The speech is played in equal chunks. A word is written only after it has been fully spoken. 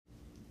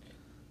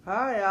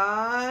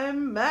Hi,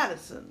 I'm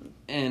Madison.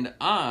 And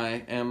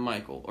I am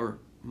Michael, or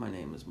my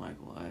name is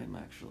Michael. I am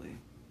actually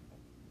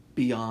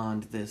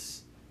beyond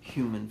this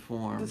human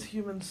form. This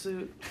human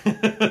suit.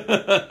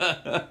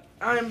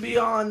 I'm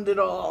beyond it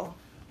all.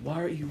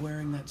 Why are you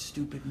wearing that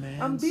stupid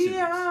man I'm suit?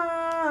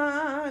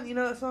 beyond. You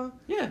know that song?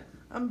 Yeah.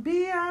 I'm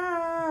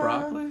beyond.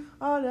 Broccoli?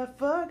 All that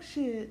fuck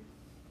shit.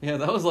 Yeah,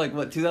 that was like,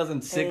 what,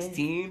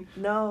 2016?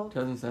 No.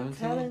 2017?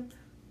 Telling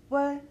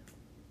what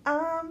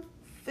I'm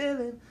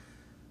feeling.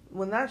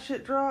 When that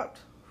shit dropped.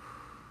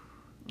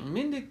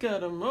 Mindy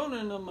got a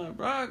rolling on my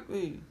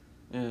broccoli.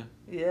 Yeah.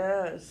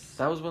 Yes.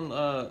 That was when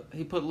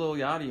he put Lil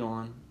Yachty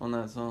on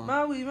that song.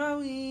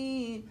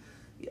 Maui.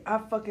 I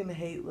fucking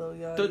hate Lil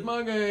Yachty. Touch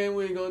my game,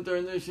 we gonna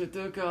turn this shit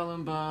to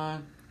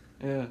Columbine.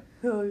 Yeah.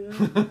 Hell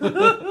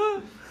yeah.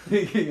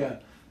 Yeah,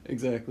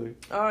 exactly.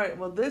 Alright,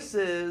 well this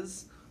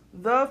is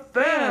the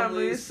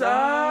Family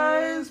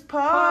Size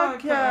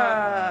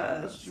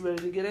Podcast. You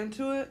ready to get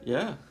into it?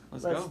 Yeah,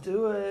 let's go. Let's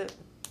do it.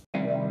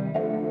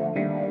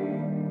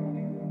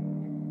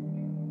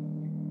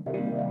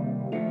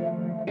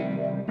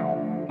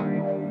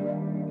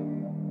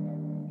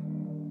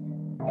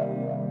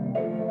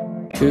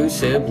 Two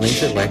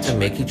siblings that like to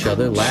make each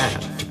other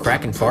laugh,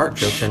 cracking fart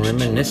jokes and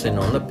reminiscing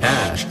on the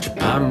past.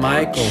 I'm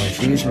Michael and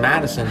she's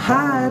Madison.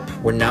 Hype.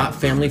 We're not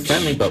family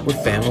friendly, but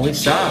we're family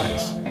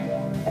size.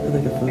 I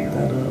think I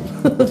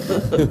fucked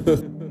that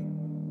up.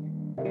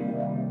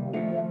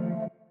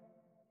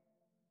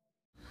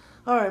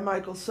 Alright,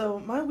 Michael, so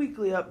my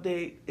weekly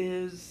update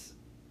it's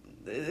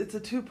a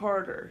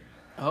two-parter.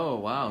 Oh,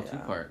 wow, Yeah. 2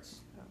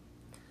 parts.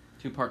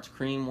 2 parts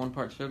cream, 1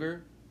 part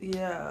sugar?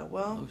 Yeah,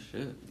 well, Oh,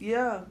 shit.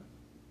 yeah.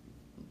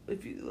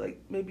 If you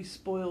like, maybe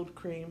spoiled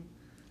cream.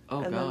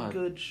 Oh, and God. then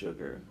good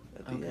sugar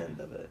at the Okay. end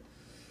of it.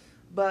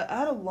 But I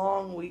had a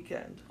long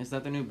weekend. Is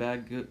that the new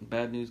bad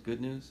news,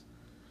 good news?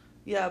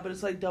 Yeah, but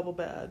it's like double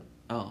bad.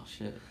 Oh,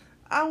 shit.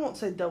 I won't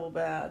say double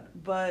bad,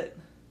 but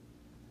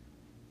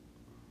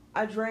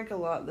I drank a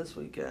lot this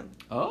weekend.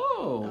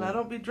 Oh. And I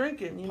don't be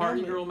drinking, you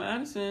Party know me. girl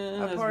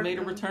Madison I has party- made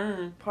a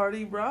return.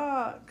 Party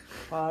rock.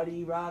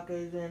 Party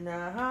rockers in the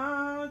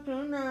house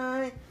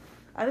tonight.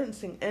 I didn't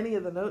sing any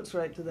of the notes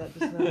right to that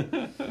just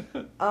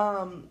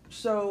now.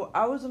 So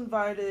I was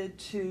invited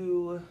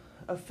to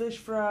a fish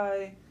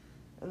fry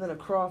and then a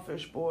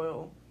crawfish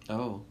boil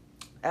Oh.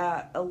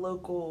 at a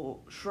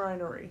local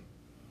shrinery.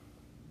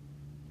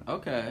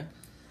 Okay.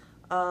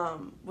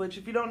 Which,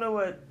 if you don't know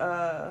what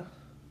a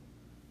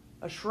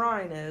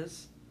shrine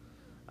is,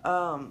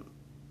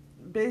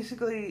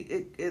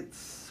 basically it's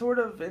sort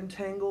of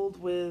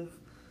entangled with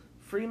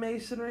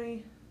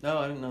Freemasonry. Oh,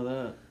 I didn't know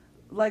that.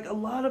 Like, a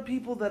lot of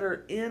people that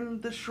are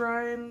in the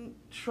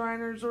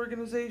Shriners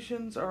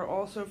organizations are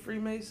also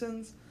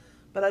Freemasons,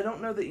 but I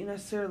don't know that you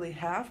necessarily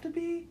have to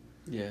be.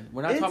 Yeah.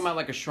 We're not talking about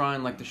like a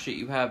shrine like the shit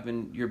you have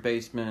in your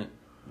basement,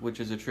 which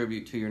is a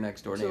tribute to your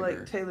next door neighbor. So,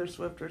 like, Taylor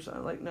Swift or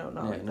something. Like, no,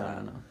 not like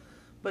that. No.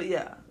 But,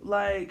 yeah,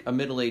 like... A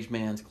middle-aged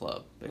man's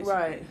club, basically.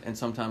 Right. And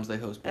sometimes they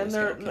host Boy And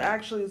Scout camp.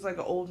 actually, it's like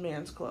an old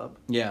man's club.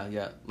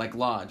 Yeah. Like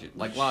lodge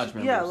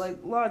members. Yeah, like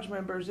lodge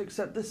members,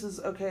 except this is,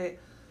 okay,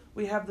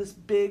 we have this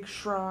big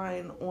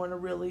shrine on a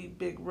really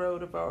big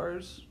road of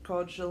ours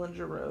called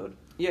Schillinger Road.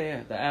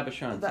 Yeah, the Abba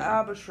Shrine. The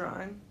Abba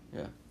Shrine.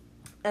 Yeah.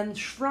 And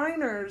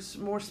Shriners,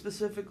 more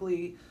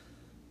specifically,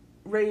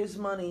 raise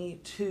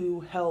money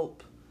to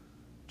help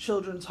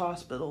children's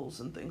hospitals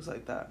and things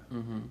like that.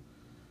 Mm-hmm.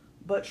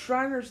 But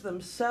Shriners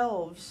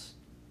themselves,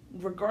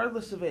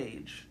 regardless of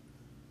age,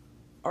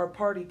 are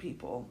party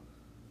people.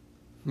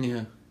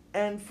 Yeah.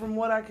 And from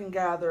what I can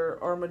gather,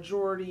 are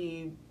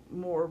majority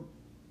more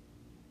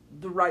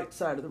the right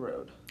side of the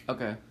road.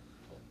 Okay.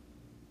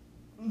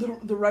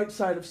 The right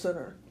side of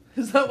center.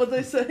 Is that what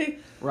they say?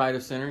 Right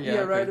of center? Yeah, Yeah,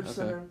 okay, right of okay.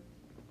 center.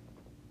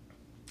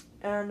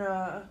 And,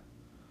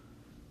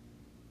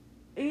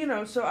 you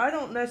know, so I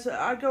don't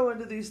necessarily... I go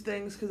into these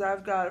things because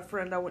I've got a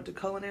friend I went to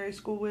culinary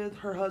school with.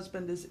 Her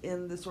husband is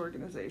in this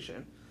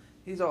organization.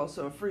 He's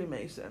also a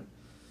Freemason.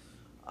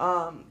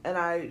 And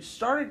I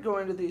started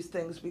going to these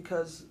things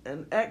because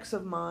an ex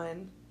of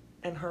mine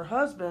and her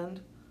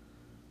husband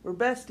were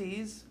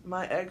besties.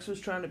 My ex was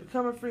trying to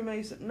become a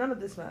Freemason. None of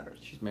this matters.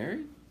 She's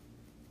married?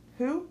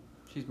 Who?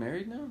 She's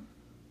married now?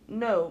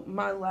 No,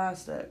 my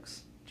last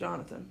ex,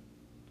 Jonathan.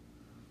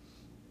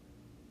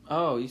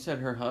 Oh, you said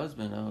her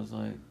husband. I was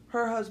like...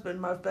 Her husband,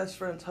 my best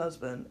friend's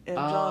husband, and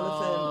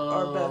Jonathan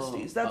are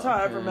besties. That's how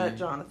I ever met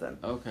Jonathan.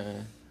 Okay.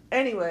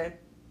 Anyway.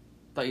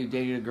 Thought you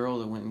dated a girl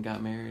that went and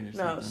got married or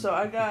something. No, so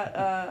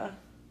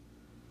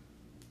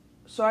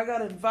I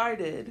got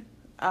invited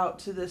out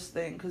to this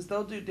thing because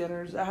they'll do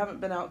dinners. I haven't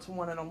been out to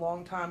one in a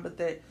long time, but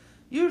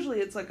usually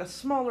it's like a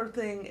smaller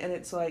thing and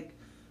it's like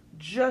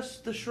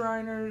just the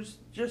Shriners,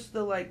 just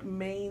the like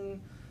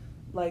main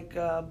like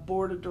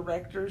board of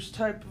directors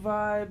type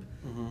vibe,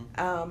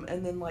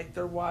 and then like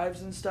their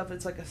wives and stuff.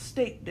 It's like a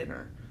steak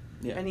dinner,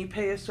 and you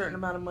pay a certain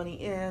amount of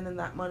money in, and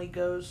that money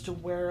goes to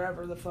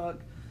wherever the fuck.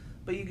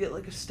 But you get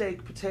like a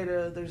steak,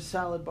 potato, there's a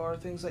salad bar,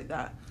 things like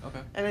that. Okay.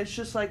 And it's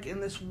just like in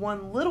this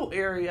one little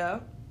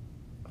area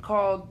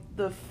called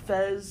the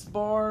Fez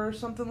bar or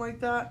something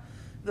like that.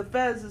 The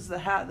Fez is the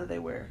hat that they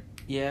wear.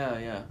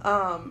 Yeah.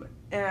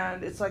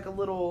 And it's like a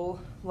little,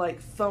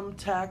 like, thimble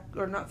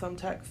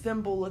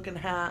looking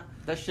hat.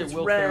 That shit it's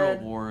Will red. Ferrell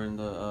wore in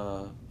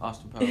the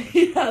Austin Powers.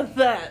 Yeah,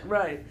 that,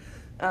 right.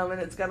 And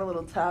it's got a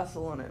little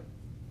tassel on it.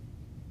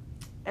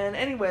 And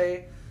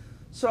anyway,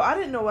 so I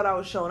didn't know what I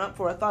was showing up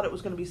for. I thought it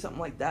was going to be something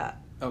like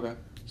that. Okay.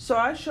 So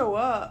I show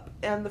up,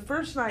 and the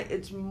first night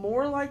it's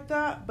more like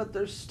that, but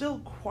there's still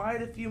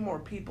quite a few more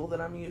people than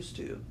I'm used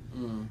to.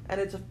 Mm.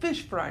 And it's a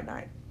fish fry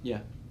night. Yeah.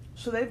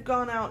 So they've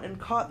gone out and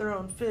caught their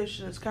own fish,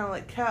 and it's kind of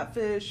like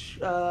catfish,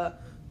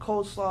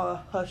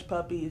 coleslaw, hush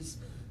puppies,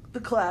 the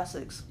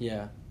classics.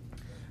 Yeah.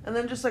 And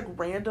then just like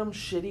random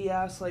shitty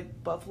ass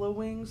like buffalo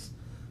wings,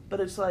 but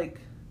it's like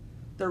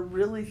they're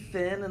really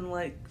thin and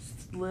like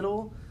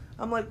little.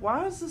 I'm like,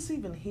 why is this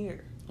even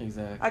here?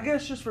 Exactly. I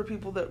guess just for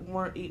people that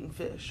weren't eating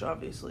fish,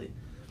 obviously.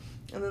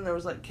 And then there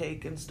was like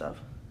cake and stuff.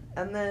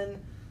 And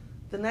then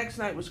the next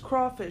night was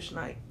crawfish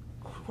night.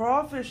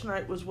 Crawfish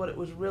night was what it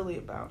was really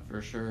about.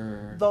 For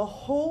sure. The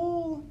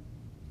whole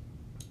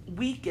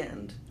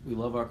weekend. We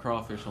love our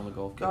crawfish on the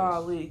Gulf Coast.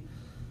 Golly.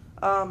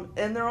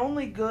 And they're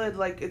only good,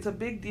 like, it's a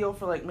big deal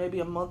for, like,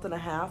 maybe a month and a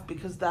half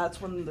because that's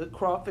when the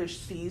crawfish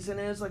season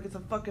is. Like, it's a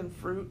fucking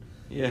fruit.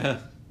 Yeah.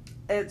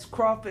 It's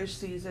crawfish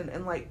season,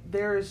 and, like,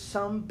 there is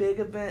some big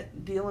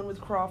event dealing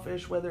with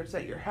crawfish, whether it's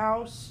at your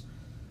house,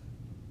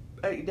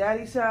 at your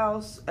daddy's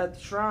house, at the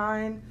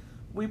shrine.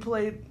 We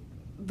played,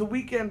 the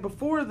weekend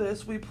before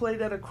this, we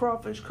played at a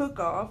crawfish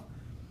cook-off.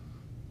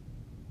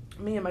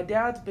 Me and my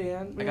dad's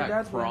band. I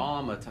got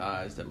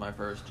traumatized at my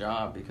first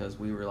job because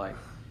we were, like,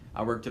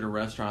 I worked at a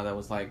restaurant that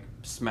was like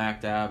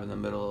smack dab in the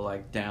middle of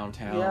like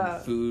downtown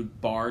food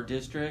bar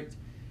district,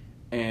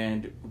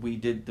 and we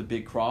did the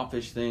big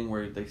crawfish thing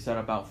where they set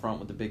up out front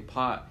with the big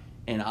pot,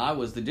 and I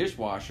was the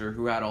dishwasher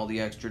who had all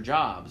the extra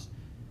jobs,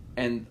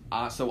 and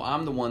so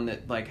I'm the one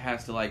that like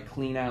has to like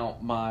clean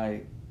out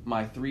my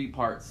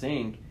 3-part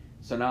sink,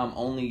 so now I'm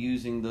only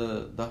using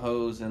the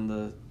hose and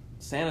the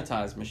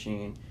sanitize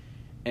machine,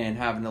 and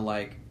having to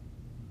like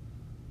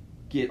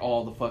get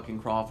all the fucking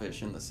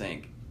crawfish in the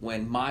sink.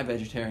 When my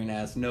vegetarian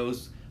ass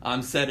knows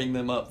I'm setting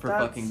them up for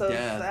fucking death.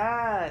 That's so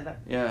sad.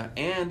 Yeah,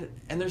 and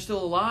they're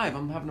still alive.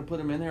 I'm having to put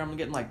them in there. I'm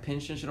getting like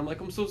pinched and shit. I'm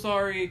like, I'm so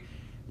sorry.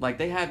 Like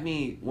they had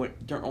me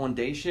on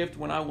day shift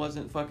when I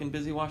wasn't fucking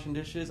busy washing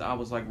dishes. I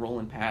was like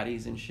rolling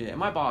patties and shit. And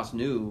my boss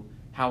knew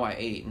how I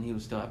ate, and he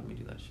was still having me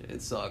do that shit.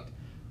 It sucked.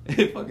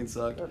 It fucking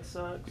sucked. That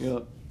sucks.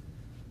 Yep.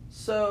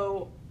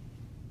 So,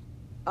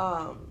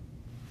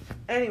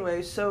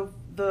 anyway, so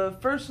the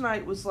first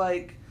night was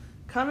like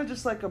kind of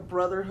just like a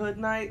brotherhood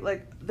night.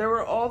 Like there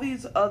were all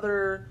these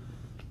other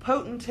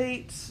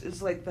potentates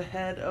is like the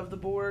head of the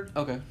board.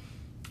 Okay.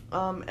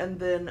 And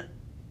then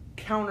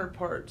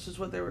counterparts is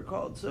what they were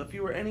called. So if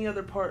you were any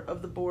other part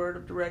of the board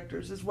of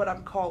directors is what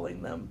I'm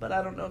calling them, but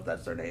I don't know if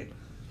that's their name.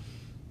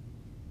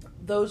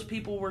 Those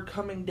people were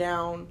coming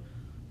down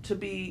to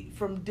be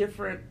from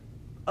different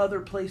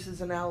other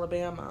places in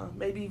Alabama,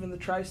 maybe even the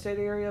tri-state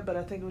area, but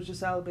I think it was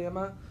just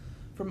Alabama,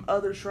 from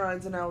other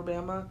shrines in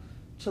Alabama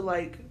to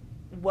like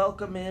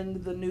welcome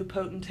in the new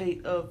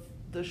potentate of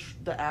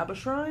the Abba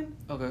Shrine.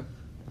 Okay.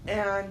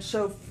 And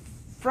so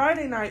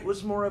Friday night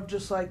was more of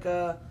just like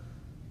a,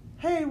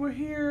 hey, we're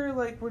here,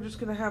 like we're just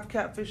gonna have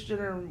catfish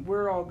dinner and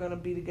we're all gonna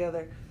be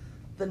together.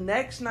 The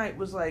next night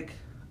was like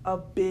a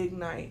big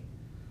night.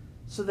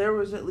 So there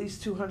was at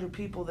least 200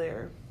 people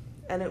there.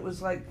 And it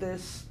was like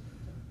this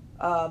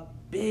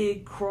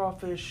big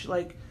crawfish,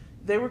 like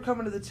they were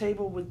coming to the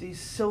table with these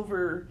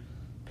silver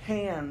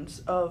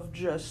pans of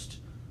just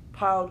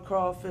piled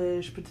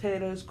crawfish,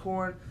 potatoes,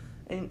 corn,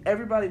 and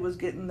everybody was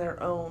getting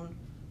their own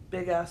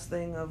big ass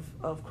thing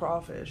of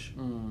crawfish.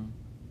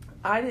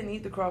 I didn't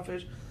eat the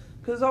crawfish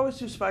because it's always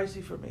too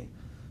spicy for me.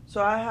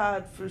 So I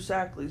had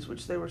fusaklis,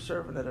 which they were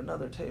serving at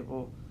another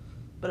table,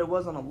 but it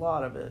wasn't a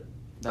lot of it.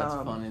 That's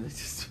funny. They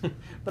just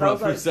but I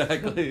was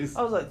fusaklis.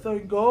 I was like,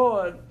 thank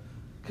God,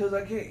 because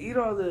I can't eat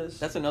all this.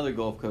 That's another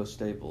Gulf Coast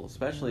staple,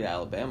 especially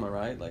Alabama,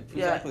 right? Like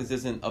fusaklis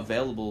isn't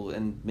available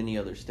in many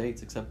other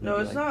states except maybe,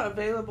 no, it's not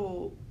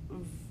available.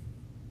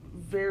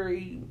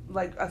 Very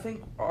like I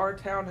think our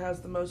town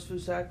has the most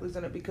fusaklis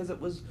in it because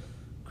it was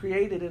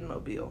created in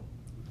Mobile.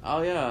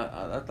 Oh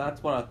yeah,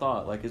 that's what I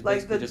thought. Like it's like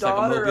basically the just like a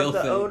daughter Mobile of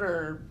the thing.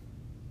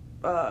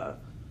 owner.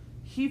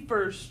 He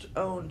first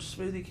owned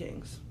Smoothie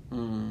Kings,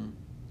 and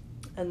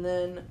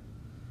then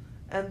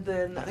I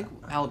think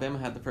Alabama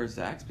had the first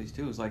Zaxby's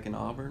too. It was like in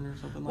Auburn or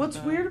something. What's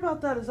like that. weird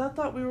about that is I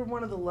thought we were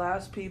one of the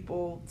last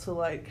people to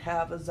like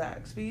have a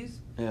Zaxby's.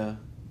 Yeah.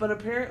 But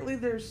apparently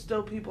there's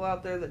still people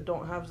out there that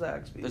don't have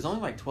Zaxby's. There's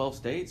only like 12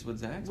 states with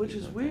Zaxby's. Which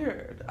is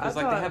weird. It's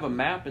like they have a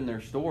map in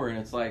their store and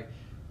it's like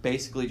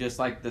basically just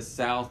like the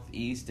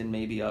southeast and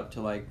maybe up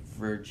to like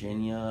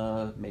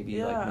Virginia,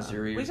 maybe like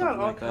Missouri or something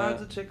like that. We got all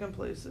kinds of chicken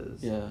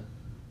places. Yeah.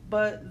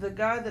 But the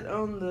guy that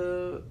owned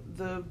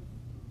the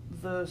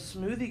the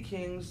Smoothie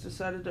Kings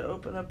decided to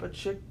open up a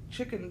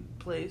chicken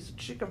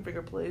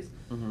finger place,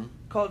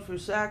 called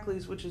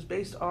Fusakli's, which is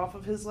based off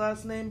of his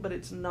last name, but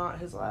it's not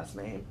his last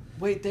name.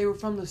 Wait, they were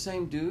from the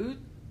same dude?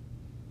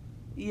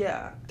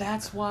 Yeah.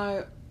 That's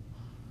why...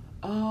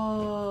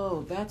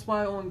 Oh, that's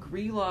why on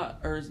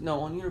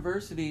on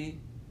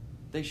University,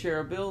 they share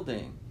a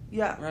building.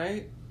 Yeah.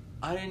 Right?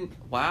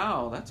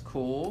 Wow, that's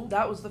cool.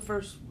 That was the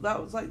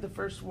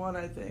first one,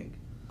 I think.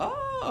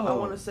 Oh. I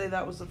want to say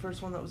that was the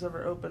first one that was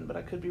ever open, but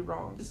I could be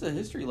wrong. This is a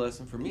history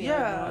lesson for me. Yeah.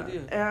 I have no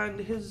idea. And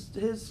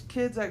his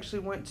kids actually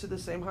went to the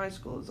same high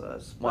school as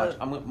us. Watch,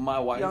 my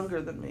wife...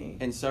 Younger than me.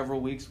 In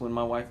several weeks, when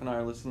my wife and I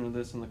are listening to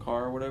this in the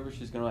car or whatever,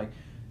 she's going to like...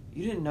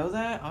 You didn't know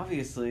that?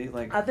 Obviously.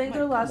 Like, I think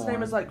their last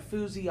name is like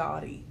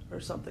Fuziotti or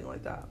something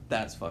like that.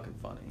 That's fucking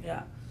funny.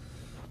 Yeah.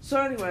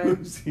 So anyway,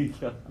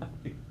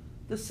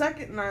 the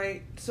second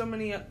night, so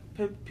many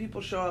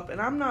people show up,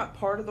 and I'm not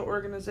part of the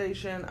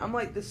organization. I'm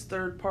like this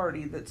third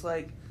party that's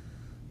like,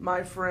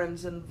 my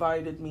friends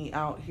invited me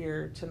out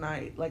here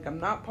tonight. Like, I'm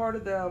not part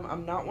of them.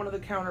 I'm not one of the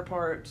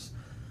counterparts.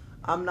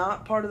 I'm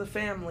not part of the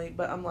family,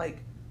 but I'm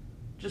like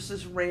just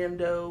this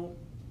rando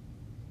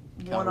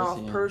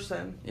one-off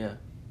person. Yeah.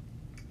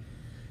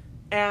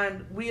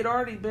 And we had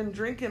already been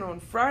drinking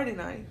on Friday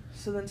night.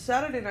 So then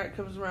Saturday night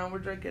comes around, we're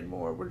drinking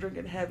more. We're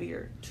drinking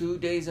heavier. 2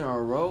 days in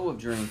a row of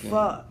drinking.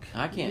 Fuck.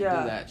 I can't do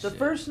that shit. The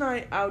first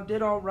night I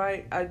did all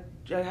right. I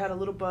had a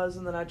little buzz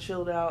and then I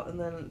chilled out and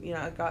then,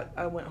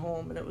 I went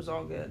home and it was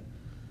all good.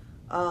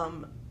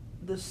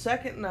 The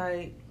second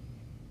night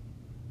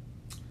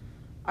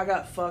I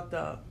got fucked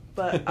up.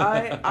 But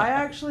I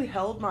actually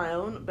held my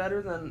own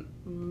better than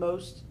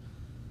most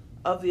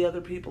of the other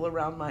people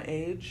around my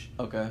age.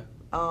 Okay.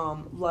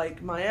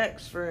 Like my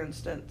ex, for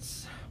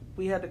instance,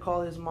 we had to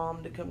call his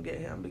mom to come get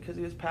him because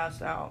he was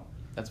passed out.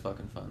 That's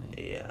fucking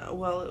funny. Yeah,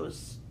 well,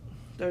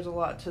 there's a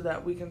lot to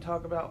that we can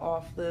talk about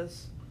off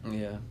this.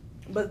 Yeah.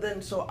 But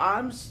then, so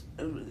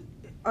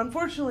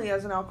unfortunately,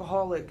 as an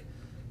alcoholic,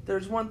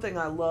 there's one thing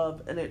I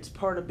love, and it's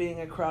part of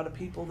being a crowd of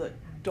people that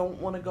don't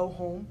want to go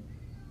home.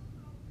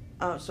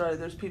 Sorry,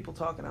 there's people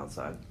talking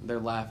outside. They're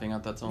laughing. I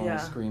thought someone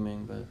was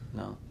screaming, but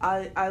no.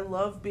 I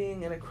love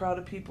being in a crowd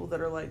of people that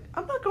are like,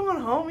 I'm not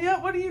going home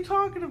yet. What are you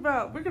talking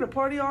about? We're going to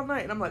party all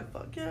night. And I'm like,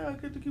 fuck yeah, I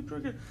get to keep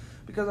drinking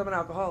because I'm an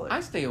alcoholic. I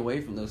stay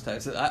away from those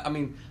types.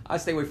 I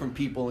stay away from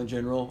people in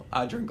general.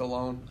 I drink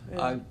alone.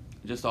 Yeah. I'm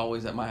just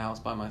always at my house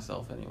by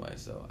myself anyway,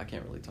 so I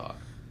can't really talk.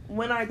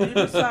 When I do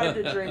decide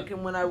to drink,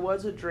 and when I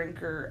was a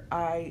drinker,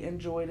 I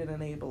enjoyed an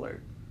enabler.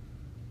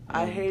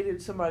 I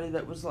hated somebody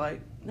that was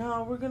like,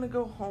 no, we're going to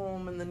go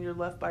home, and then you're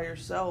left by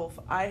yourself.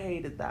 I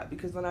hated that,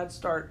 because then I'd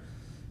start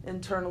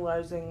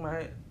internalizing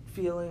my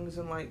feelings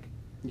and, like...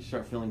 You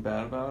start feeling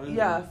bad about it?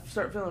 Yeah, I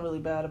start feeling really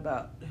bad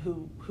about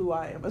who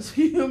I am as a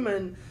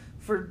human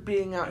for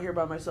being out here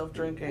by myself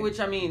drinking.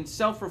 Which,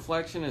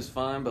 self-reflection is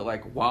fine, but,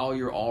 like, while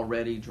you're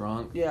already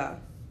drunk... Yeah.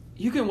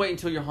 You can wait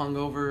until you're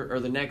hungover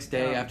or the next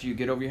day after you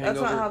get over your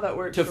hangover. That's not how that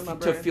works for my brain.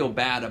 To feel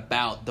bad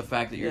about the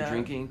fact that you're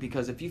drinking.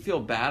 Because if you feel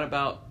bad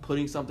about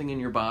putting something in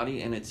your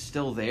body and it's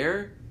still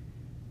there,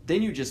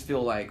 then you just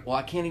feel like, well,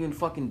 I can't even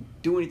fucking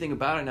do anything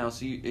about it now.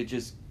 So it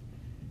just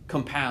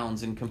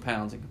compounds and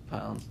compounds and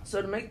compounds.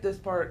 So to make this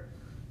part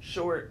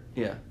short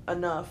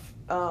enough,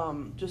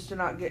 just to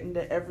not get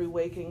into every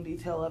waking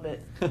detail of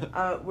it,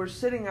 we're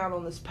sitting out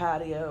on this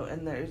patio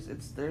and there's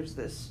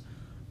this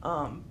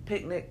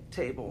picnic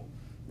table.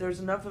 There's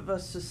enough of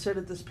us to sit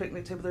at this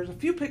picnic table. There's a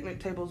few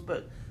picnic tables,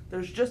 but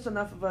there's just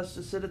enough of us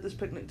to sit at this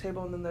picnic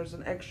table, and then there's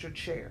an extra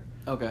chair.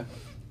 Okay.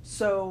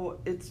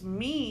 So it's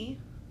me,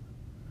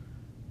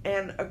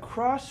 and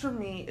across from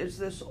me is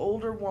this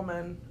older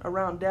woman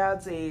around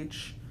Dad's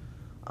age,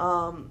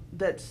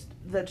 that's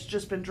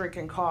just been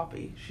drinking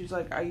coffee. She's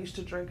like, I used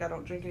to drink, I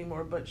don't drink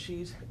anymore, but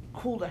she's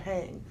cool to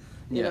hang,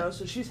 you know.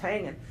 So she's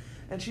hanging,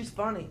 and she's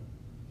funny,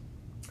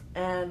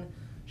 and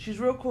she's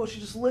real cool.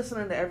 She's just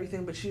listening to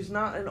everything, but she's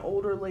not an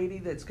older lady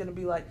that's going to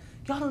be like,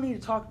 y'all don't need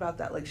to talk about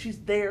that. Like, she's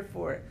there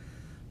for it.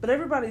 But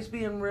everybody's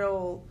being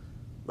real,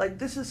 like,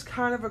 this is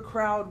kind of a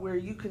crowd where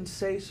you can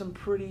say some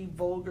pretty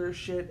vulgar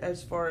shit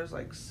as far as,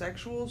 like,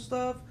 sexual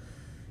stuff,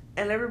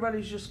 and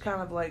everybody's just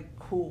kind of, like,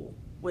 cool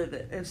with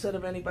it, instead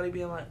of anybody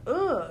being like,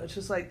 ugh. It's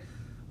just like,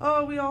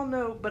 oh, we all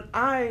know, but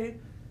I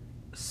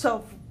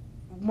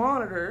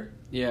self-monitor.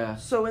 Yeah.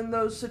 So in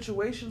those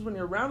situations when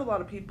you're around a lot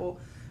of people,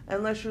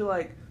 unless you're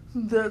like,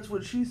 that's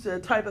what she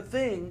said type of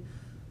thing,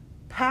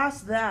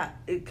 past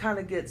that, it kind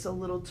of gets a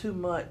little too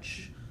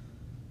much.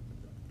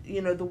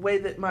 You know, the way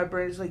that my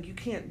brain is like, you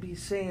can't be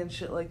saying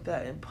shit like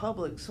that in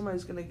public.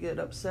 Somebody's going to get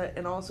upset.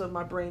 And also,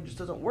 my brain just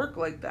doesn't work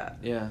like that.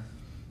 Yeah.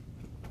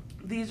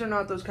 These are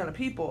not those kind of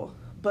people.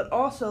 But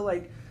also,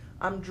 like,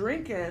 I'm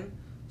drinking,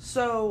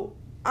 so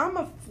I'm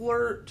a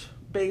flirt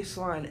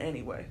baseline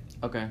anyway.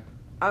 Okay.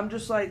 I'm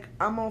just like,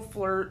 I'm going to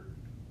flirt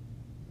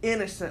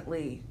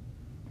innocently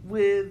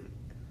with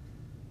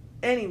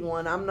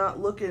anyone. I'm not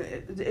looking,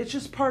 it's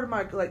just part of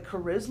my, like,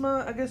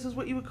 charisma, I guess is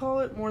what you would call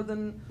it, more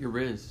than... Your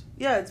riz.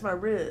 Yeah, it's my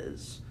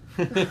riz.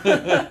 Instead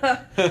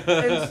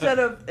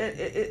of,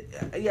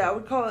 I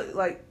would call it,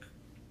 like,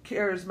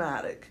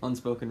 charismatic.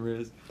 Unspoken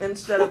riz.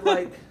 Instead of,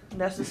 like,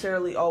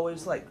 necessarily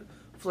always, like,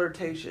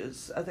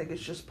 flirtatious. I think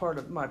it's just part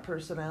of my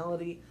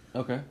personality.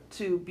 Okay.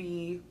 To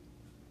be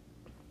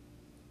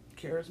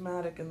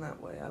charismatic in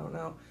that way. I don't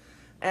know.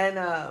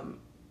 And,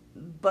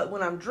 but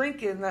when I'm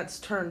drinking, that's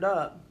turned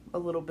up a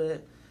little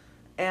bit.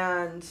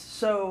 And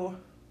so,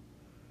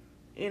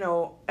 you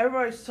know,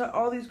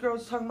 all these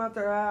girls talking about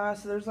their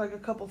ass. There's like a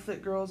couple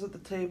thick girls at the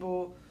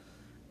table.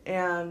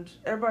 And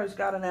everybody's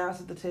got an ass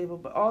at the table,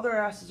 but all their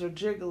asses are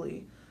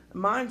jiggly.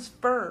 Mine's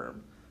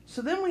firm.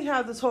 So then we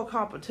have this whole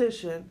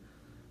competition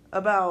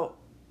about...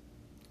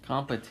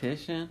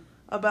 Competition?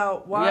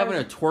 About why... Are you having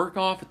a twerk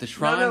off at the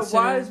Shrine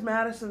Center? Why is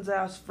Madison's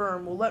ass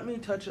firm? Well, let me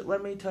touch it,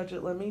 let me touch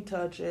it, let me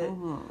touch it.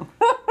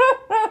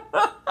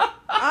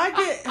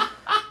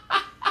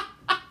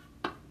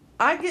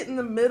 I get in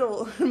the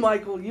middle,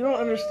 Michael, you don't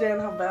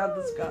understand how bad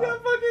this got. You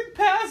got fucking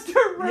passed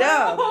around.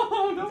 Yeah,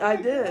 oh I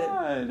did.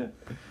 God.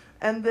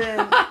 And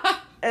then,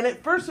 and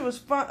at first it was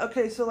fun.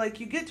 Okay, so like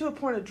you get to a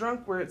point of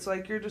drunk where it's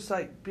like you're just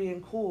like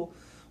being cool.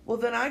 Well,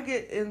 then I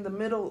get in the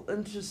middle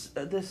and just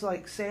this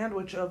like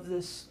sandwich of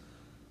this,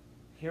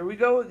 here we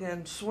go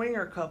again,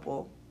 swinger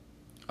couple.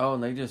 Oh,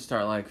 and they just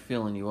start like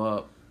filling you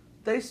up.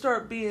 They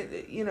start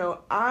being, you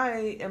know,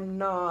 I am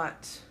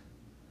not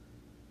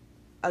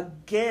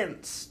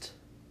against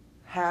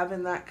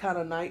having that kind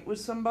of night with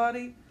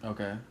somebody.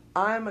 Okay.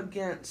 I'm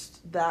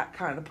against that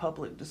kind of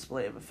public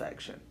display of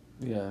affection.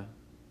 Yeah.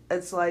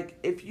 It's like,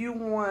 if you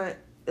want,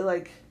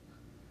 like,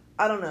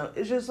 I don't know,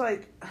 it's just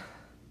like,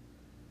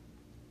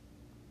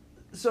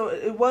 so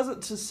it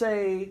wasn't to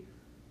say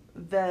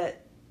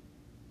that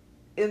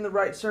in the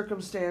right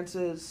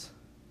circumstances,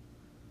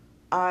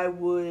 I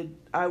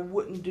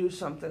wouldn't do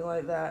something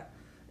like that.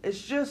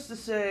 It's just to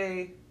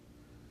say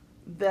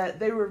that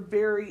they were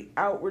very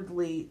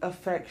outwardly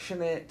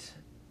affectionate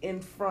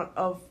in front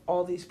of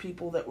all these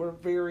people that were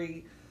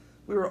we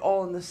were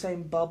all in the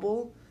same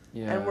bubble.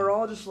 Yeah. And we're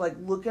all just, like,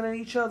 looking at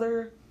each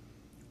other,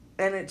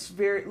 and it's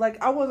very,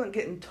 like, I wasn't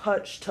getting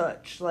touch,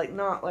 like,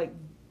 not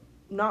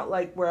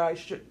like where I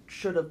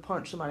should have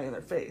punched somebody in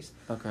their face.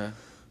 Okay.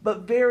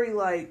 But very,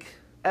 like,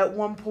 at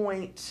one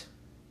point,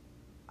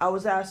 I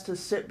was asked to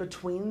sit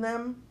between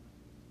them,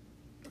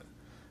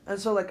 and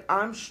so, like,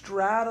 I'm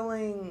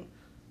straddling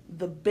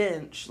the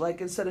bench,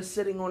 like, instead of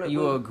sitting on it.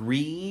 You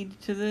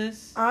agreed to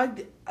this?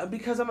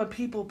 Because I'm a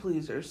people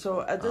pleaser,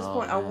 so at this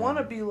point, man. I want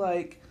to be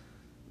like,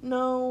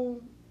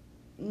 no,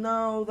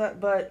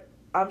 but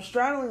I'm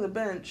straddling the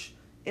bench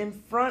in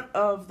front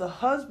of the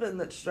husband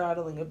that's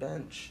straddling a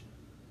bench.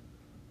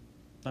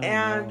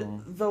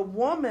 And the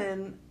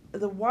woman,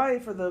 the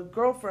wife or the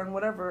girlfriend,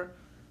 whatever,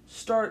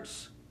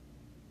 starts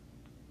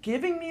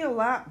giving me a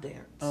lap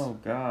dance. Oh,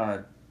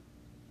 God.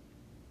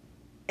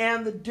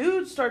 And the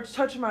dude starts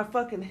touching my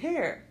fucking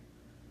hair.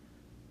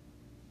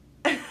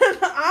 And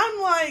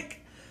I'm like,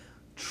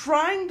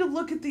 trying to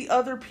look at the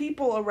other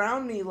people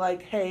around me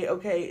like, hey,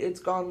 okay, it's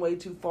gone way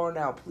too far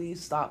now.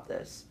 Please stop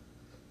this.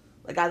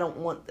 Like, I don't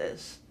want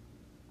this.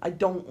 I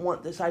don't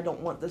want this. I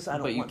don't want this. I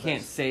don't want this. But you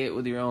can't say it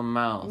with your own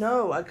mouth.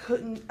 No, I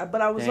couldn't.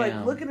 But I was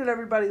like looking at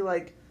everybody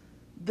like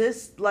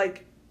this,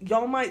 like,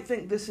 y'all might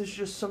think this is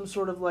just some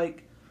sort of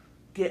like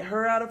get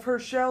her out of her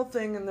shell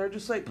thing, and they're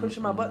just like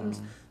pushing my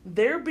buttons.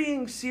 They're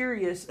being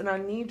serious, and I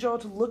need y'all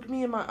to look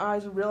me in my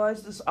eyes and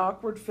realize this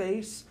awkward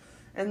face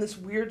and this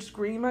weird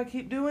scream I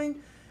keep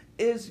doing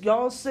is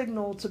y'all's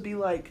signal to be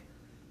like,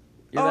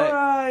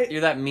 alright.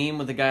 You're that meme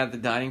with the guy at the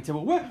dining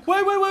table. Wait.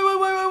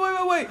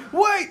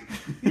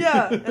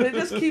 Yeah, and it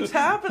just keeps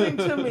happening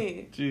to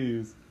me.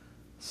 Jeez.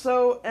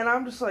 So, and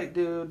I'm just like,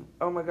 dude,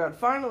 oh my God.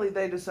 Finally,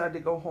 they decide to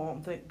go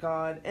home, thank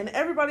God. And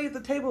everybody at the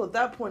table at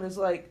that point is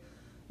like,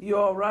 you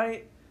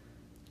alright?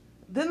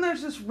 Then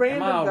there's this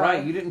random Am I guy.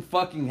 right? You didn't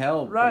fucking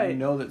help. Right. But you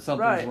know that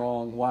something's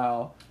wrong.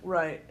 Wow.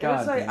 Right. God, and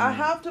it's like, damn. I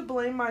have to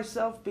blame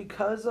myself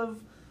because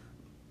of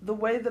the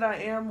way that I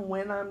am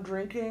when I'm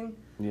drinking.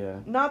 Yeah.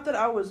 Not that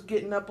I was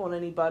getting up on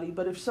anybody,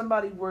 but if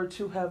somebody were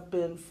to have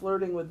been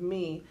flirting with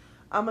me,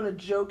 I'm going to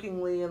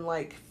jokingly and,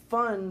 like,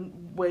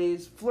 fun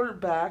ways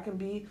flirt back and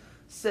be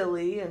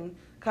silly and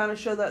kind of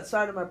show that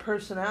side of my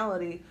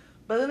personality.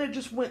 But then it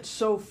just went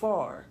so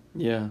far.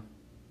 Yeah.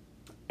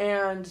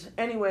 And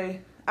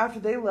anyway, after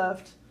they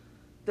left,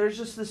 there's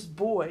just this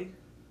boy.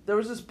 There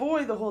was this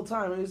boy the whole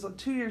time. He was like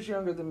 2 years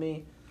younger than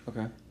me.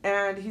 Okay.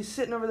 And he's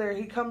sitting over there.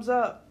 He comes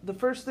up. The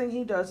first thing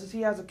he does is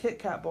he has a Kit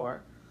Kat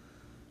bar.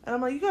 And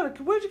I'm like,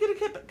 where'd you get a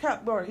Kit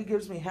Kat bar? He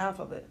gives me half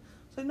of it.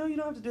 It's like, no, you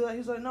don't have to do that.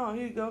 He's like, no,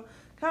 here you go.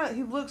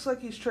 He looks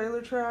like he's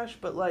trailer trash,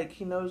 but like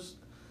he knows.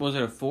 Was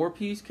it a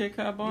 4-piece Kit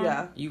Kat bar?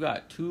 Yeah. You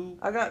got two?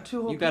 I got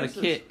two whole pieces. You got pieces.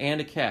 a kit and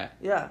a cat.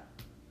 Yeah.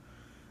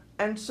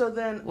 And so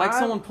then like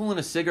someone pulling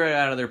a cigarette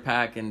out of their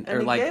pack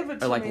or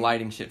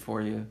lighting shit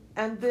for you.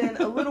 And then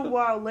a little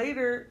while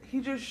later,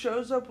 he just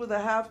shows up with a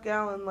half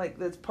gallon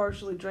that's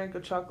partially drank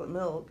of chocolate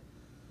milk.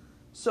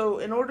 So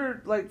in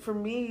order for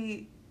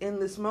me in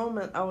this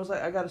moment, I was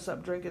like, I gotta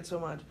stop drinking so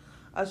much.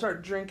 I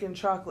start drinking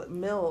chocolate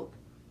milk,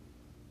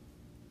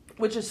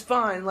 which is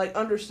fine. Like,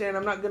 understand,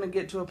 I'm not gonna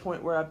get to a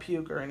point where I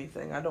puke or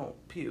anything. I don't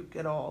puke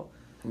at all.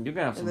 You're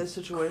gonna have in this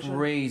situation.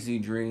 Crazy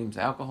dreams.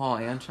 Alcohol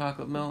and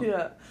chocolate milk?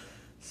 Yeah.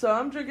 So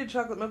I'm drinking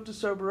chocolate milk to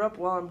sober up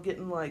while I'm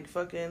getting, like,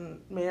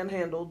 fucking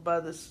manhandled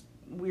by this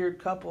weird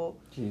couple.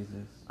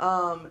 Jesus.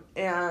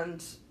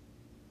 And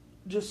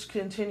just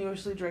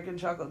continuously drinking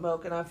chocolate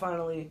milk, and I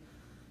finally,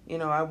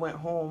 I went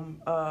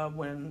home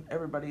when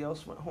everybody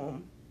else went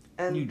home.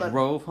 And you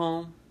drove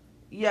home?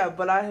 Yeah,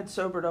 but I had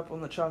sobered up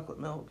on the chocolate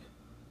milk.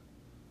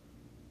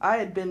 I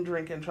had been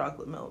drinking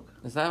chocolate milk.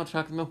 Is that how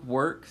chocolate milk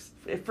works?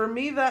 For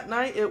me that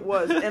night, it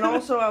was. And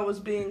also I was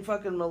being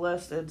fucking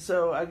molested,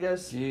 so I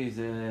guess...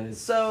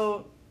 Jesus.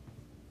 So,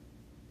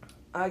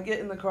 I get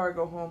in the car,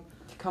 go home.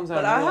 It comes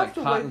out of like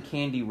cotton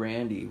candy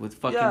Randy with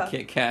fucking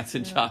Kit Kats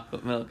and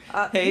chocolate milk.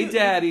 Hey,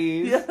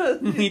 daddies. Yeah.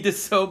 Need to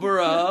sober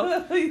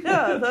up.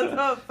 Yeah, that's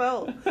how it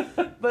felt.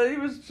 But he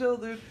was chill,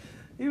 dude.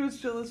 He was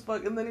chill as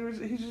fuck. And then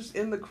he's just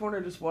in the corner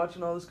just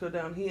watching all this go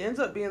down. He ends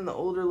up being the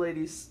older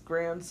lady's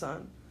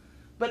grandson.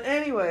 But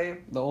anyway...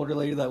 The older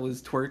lady that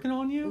was twerking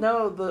on you?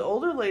 No, the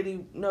older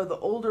lady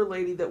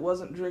that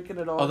wasn't drinking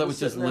at all. Oh, that was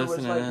just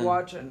listening. Was like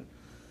watching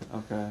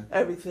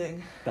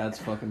everything. That's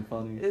fucking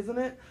funny. Isn't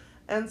it?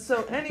 And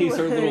so anyway... He's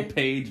her little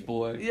page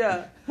boy.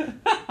 Yeah.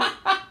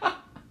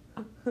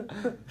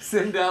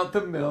 Send out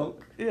the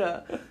milk.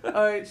 Yeah.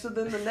 Alright, so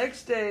then the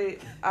next day,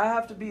 I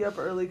have to be up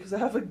early because I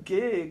have a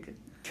gig.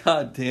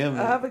 God damn it.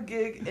 I have a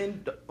gig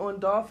on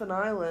Dauphin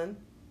Island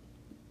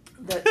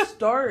that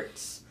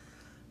starts...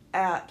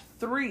 at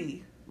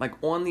 3. Like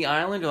on the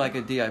island or like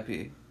a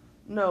DIP?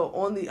 No,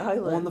 on the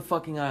island. On the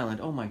fucking island.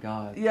 Oh my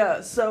god.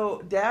 Yeah,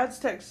 so Dad's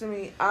texting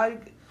me.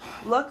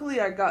 Luckily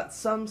I got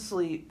some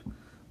sleep,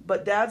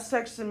 but Dad's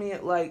texting me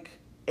at like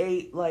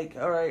 8, like,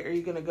 alright, are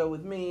you gonna go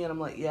with me? And I'm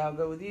like, yeah, I'll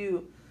go with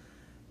you.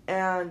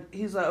 And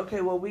he's like,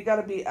 okay, well, we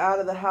gotta be out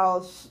of the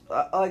house.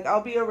 Like,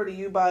 I'll be over to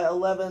you by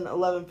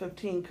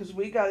 11:15, because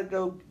we gotta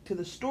go to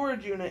the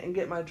storage unit and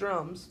get my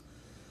drums.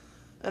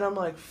 And I'm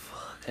like,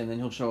 fuck. And then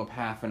he'll show up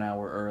half an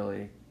hour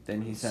early.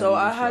 Then he said So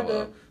I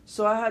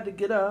had to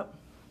get up,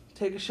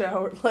 take a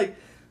shower, like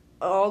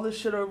all this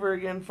shit over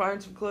again,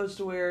 find some clothes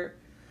to wear,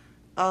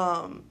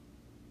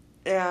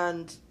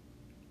 and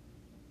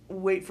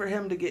wait for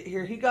him to get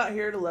here. He got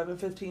here at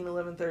 11:15,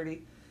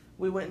 11:30.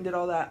 We went and did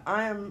all that.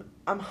 I'm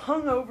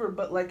hungover,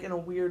 but like in a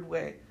weird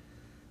way.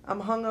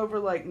 I'm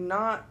hungover, like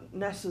not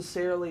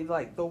necessarily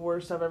like the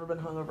worst I've ever been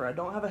hungover. I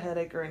don't have a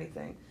headache or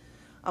anything.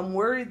 I'm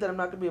worried that I'm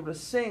not going to be able to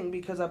sing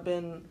because I've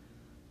been,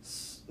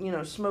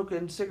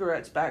 smoking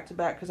cigarettes back to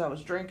back because I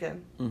was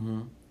drinking.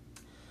 Mm-hmm.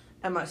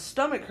 And my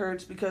stomach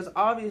hurts because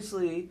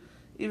obviously,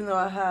 even though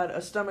I had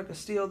a stomach of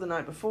steel the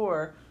night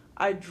before,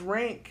 I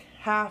drank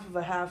half of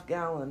a half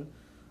gallon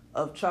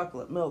of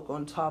chocolate milk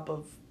on top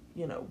of,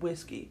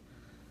 whiskey.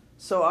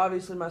 So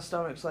obviously my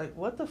stomach's like,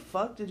 what the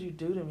fuck did you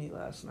do to me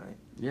last night?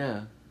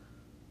 Yeah.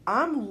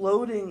 I'm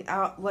loading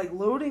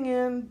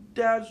in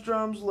Dad's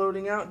drums,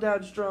 loading out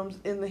Dad's drums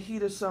in the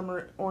heat of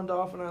summer on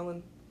Dauphin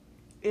Island,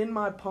 in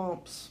my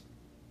pumps.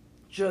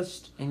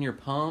 Just... In your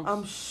pumps?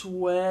 I'm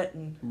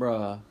sweating.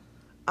 Bruh.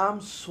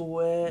 I'm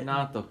sweating.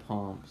 Not the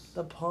pumps.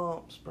 The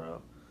pumps,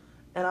 bro.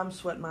 And I'm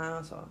sweating my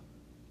ass off.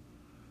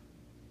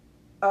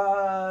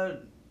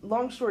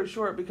 Long story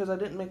short, because I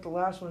didn't make the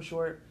last one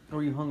short.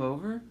 Were you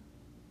hungover?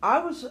 I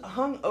was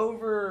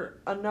hungover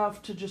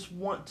enough to just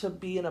want to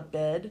be in a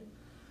bed.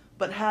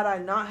 But had I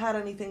not had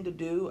anything to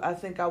do, I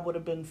think I would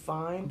have been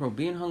fine. Bro,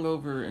 being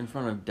hungover in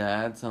front of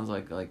Dad sounds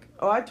like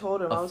Oh, I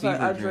told him. I was like,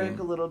 I dream. drank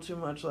a little too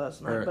much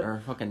last night. Or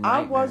a fucking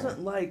nightmare.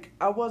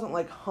 I wasn't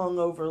like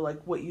hungover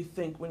like what you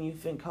think when you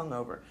think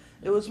hungover.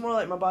 It was more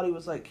like my body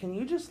was like, can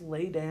you just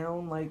lay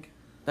down? Like,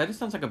 that just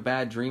sounds like a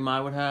bad dream I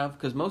would have.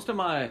 Because most of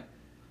my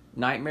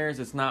nightmares,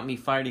 it's not me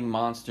fighting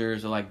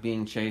monsters or like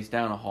being chased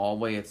down a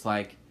hallway. It's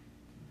like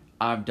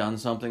I've done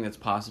something that's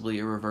possibly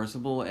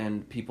irreversible,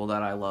 and people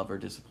that I love are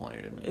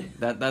disappointed in me.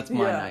 That's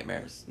my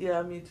nightmares.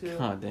 Yeah, me too.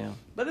 God damn.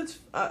 But it's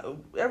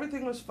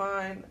everything was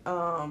fine.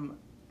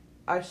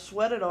 I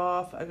sweated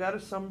off. I got a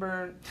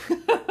sunburn.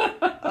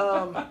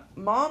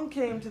 Mom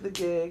came to the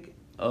gig.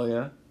 Oh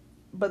yeah.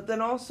 But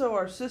then also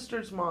our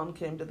sister's mom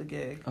came to the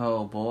gig.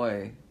 Oh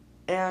boy.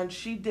 And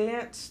she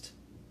danced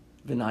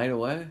the night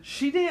away.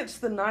 She danced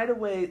the night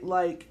away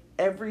like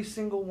every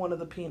single one of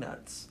the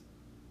Peanuts.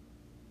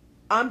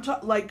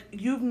 Like,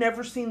 you've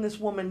never seen this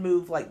woman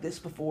move like this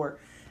before.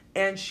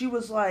 And she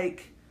was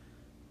like,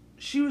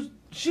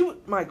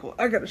 Michael,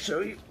 I gotta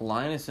show you.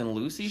 Linus and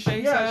Lucy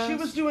face Yeah, she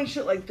was doing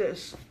shit like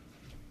this.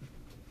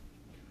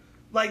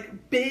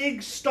 Like,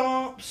 big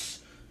stomps.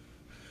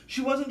 She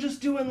wasn't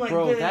just doing like this.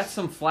 Bro, that's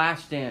some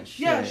flash dance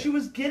shit. Yeah, she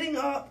was getting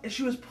up and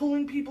she was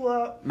pulling people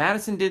up.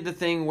 Madison did the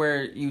thing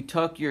where you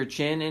tuck your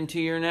chin into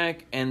your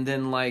neck and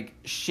then like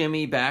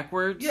shimmy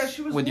backwards. Yeah,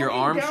 she was with your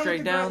arms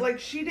straight down. Like,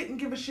 she didn't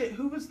give a shit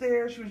who was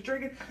there. She was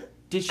drinking.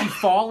 Did she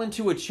fall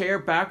into a chair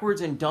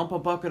backwards and dump a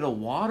bucket of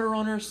water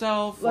on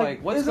herself?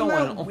 Like what's going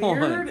on?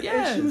 Weird?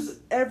 Yes. And she was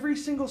every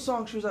single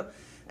song she was up.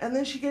 And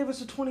then she gave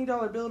us a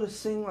 $20 bill to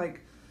sing,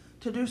 like,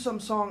 to do some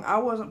song I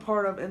wasn't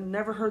part of and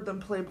never heard them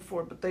play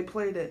before, but they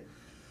played it.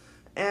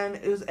 And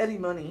it was Eddie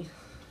Money.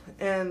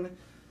 And,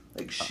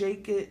 like,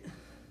 Shake It.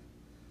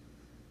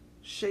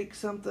 Shake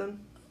something.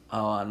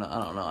 Oh, I don't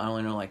know. I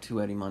only know like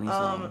 2 Eddie Money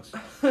songs.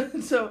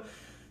 So,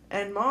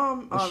 and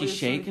Mom, was she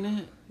shaking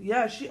it?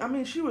 Yeah, she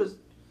was.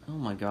 Oh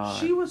my God.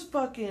 She was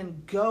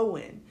fucking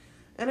going.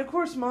 And of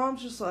course,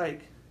 Mom's just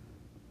like,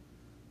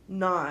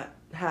 not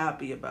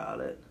happy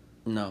about it.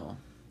 No.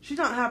 She's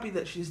not happy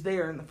that she's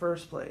there in the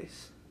first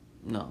place.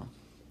 No.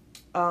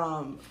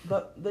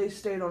 But they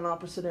stayed on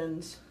opposite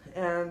ends,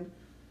 and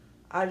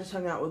I just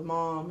hung out with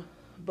Mom.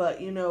 But,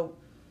 you know,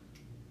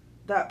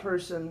 that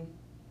person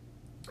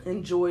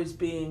enjoys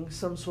being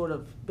some sort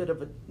of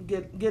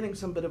getting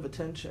some bit of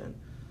attention.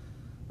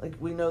 Like,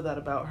 we know that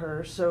about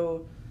her.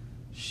 So,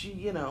 she,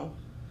 you know,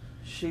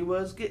 she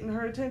was getting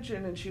her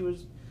attention, and she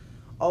was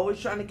always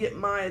trying to get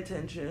my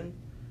attention.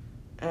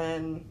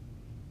 And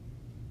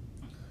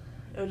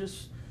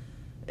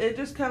it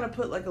just kind of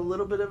put like a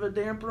little bit of a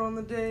damper on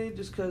the day,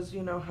 just because,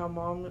 you know, how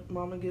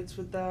Mama gets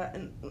with that,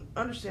 and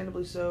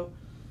understandably so.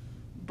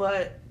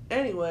 But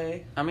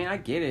anyway, I mean, I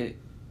get it.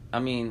 I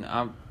mean,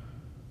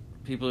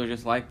 people are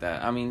just like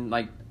that. I mean,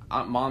 like,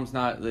 Mom's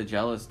not the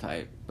jealous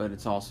type, but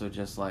it's also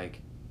just like,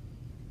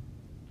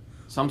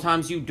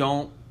 sometimes you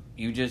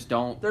just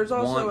don't. There's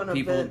also want an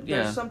people, event.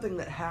 yeah. There's something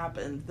that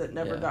happened that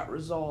never got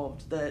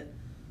resolved, that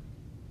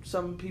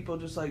some people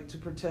just like to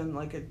pretend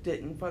like it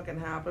didn't fucking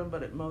happen,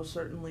 but it most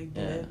certainly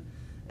did.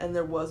 Yeah. And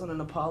there wasn't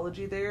an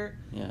apology there.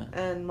 Yeah.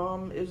 And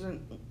Mom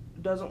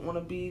doesn't want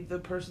to be the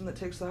person that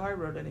takes the high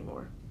road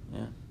anymore.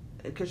 Yeah.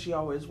 Because she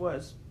always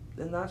was.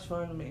 And that's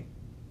fine to me.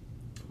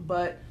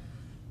 But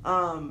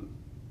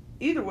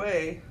either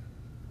way,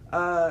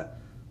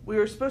 we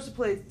were supposed to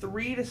play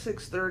 3 to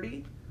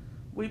 6:30.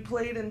 We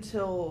played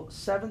until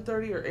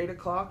 7:30 or 8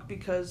 o'clock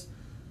because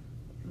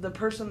the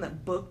person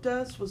that booked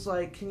us was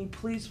like, can you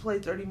please play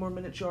 30 more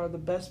minutes? You are the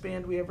best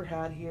band we ever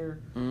had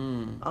here.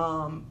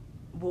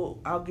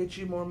 I'll get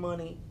you more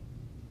money.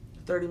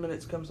 30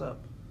 minutes comes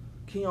up.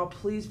 Can y'all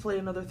please play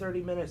another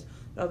 30 minutes?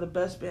 Y'all the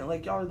best band.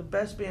 Like, y'all are the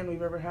best band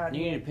we've ever had.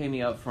 You need to pay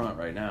me up front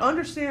right now.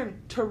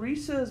 Understand,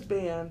 Teresa's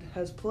band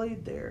has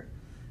played there.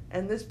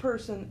 And this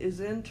person is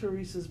in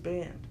Teresa's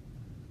band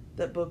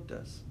that booked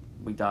us.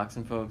 We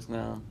doxing folks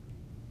now?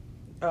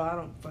 Oh, I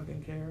don't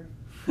fucking care.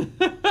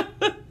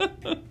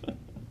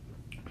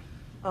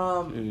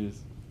 Jeez.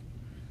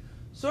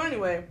 So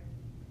anyway,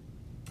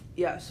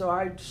 yeah, so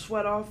I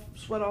sweat all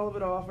of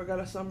it off. I got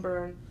a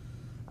sunburn.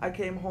 I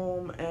came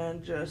home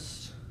and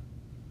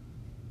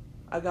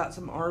I got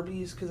some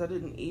Arby's because I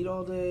didn't eat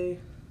all day.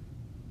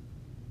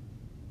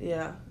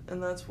 Yeah,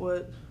 and that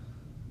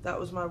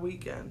was my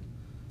weekend.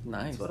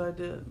 Nice. That's what I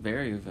did.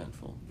 Very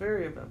eventful.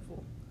 Very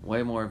eventful.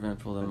 Way more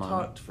eventful than mine. I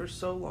talked for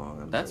so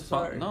long. That's so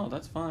sorry. fine. No,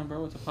 that's fine,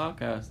 bro. It's a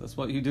podcast. That's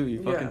what you do.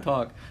 You fucking Yeah.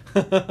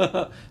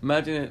 talk.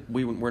 Imagine it.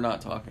 We're not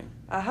talking.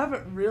 I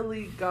haven't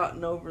really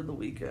gotten over the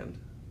weekend.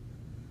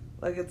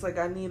 Like, it's like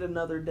I need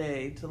another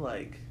day to,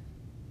 like,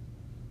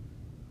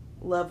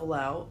 level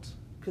out.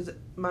 Because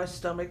my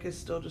stomach is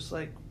still just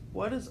like,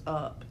 what is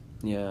up?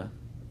 Yeah.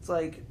 It's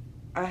like,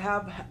 I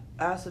have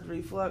acid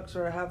reflux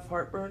or I have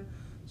heartburn,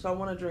 so I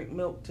want to drink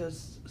milk to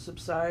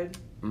subside.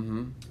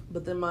 Mm-hmm.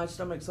 But then my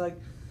stomach's like,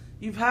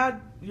 you've had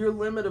your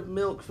limit of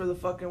milk for the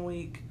fucking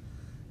week.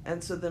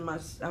 And so then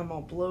I'm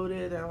all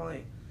bloated and I'm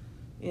like,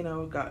 you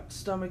know, got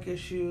stomach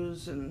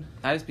issues and...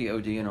 I just be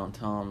ODing on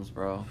Tums,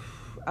 bro.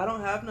 I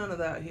don't have none of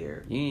that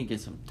here. You need to get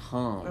some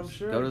Tums. I'm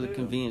sure Go to I the do.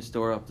 convenience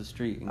store up the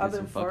street and get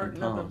some fucking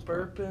Tums. I've been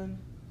burping.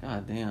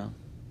 God damn.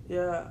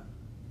 Yeah.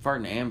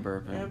 Farting and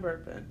burping. And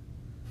burping.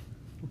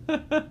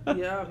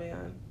 Yeah,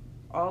 man.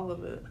 All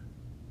of it.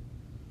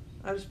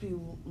 I just be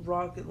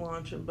rocket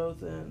launching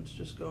both ends,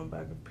 just going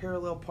back and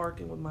parallel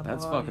parking with my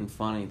That's body. fucking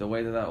funny. The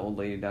way that old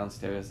lady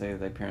downstairs say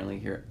they apparently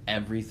hear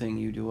everything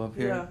you do up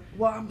here. Yeah.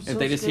 Well, I'm so if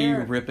they just scared.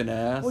 hear you ripping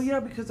ass. Well, yeah,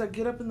 because I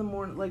get up in the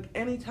morning, like,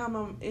 anytime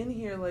I'm in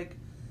here, like,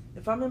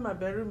 if I'm in my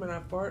bedroom and I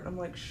fart, I'm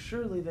like,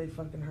 surely they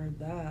fucking heard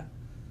that.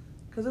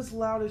 Because it's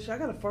loud as shit. I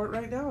got to fart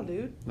right now,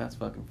 dude. That's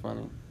fucking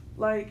funny.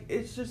 Like,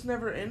 it's just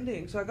never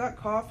ending. So I got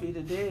coffee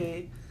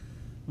today.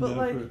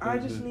 But, I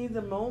just need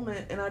the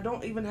moment, and I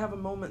don't even have a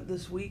moment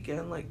this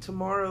weekend. Like,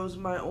 tomorrow's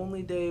my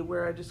only day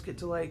where I just get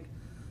to, like,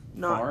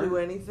 not Fart? do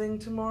anything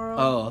tomorrow.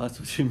 Oh, that's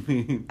what you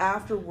mean.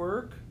 After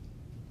work.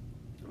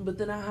 But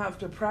then I have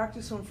to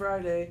practice on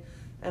Friday,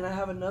 and I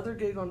have another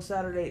gig on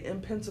Saturday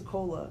in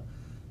Pensacola.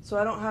 So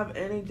I don't have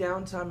any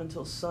downtime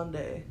until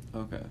Sunday.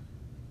 Okay.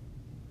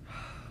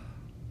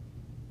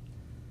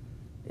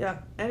 Yeah,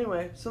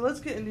 anyway, so let's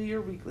get into your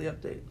weekly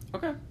update.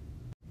 Okay.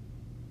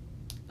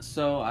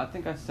 So I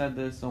think I said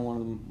this on one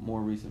of the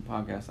more recent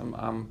podcasts.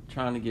 I'm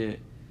trying to get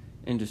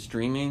into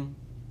streaming.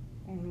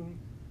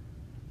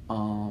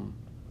 Mm-hmm.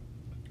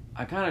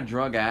 I kind of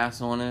drug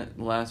ass on it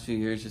the last few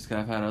years just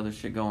because I've had other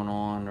shit going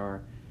on,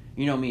 or,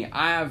 you know me,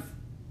 I have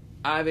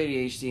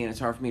ADHD and it's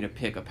hard for me to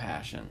pick a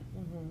passion.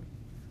 Mm-hmm.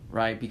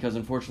 Right? Because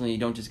unfortunately you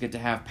don't just get to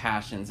have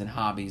passions and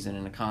hobbies in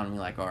an economy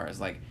like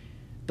ours. Like,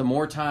 the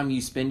more time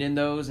you spend in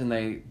those and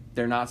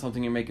they're not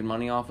something you're making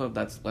money off of,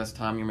 that's less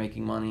time you're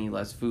making money,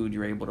 less food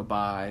you're able to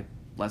buy,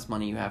 less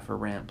money you have for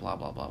rent, blah,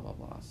 blah, blah, blah,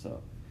 blah.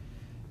 So,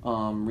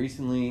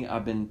 recently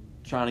I've been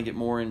trying to get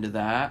more into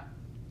that.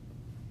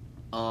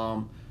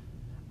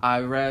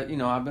 I read,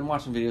 I've been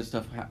watching video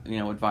stuff,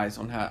 advice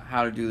on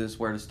how to do this,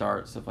 where to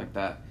start, stuff like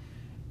that.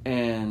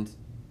 And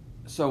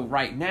so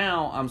right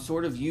now, I'm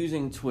sort of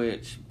using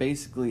Twitch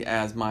basically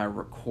as my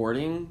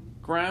recording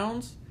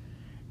grounds.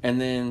 And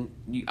then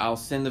I'll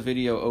send the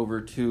video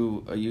over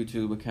to a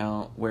YouTube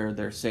account where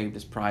they're saved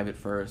as private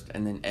first,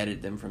 and then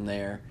edit them from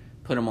there.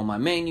 Put them on my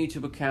main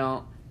YouTube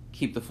account,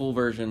 keep the full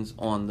versions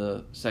on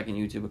the second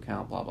YouTube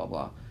account, blah, blah,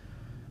 blah.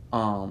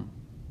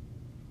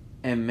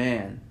 And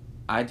man,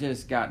 I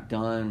just got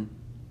done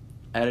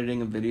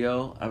editing a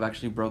video. I've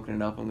actually broken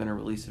it up. I'm going to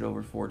release it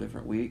over 4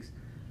 different weeks.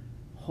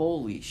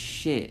 Holy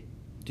shit,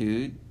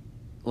 dude.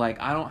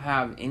 Like, I don't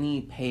have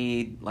any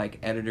paid, like,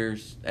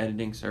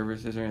 editing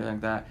services or anything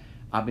like that.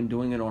 I've been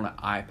doing it on an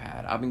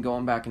iPad. I've been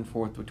going back and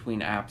forth between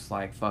apps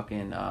like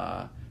fucking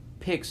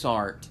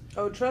PixArt.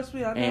 Oh, trust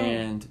me, I know.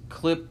 And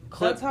Clip.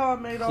 That's how I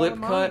made all of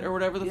mine. ClipCut or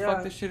whatever the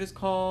fuck this shit is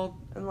called.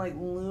 And like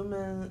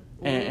Lumen.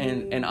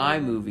 And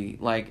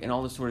iMovie, like, and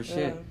all this sort of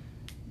shit. Yeah.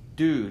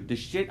 Dude, the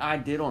shit I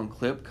did on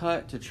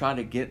ClipCut to try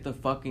to get the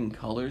fucking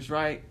colors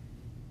right.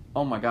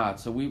 Oh my god.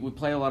 So we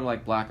play a lot of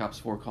like Black Ops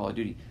 4 Call of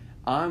Duty.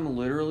 I'm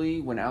literally,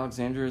 when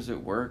Alexandra is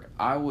at work,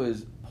 I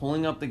was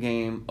pulling up the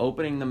game,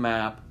 opening the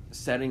map,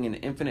 setting an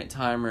infinite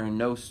timer and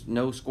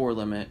no score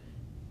limit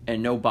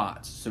and no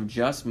bots, so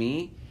just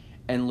me,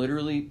 and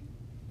literally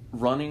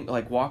running,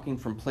 like walking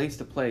from place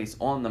to place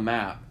on the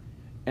map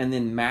and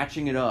then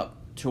matching it up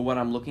to what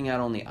I'm looking at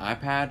on the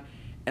iPad.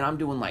 And I'm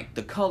doing like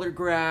the color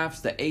graphs,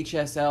 the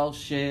HSL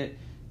shit,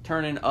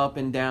 turning up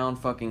and down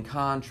fucking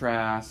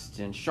contrast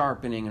and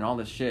sharpening and all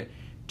this shit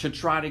to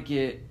try to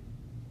get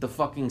the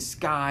fucking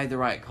sky the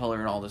right color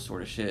and all this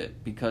sort of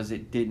shit, because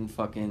it didn't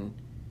fucking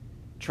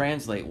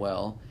translate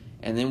well.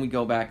 And then we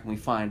go back and we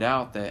find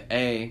out that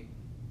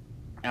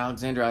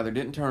Alexandra either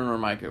didn't turn on her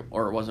mic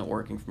or it wasn't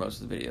working for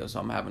most of the video, so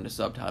I'm having to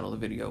subtitle the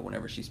video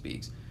whenever she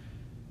speaks.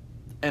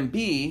 And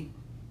B,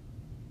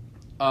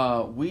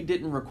 we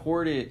didn't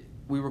record it.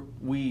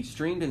 We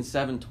streamed in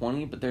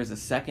 720, but there's a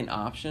second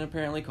option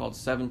apparently called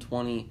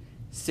 720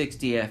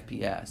 60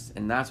 FPS,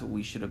 and that's what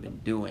we should have been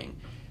doing,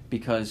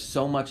 because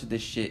so much of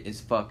this shit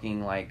is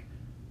fucking like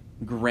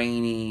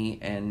grainy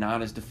and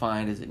not as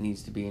defined as it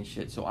needs to be and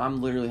shit. So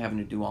I'm literally having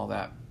to do all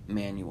that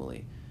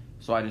manually.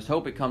 So I just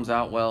hope it comes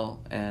out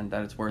well and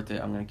that it's worth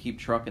it. I'm going to keep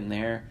trucking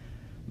there,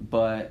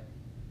 but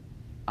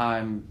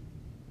I'm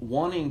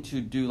wanting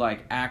to do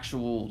like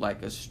actual,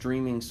 like a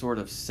streaming sort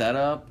of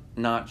setup,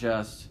 not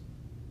just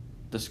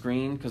the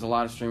screen, because a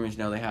lot of streamers,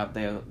 they'll have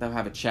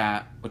a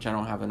chat, which I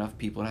don't have enough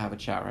people to have a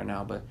chat right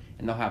now,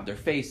 and they'll have their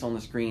face on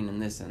the screen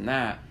and this and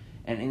that.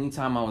 And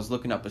anytime I was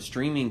looking up a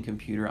streaming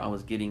computer, I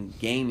was getting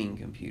gaming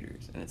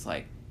computers, and it's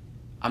like,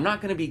 I'm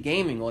not going to be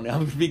gaming on it. I'm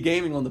going to be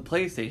gaming on the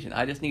PlayStation.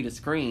 I just need a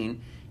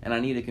screen, and I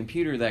need a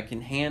computer that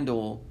can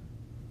handle,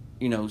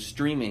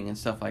 streaming and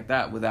stuff like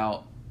that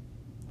without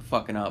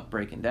fucking up,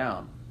 breaking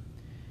down.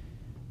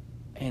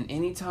 And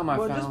anytime I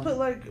found... just put,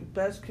 like,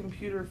 best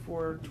computer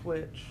for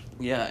Twitch.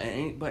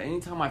 Yeah, but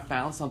anytime I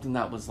found something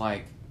that was,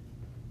 like,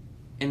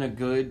 in a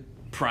good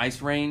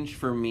price range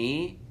for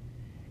me,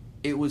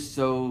 it was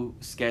so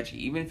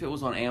sketchy. Even if it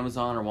was on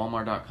Amazon or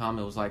Walmart.com,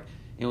 it was, like,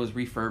 it was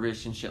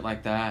refurbished and shit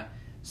like that.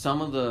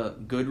 Some of the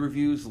good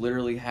reviews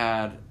literally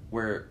had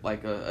where,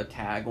 like, a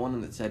tag on them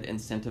that said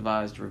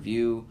incentivized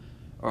review,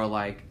 or,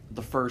 like,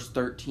 the first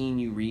 13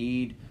 you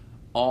read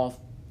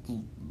all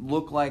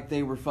look like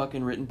they were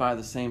fucking written by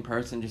the same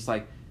person, just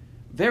like,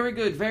 very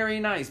good, very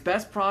nice,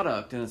 best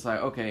product. And it's like,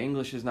 okay,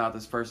 English is not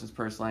this person's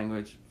first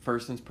language.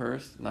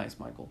 Nice,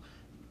 Michael.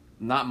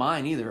 Not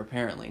mine either,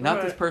 apparently.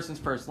 Not this person's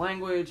first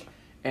language,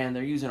 and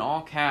they're using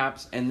all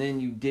caps, and then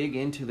you dig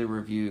into the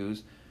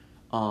reviews,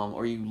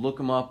 or you look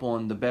them up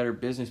on the Better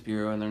Business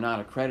Bureau, and they're not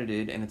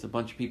accredited, and it's a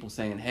bunch of people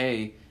saying,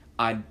 hey,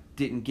 I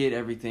didn't get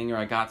everything, or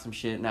I got some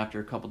shit, and after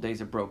a couple days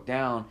it broke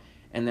down,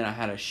 and then I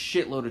had a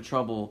shitload of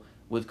trouble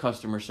with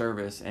customer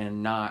service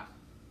and not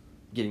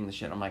getting the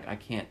shit. I'm like, I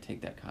can't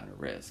take that kind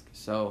of risk.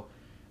 So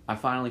I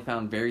finally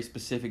found very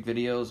specific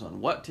videos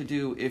on what to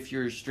do if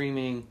you're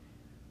streaming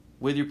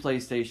with your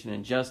PlayStation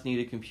and just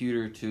need a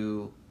computer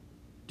to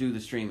do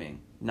the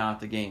streaming, not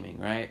the gaming,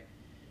 right?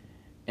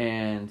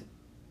 And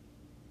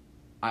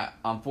I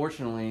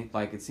unfortunately,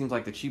 like, it seems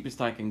like the cheapest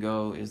I can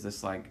go is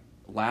this, like,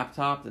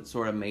 laptop that's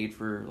sort of made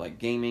for, like,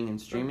 gaming and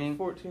streaming.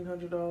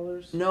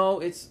 $1,400? No,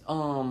 it's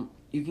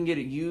you can get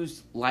it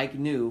used like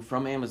new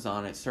from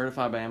Amazon. It's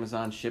certified by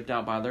Amazon, shipped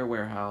out by their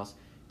warehouse.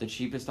 The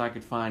cheapest I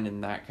could find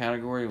in that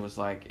category was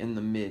like in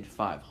the mid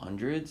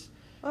 500s.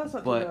 Oh, that's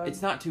not but too bad.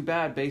 It's not too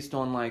bad based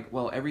on like,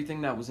 well,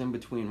 everything that was in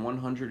between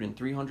 $100 and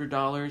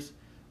 $300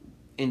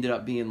 ended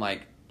up being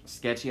like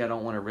sketchy. I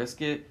don't want to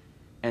risk it.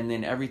 And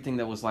then everything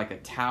that was like a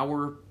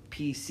tower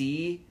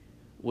PC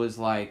was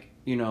like,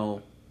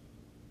 $400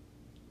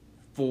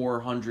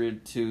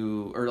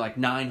 to, or like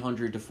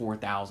 $900 to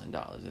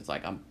 $4,000. It's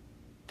like,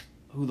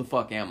 who the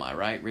fuck am I,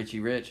 right?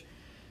 Richie Rich.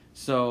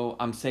 So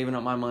I'm saving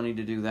up my money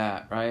to do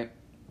that, right?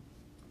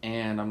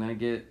 And I'm going to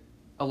get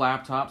a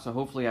laptop, so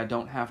hopefully I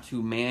don't have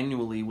to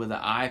manually, with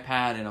an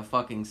iPad and a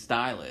fucking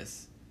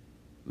stylus,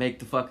 make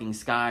the fucking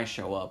sky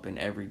show up in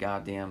every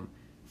goddamn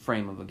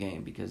frame of a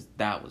game, because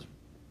that was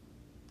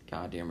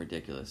goddamn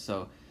ridiculous.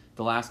 So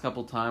the last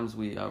couple times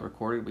we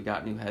recorded, we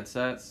got new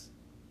headsets,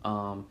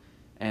 and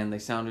they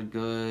sounded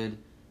good.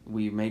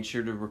 We made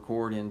sure to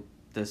record in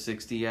the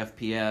 60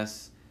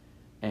 FPS,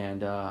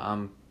 and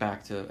I'm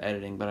back to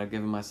editing, but I've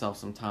given myself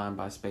some time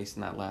by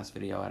spacing that last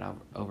video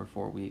out over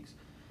 4 weeks.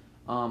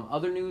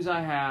 Other news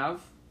I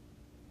have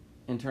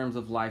in terms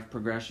of life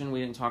progression,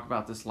 we didn't talk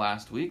about this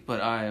last week, but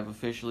I have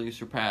officially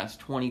surpassed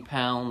 20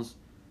 pounds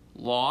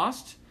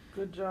lost.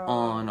 Good job.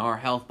 On our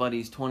Health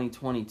Buddies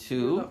 2022.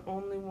 You're the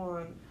only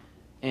one.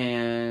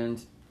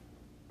 And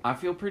I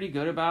feel pretty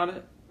good about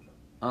it.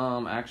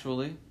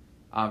 Actually,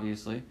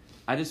 obviously.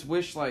 I just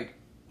wish, like,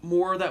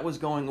 more that was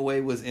going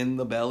away was in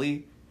the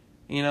belly.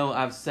 You know,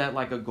 I've set,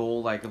 like, a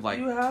goal, like, of, like,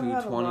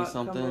 220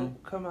 something.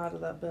 Come out of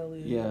that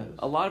belly. Yeah.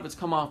 A lot of it's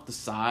come off the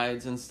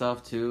sides and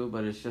stuff, too.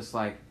 But it's just,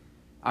 like,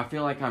 I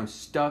feel like I'm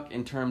stuck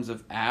in terms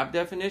of ab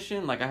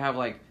definition. Like, I have,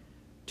 like,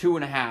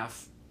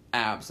 2.5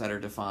 abs that are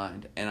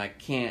defined, and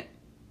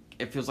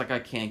it feels like I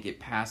can't get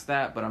past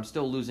that, but I'm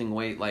still losing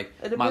weight. Like,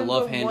 my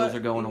love handles are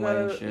going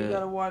away and shit. You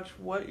gotta watch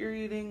what you're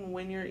eating,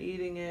 when you're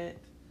eating it,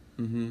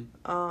 and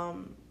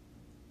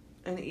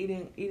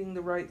eating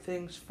the right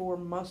things for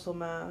muscle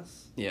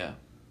mass. Yeah.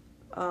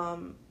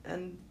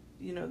 And,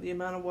 you know, the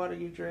amount of water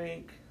you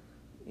drink,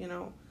 you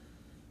know,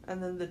 and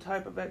then the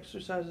type of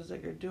exercises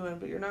that you're doing,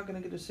 but you're not going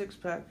to get a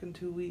six-pack in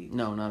 2 weeks.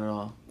 No, not at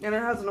all. And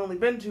it hasn't only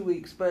been 2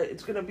 weeks, but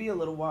it's going to be a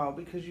little while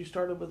because you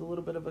started with a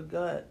little bit of a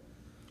gut.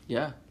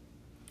 Yeah.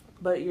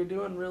 But you're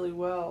doing really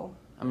well.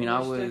 I mean,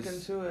 sticking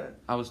to it.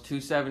 I was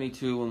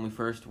 272 when we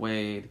first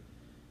weighed.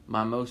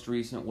 My most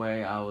recent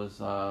weigh, I was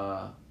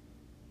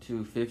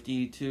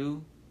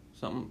 252,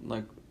 something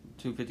like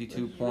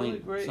 252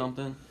 point really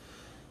something.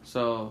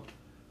 So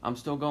I'm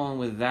still going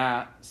with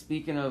that.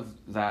 Speaking of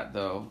that,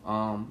 though,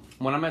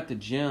 when I'm at the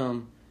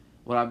gym,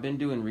 what I've been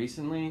doing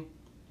recently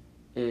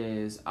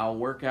is I'll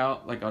work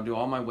out, like I'll do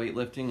all my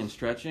weightlifting and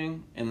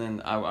stretching, and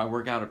then I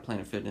work out at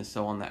Planet Fitness.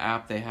 So on the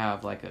app, they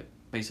have like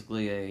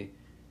basically a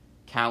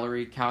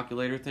calorie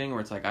calculator thing where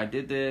it's like, I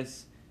did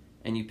this,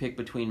 and you pick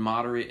between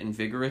moderate and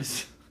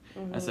vigorous.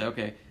 I say,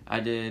 okay,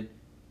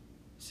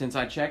 since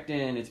I checked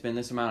in, it's been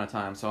this amount of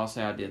time. So I'll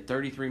say I did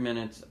 33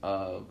 minutes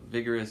of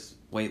vigorous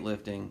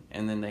weightlifting,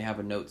 and then they have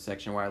a notes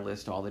section where I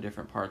list all the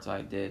different parts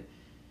I did.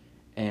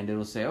 And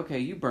it'll say, okay,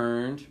 you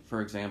burned,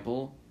 for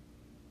example,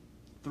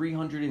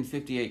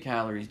 358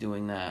 calories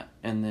doing that,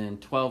 and then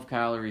 12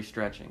 calories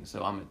stretching.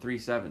 So I'm at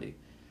 370.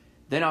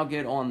 Then I'll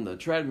get on the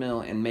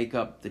treadmill and make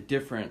up the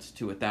difference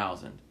to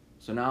 1,000.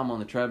 So now I'm on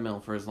the treadmill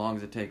for as long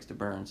as it takes to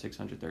burn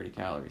 630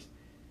 calories.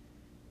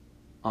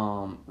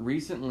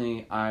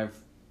 Recently, I've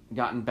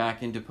gotten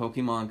back into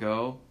Pokemon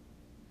Go.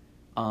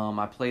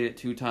 I played it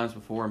 2 times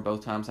before, and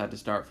both times I had to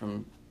start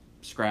from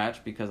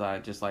scratch because I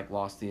just like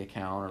lost the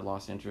account or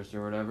lost interest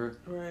or whatever.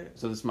 Right.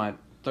 So this is my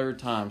 3rd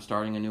time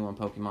starting a new one,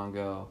 Pokemon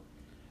Go.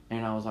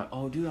 And I was like,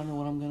 oh, dude, I know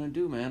what I'm going to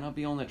do, man. I'll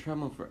be on that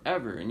treadmill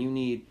forever. And you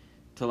need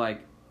to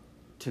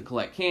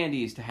collect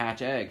candies, to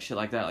hatch eggs, shit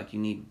like that. Like, you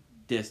need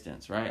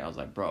distance, right? I was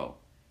like, bro,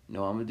 you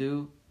know what I'm going to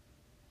do?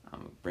 I'm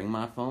going to bring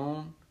my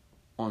phone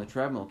on the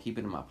treadmill, keep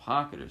it in my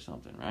pocket or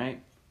something,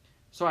 right?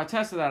 So I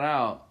tested that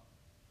out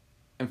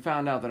and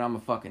found out that I'm a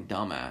fucking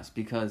dumbass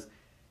because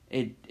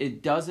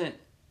it doesn't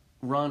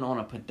run on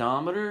a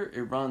pedometer,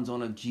 it runs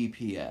on a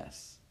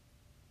GPS.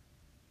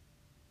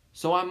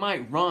 So I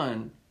might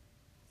run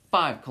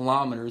 5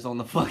 kilometers on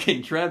the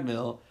fucking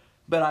treadmill,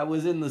 but I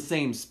was in the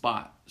same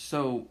spot.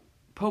 So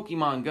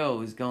Pokemon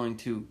Go is going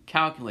to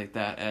calculate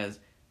that as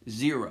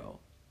 0.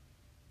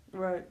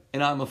 Right.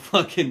 And I'm a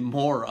fucking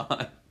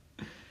moron.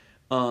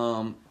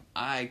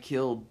 I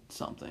killed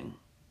something,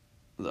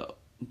 though,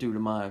 due to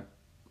my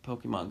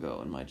Pokemon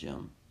Go in my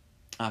gym.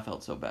 I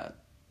felt so bad.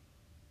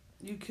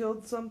 You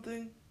killed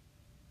something?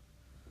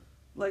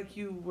 Like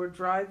you were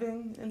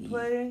driving and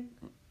playing?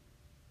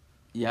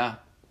 Yeah.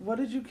 What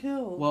did you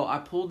kill? Well, I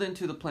pulled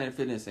into the Planet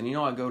Fitness, and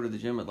I go to the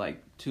gym at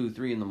like 2,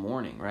 3 in the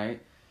morning,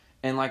 right?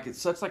 And like it's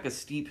such like a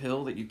steep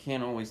hill that you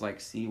can't always like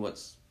see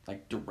what's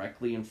like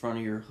directly in front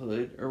of your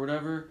hood or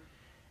whatever.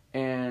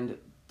 And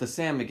the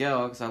San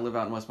Miguel, because I live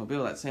out in West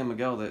Mobile, that San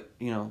Miguel that,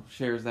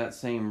 shares that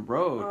same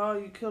road. Oh,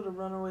 you killed a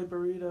runaway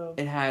burrito.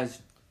 It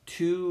has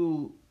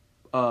 2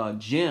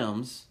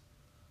 gyms,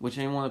 which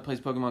anyone that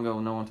plays Pokemon Go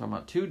will know what I'm talking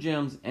about. 2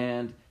 gyms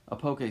and a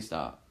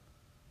Pokestop.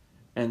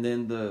 And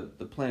then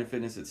the Planet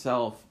Fitness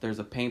itself, there's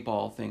a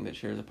paintball thing that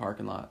shares a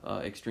parking lot,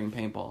 Extreme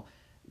Paintball.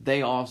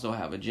 They also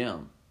have a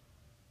gym.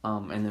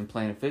 And then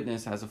Planet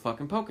Fitness has a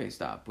fucking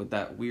Pokestop with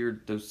that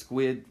weird, those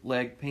squid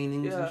leg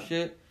paintings and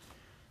shit.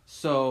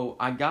 So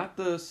I got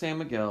the San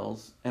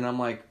Miguel's, and I'm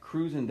like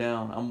cruising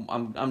down.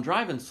 I'm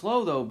driving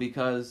slow though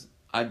because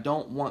I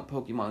don't want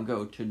Pokemon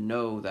Go to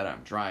know that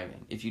I'm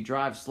driving. If you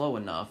drive slow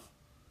enough,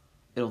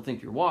 it'll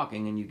think you're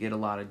walking, and you get a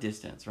lot of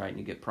distance, right? And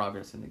you get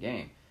progress in the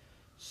game.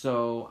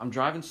 So I'm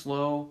driving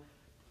slow,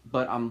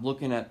 but I'm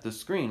looking at the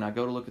screen. I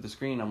go to look at the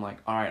screen. I'm like,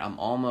 all right, I'm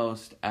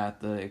almost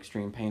at the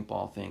Extreme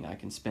Paintball thing. I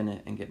can spin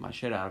it and get my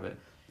shit out of it.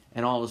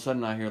 and all of a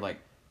sudden I hear like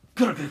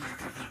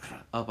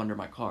up under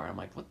my car. I'm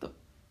like, what the?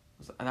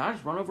 And I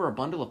just run over a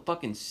bundle of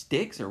fucking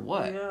sticks or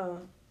what? Yeah.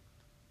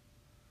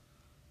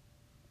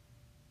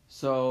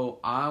 So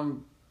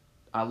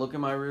I look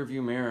in my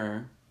rearview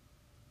mirror.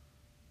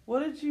 What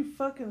did you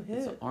fucking hit?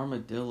 It's an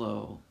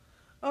armadillo.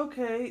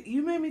 Okay,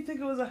 you made me think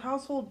it was a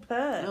household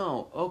pet.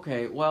 No,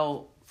 okay,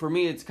 well, for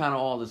me it's kind of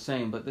all the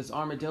same, but this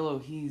armadillo,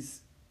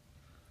 he's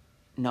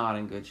not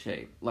in good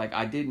shape. Like,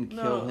 I didn't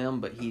kill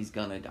him, but he's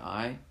gonna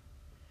die.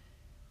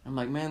 I'm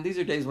like, man, these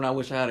are days when I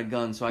wish I had a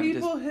gun so I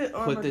could just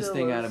put this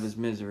thing out of his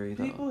misery,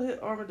 though. People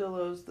hit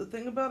armadillos. The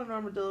thing about an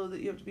armadillo that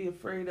you have to be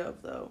afraid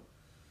of, though,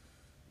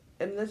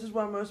 and this is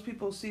why most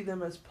people see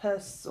them as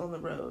pests on the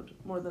road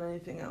more than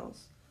anything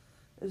else,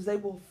 is they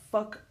will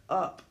fuck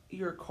up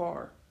your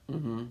car.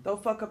 Mm-hmm. They'll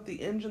fuck up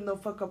the engine, they'll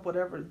fuck up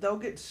whatever. They'll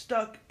get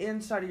stuck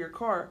inside of your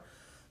car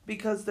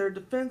because their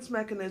defense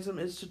mechanism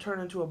is to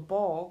turn into a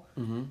ball,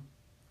 mm-hmm.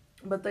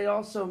 but they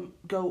also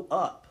go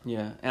up.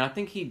 Yeah, and I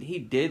think he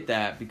did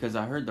that because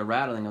I heard the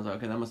rattling. I was like,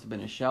 okay, that must have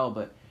been a shell,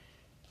 but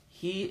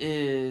he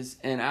is,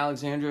 and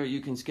Alexandra, you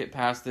can skip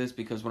past this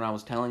because when I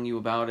was telling you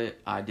about it,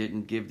 I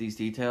didn't give these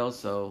details,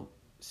 so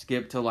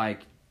skip to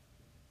like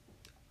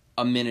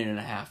a minute and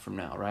a half from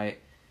now, right?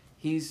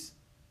 He's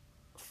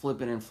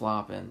flipping and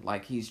flopping,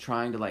 like he's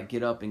trying to like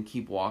get up and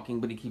keep walking,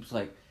 but he keeps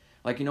like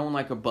you know when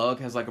like a bug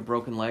has like a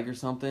broken leg or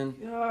something,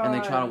 God. And they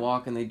try to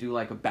walk and they do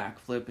like a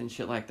backflip and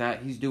shit like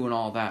that. He's doing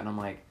all that, and I'm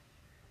like,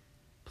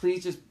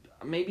 please just,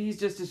 maybe he's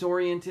just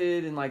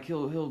disoriented and like he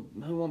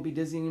won't be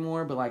dizzy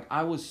anymore. But like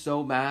I was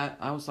so mad,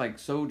 I was like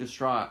so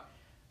distraught.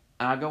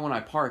 And I go when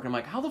I park, and I'm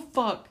like, how the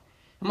fuck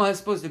am I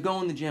supposed to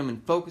go in the gym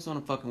and focus on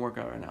a fucking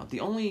workout right now?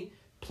 The only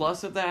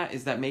plus of that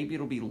is that maybe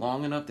it'll be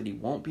long enough that he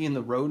won't be in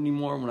the road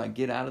anymore when I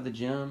get out of the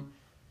gym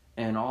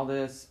and all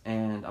this.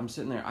 And I'm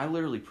sitting there, I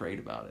literally prayed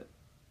about it.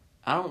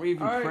 I don't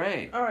even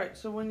pray. Alright,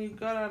 so when you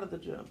got out of the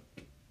gym.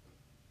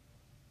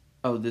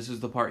 Oh, this is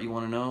the part you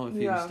want to know? If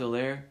he was still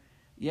there?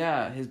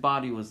 Yeah, his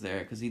body was there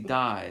because he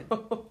died.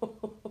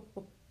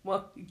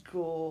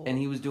 Michael. And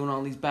he was doing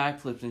all these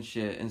backflips and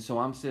shit. And so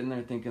I'm sitting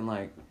there thinking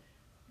like,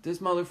 this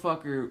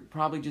motherfucker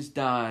probably just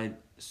died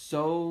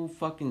so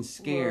fucking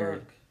scared.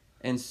 Look.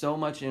 And so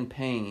much in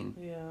pain.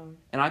 Yeah.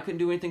 And I couldn't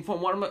do anything for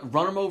him.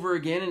 Run him over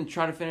again and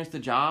try to finish the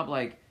job?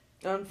 Like,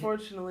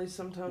 unfortunately,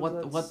 sometimes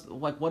what was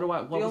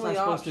I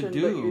supposed to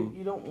do? But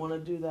you don't want to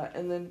do that.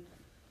 And then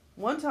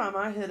one time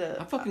I hit a...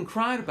 I fucking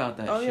cried about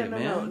that shit,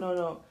 man.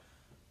 No.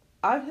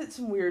 I've hit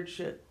some weird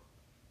shit.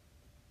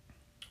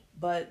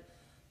 But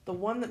the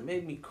one that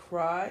made me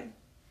cry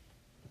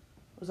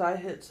was I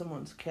hit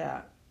someone's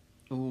cat.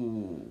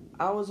 Ooh.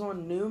 I was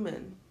on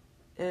Newman.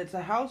 And it's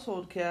a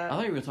household cat. I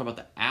thought you were going to talk about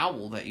the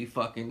owl that you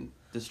fucking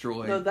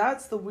destroyed. No,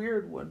 that's the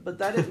weird one. But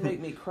that didn't make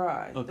me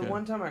cry. Okay. The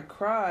one time I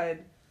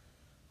cried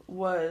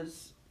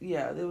was,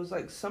 there was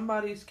like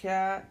somebody's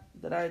cat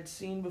that I had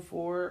seen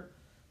before.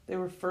 They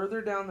were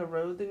further down the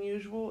road than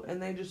usual, and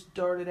they just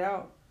darted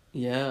out.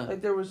 Yeah.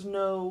 Like there was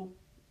no,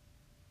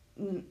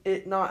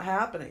 it not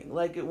happening.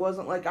 Like it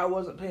wasn't like I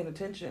wasn't paying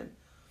attention.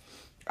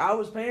 I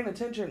was paying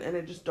attention, and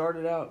it just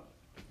darted out.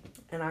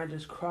 And I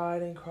just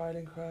cried and cried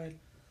and cried.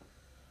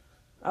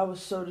 I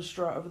was so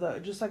distraught over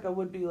that. Just like I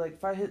would be like,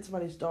 if I hit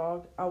somebody's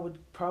dog, I would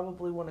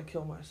probably want to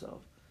kill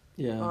myself.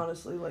 Yeah.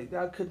 Honestly, like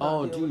I could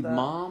not deal with that.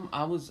 Mom,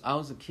 I was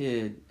a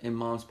kid in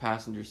Mom's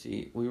passenger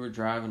seat. We were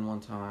driving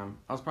one time.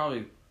 I was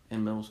probably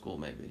in middle school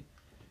maybe.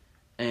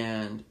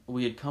 And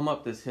we had come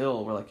up this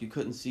hill where like you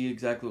couldn't see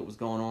exactly what was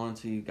going on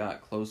until you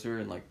got closer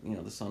and like, you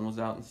know, the sun was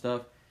out and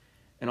stuff.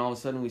 And all of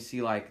a sudden we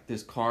see like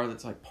this car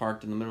that's like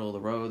parked in the middle of the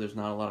road. There's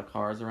not a lot of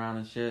cars around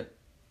and shit.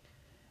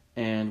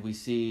 And we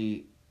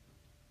see,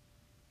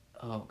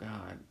 oh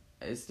God,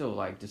 it still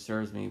like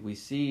disturbs me. We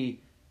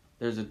see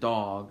there's a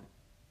dog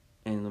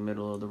in the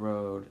middle of the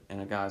road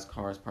and a guy's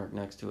car is parked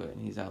next to it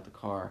and he's out the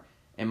car.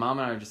 And Mom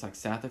and I are just like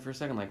sat there for a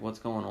second like, what's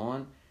going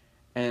on?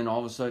 And all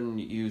of a sudden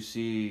you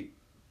see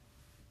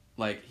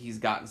like he's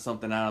gotten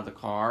something out of the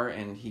car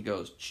and he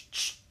goes,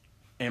 ch-ch,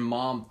 and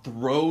Mom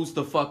throws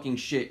the fucking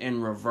shit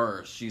in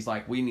reverse. She's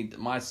like,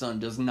 my son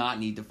does not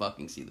need to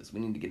fucking see this.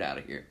 We need to get out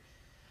of here.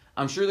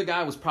 I'm sure the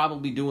guy was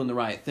probably doing the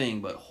right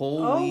thing, but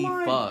holy fuck.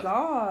 Oh my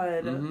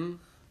God. Mm-hmm.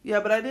 Yeah,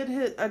 but I did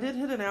hit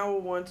an owl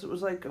once. It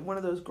was like one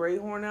of those gray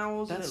horn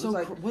owls. That's and it so was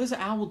like what is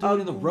an owl doing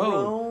in the road?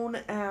 A grown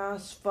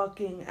ass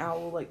fucking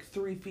owl, like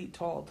 3 feet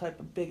tall, type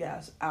of big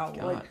ass owl.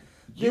 God. Like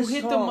you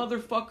hit tall. The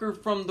motherfucker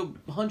from the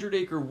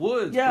 100-acre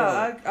woods.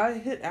 Yeah, bro. I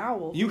hit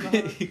owls. You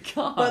hit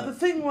God. But the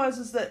thing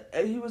is that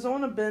he was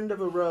on a bend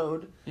of a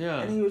road. Yeah.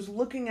 And he was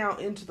looking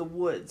out into the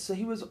woods. So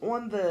he was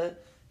on the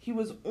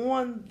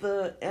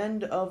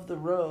end of the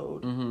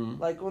road, mm-hmm.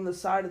 like on the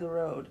side of the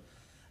road.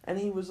 And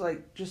he was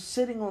like just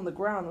sitting on the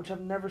ground, which I've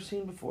never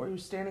seen before. He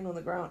was standing on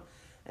the ground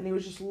and he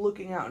was just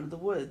looking out into the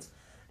woods.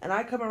 And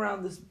I come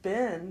around this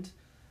bend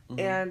mm-hmm.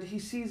 and he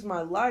sees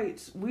my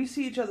lights. We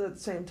see each other at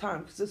the same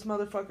time because this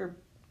motherfucker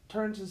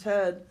turns his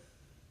head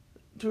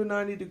to a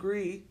 90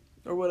 degree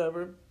or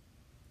whatever.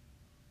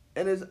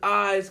 And his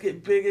eyes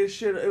get big as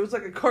shit. It was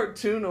like a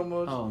cartoon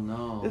almost. Oh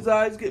no. His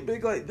eyes get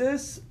big like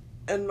this.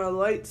 and my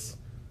lights,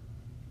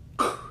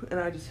 and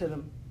I just hit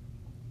him.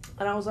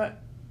 And I was like,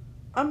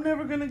 I'm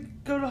never going to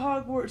go to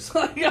Hogwarts.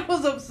 Like, I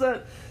was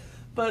upset.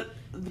 But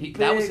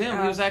that was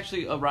him. He was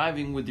actually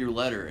arriving with your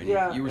letter,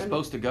 and you were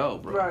supposed to go,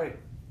 bro. Right.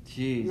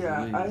 Jeez.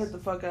 Yeah, Louise. I hit the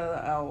fuck out of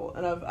the owl.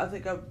 And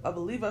I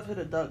believe I've hit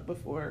a duck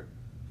before.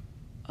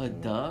 A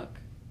duck?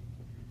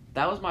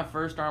 That was my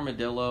first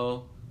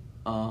armadillo.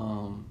 I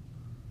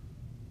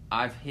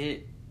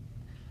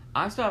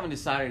still haven't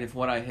decided if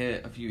what I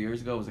hit a few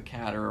years ago was a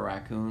cat or a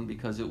raccoon,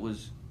 because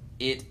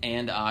it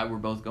and I were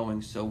both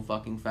going so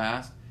fucking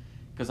fast.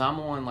 Because I'm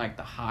on, like,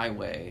 the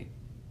highway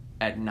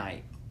at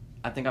night.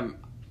 I think I'm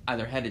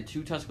either headed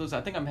to Tuscaloosa.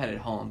 I think I'm headed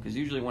home, because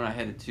usually when I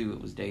headed to, it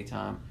was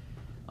daytime.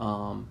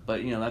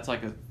 But, you know, that's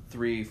like a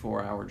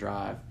 3-4 hour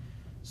drive.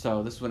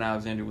 So this is when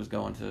Alexander was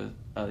going to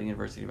the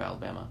University of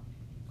Alabama.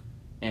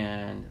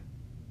 And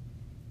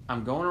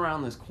I'm going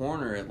around this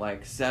corner at,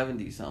 like,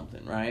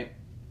 70-something, right?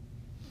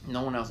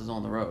 No one else is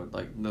on the road.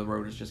 Like, the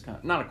road is just kind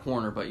of, not a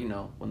corner, but, you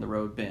know, when the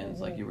road bends,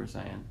 like you were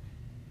saying.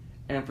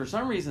 And for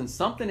some reason,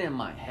 something in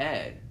my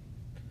head,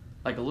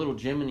 like a little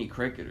Jiminy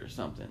Cricket or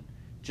something,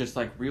 just,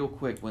 like, real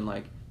quick when,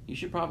 like, you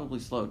should probably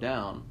slow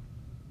down.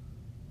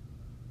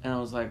 And I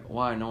was like,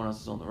 why? No one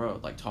else is on the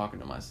road, like, talking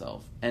to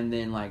myself. And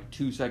then, like,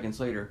 2 seconds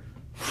later,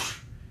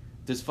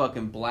 this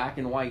fucking black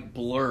and white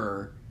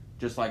blur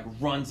just, like,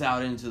 runs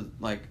out into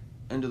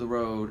the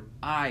road.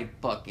 I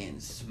fucking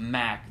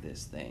smack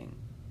this thing.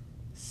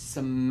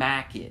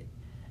 Smack it.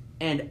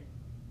 And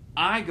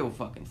I go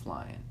fucking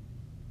flying.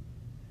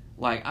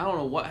 Like, I don't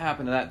know what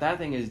happened to that. That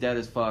thing is dead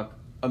as fuck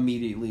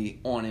immediately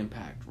on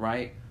impact,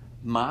 right?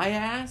 My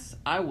ass,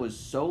 I was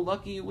so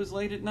lucky it was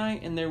late at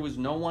night and there was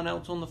no one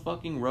else on the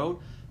fucking road,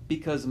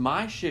 because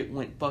my shit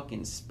went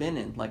fucking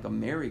spinning like a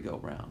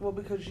merry-go-round. Well,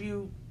 because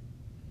you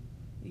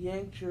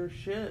yanked your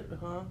shit,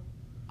 huh?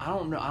 I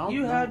don't know.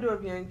 You had to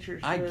have yanked your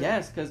shit. I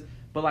guess,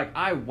 but like,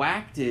 I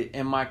whacked it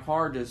and my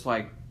car just,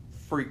 like,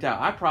 freaked out.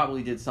 I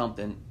probably did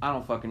something. I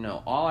don't fucking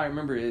know. All I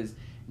remember is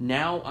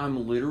now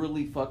I'm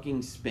literally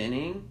fucking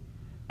spinning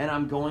and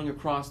I'm going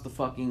across the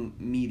fucking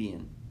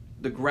median,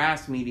 the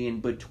grass median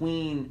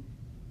between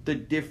the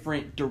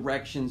different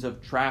directions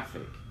of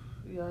traffic.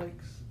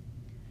 Yikes.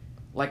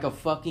 Like a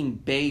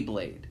fucking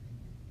Beyblade.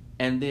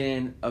 And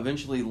then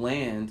eventually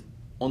land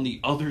on the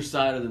other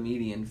side of the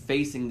median,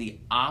 facing the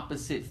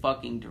opposite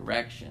fucking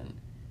direction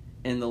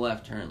in the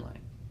left turn lane.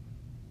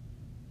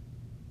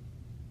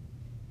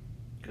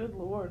 Good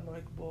Lord,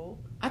 Mike Bolt.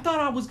 I thought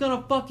I was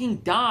gonna fucking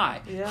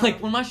die. Yeah.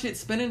 Like, when my shit's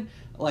spinning,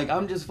 like,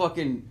 I'm just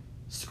fucking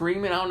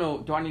screaming. I don't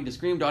know, do I need to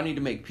scream? Do I need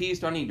to make peace?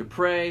 Do I need to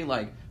pray?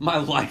 Like, my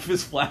life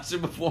is flashing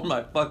before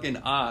my fucking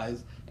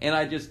eyes, and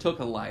I just took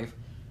a life.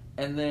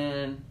 And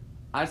then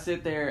I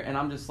sit there, and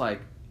I'm just,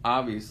 like,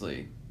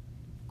 obviously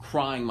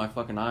crying my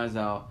fucking eyes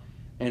out,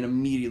 and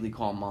immediately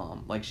call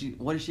Mom. Like,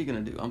 what is she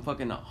gonna do? I'm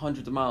fucking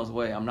hundreds of miles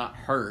away. I'm not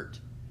hurt,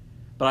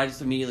 but I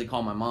just immediately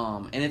call my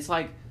mom. And it's,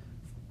 like,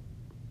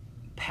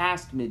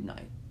 past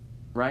midnight,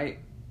 right?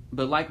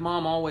 But like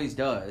Mom always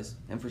does,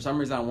 and for some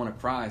reason I want to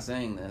cry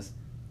saying this,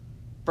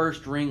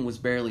 first ring was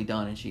barely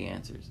done and she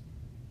answers.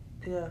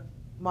 Yeah.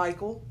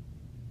 Michael?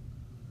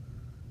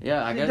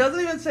 Yeah, I guess. She doesn't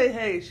even say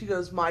hey, she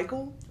goes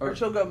Michael, or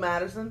she'll go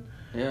Madison.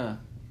 Yeah.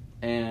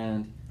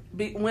 And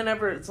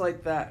whenever it's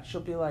like that, she'll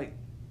be like,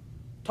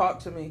 talk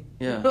to me.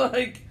 Yeah.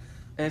 Like,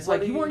 and it's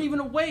like, you weren't even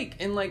awake.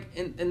 And like,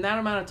 in that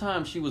amount of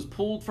time, she was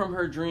pulled from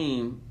her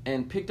dream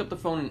and picked up the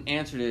phone and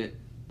answered it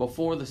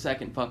before the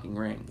second fucking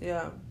ring.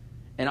 Yeah.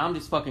 And I'm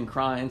just fucking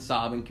crying,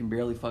 sobbing, can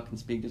barely fucking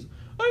speak. Just,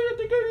 I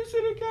think I just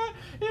hit a cat,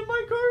 and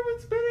my car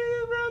was spinning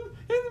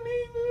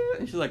around,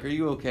 and she's like, are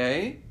you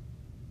okay?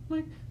 I'm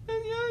like, yeah,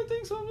 I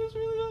think so. I'm just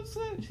really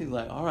upset. And she's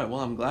like, all right,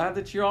 well, I'm glad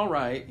that you're all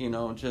right. You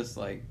know, just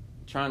like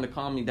trying to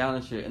calm me down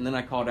and shit. And then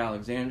I called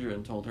Alexandra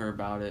and told her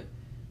about it.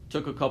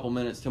 Took a couple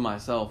minutes to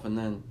myself, and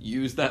then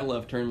used that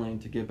left turn lane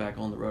to get back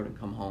on the road and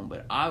come home.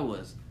 But I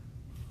was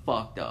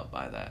fucked up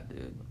by that,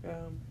 dude. Yeah.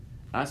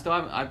 I still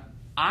haven't.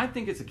 I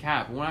think it's a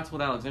cat. But when I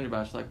told Alexandra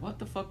about it, she's like, "What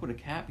the fuck would a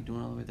cat be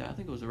doing all the way there?" I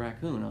think it was a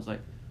raccoon. I was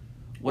like,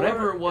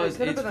 "Whatever it was,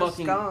 it's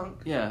fucking." A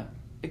skunk. Yeah,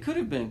 it could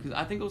have been, because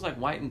I think it was like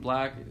white and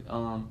black.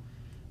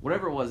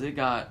 Whatever it was, it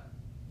got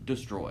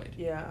destroyed.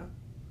 Yeah.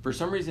 For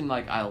some reason,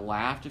 like, I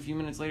laughed a few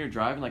minutes later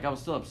driving. Like, I was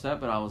still upset,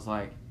 but I was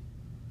like,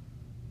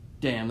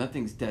 "Damn, that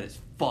thing's dead as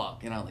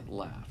fuck," and I like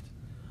laughed.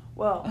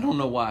 Well, I don't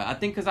know why. I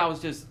think because I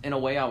was just, in a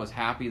way, I was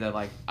happy that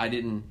like I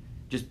didn't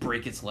just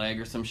break its leg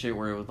or some shit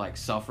where it would like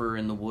suffer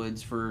in the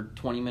woods for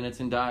 20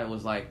 minutes and die. It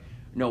was like,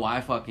 no,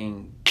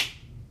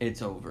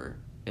 it's over.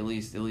 At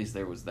least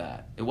there was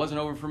that. It wasn't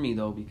over for me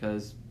though,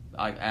 because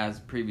as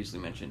previously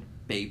mentioned,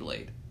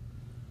 Beyblade.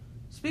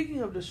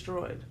 Speaking of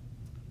destroyed.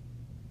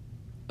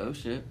 Oh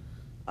shit.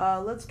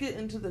 Let's get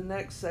into the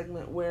next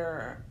segment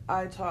where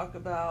I talk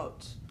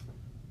about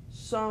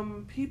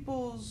some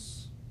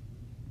people's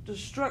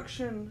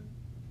destruction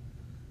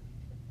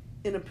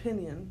in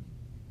opinion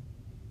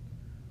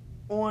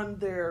on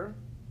their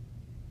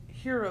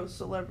hero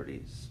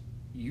celebrities.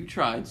 You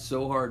tried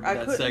so hard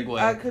with that segue.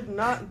 I could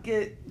not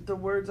get the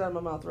words out of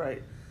my mouth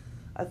right.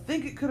 I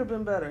think it could have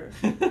been better.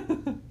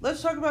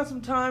 Let's talk about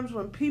some times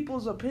when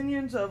people's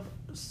opinions of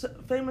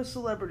famous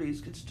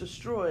celebrities gets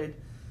destroyed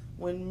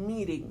when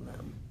meeting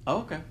them. Oh,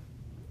 okay.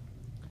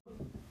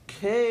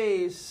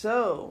 Okay,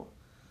 so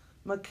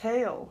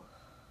Mikhail.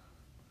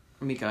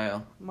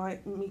 Mikhail.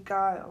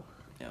 Mikhail.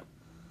 Yep.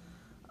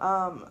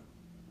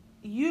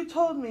 You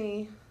told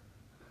me,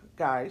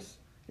 guys,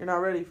 you're not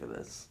ready for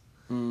this.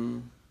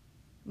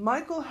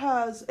 Michael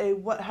has a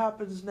what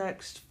happens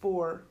next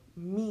for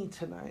me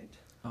tonight.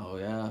 Oh,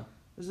 yeah.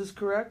 Is this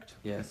correct?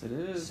 Yes, it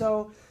is.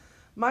 So,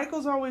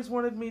 Michael's always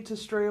wanted me to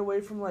stray away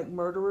from, like,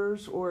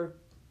 murderers or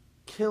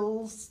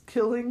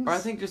killings. Or I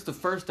think just the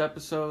first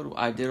episode,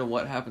 I did a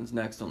What Happens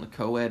Next on the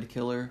co-ed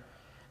killer.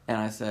 And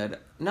I said,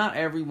 not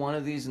every one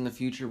of these in the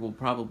future will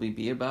probably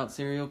be about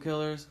serial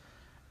killers.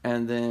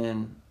 And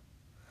then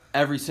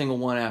every single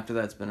one after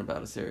that's been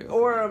about a serial killer.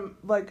 Or,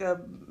 like,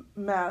 a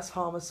mass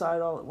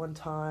homicide all at one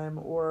time.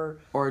 Or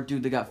a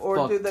dude that got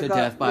fucked to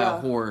death by a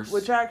horse.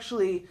 Which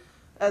actually,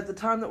 at the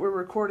time that we're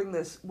recording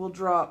this, will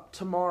drop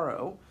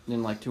tomorrow.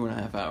 In like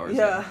 2.5 hours.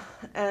 Yeah.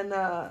 And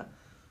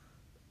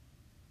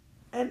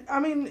I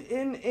mean,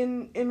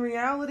 in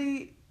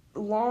reality,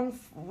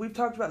 we've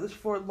talked about this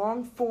before,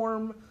 long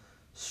form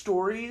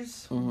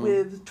stories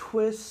with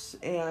twists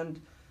and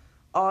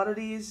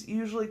oddities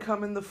usually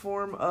come in the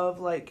form of,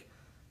 like,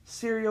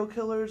 serial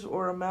killers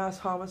or a mass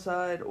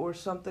homicide or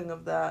something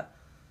of that,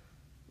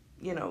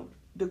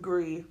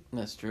 degree.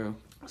 That's true.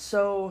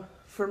 So,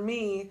 for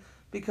me,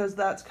 because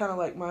that's kind of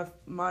like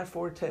my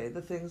forte,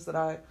 the things that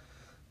I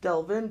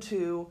delve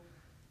into,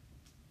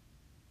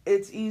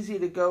 it's easy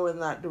to go in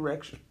that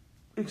direction.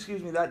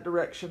 That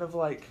direction of,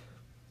 like,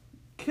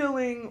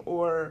 killing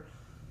or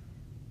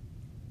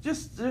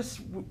just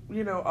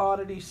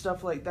oddity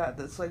stuff like that.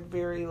 That's, like,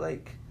 very,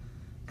 like,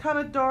 kind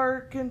of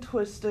dark and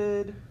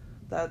twisted.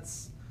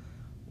 That's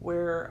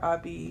where I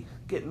be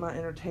getting my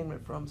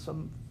entertainment from,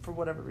 for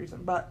whatever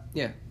reason. But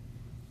yeah,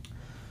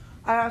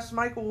 I asked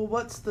Michael, well,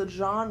 what's the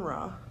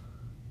genre?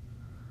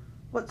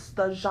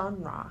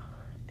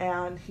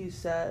 And he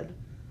said,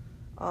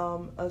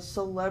 a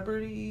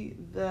celebrity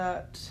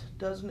that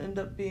doesn't end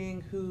up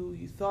being who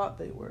you thought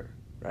they were,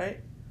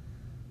 right?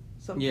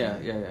 Something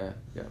yeah,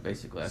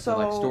 basically. I feel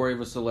like story of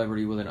a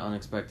celebrity with an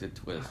unexpected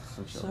twist.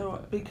 So,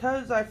 like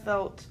because I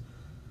felt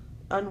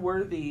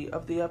unworthy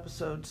of the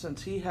episode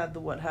since he had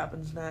the What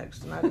Happens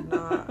Next and I did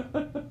not.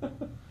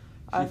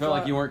 I felt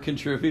like you weren't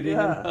contributing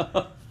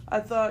enough. I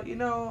thought,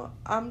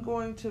 I'm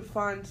going to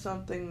find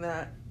something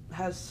that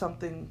has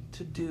something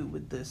to do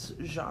with this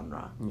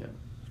genre. Yeah.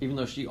 Even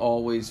though she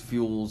always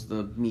fuels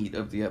the meat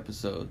of the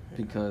episode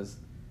because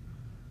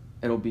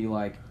it'll be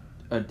like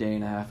a day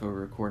and a half of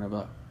recording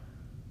about,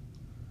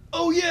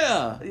 oh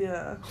yeah,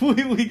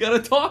 we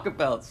gotta talk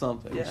about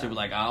something. Yeah. She'll be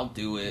like, I'll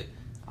do it.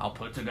 I'll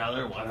put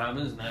together What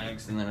Happens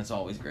Next, and then it's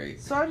always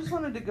great. So I just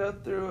wanted to go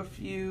through a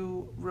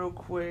few real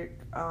quick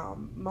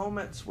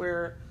moments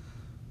where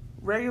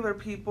regular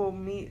people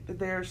meet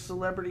their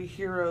celebrity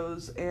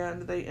heroes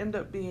and they end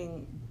up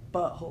being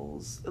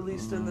buttholes, at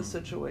least in the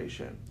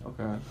situation.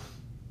 Okay.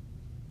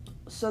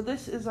 So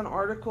this is an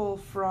article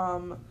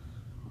from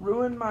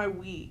Ruin My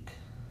Week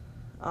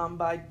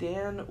by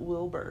Dan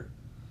Wilbur.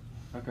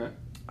 Okay.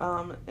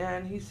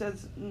 And he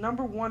says,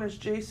 number 1 is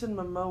Jason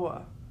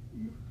Momoa,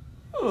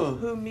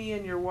 who me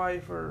and your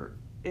wife are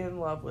in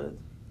love with.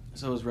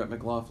 So is Rhett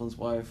McLaughlin's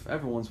wife.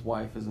 Everyone's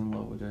wife is in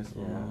love with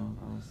Jason Momoa,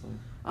 honestly.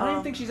 I don't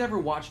even think she's ever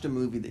watched a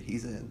movie that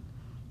he's in.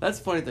 That's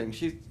the funny thing.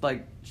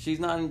 She's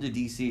not into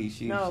DC.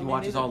 She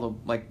watches all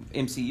the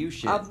MCU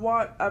shit.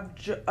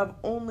 I've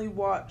only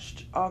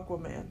watched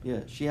Aquaman.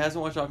 Yeah, she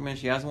hasn't watched Aquaman.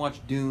 She hasn't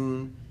watched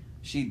Dune.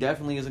 She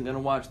definitely isn't gonna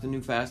watch the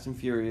new Fast and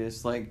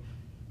Furious.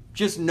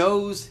 Just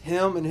knows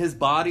him and his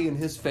body and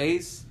his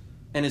face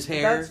and his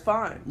hair. That's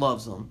fine.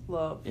 Loves him.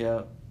 Love.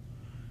 Yeah.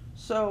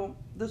 So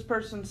this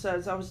person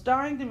says, I was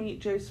dying to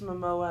meet Jason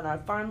Momoa, and I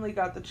finally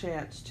got the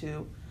chance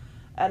to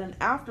at an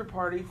after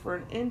party for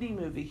an indie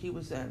movie he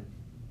was in.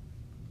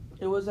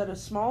 It was at a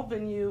small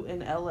venue in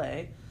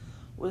LA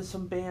with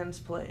some bands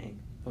playing.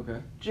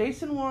 Okay.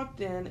 Jason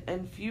walked in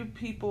and few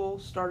people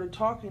started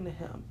talking to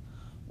him.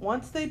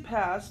 Once they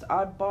passed,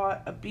 I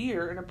bought a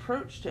beer and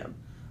approached him.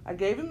 I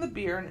gave him the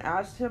beer and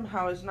asked him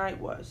how his night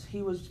was.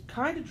 He was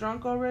kind of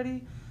drunk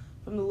already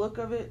from the look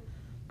of it,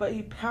 but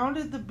he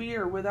pounded the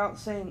beer without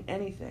saying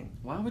anything.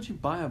 Why would you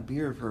buy a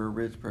beer for a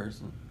rich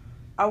person?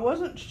 I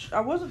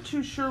wasn't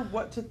too sure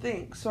what to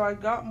think, so I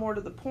got more to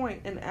the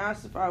point and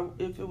asked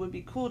if it would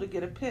be cool to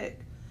get a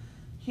pic.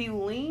 He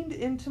leaned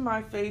into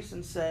my face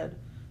and said,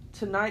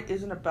 "Tonight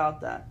isn't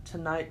about that.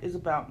 Tonight is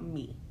about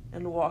me,"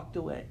 and walked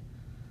away.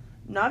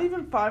 Not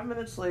even 5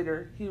 minutes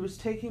later, he was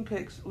taking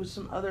pics with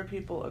some other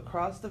people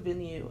across the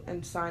venue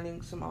and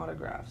signing some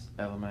autographs.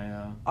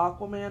 LMAO.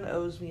 Aquaman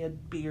owes me a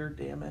beer,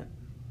 damn it.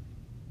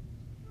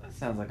 That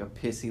sounds like a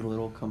pissy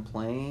little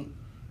complaint.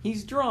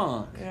 He's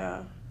drunk.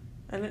 Yeah.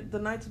 And the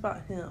night's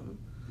about him.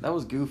 That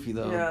was goofy,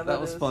 though. Yeah, that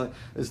was fun.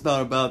 It's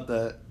not about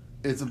that.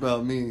 It's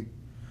about me.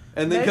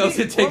 And then goes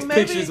and takes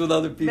pictures with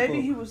other people.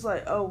 Maybe he was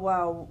like, oh,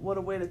 wow, what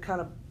a way to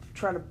kind of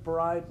try to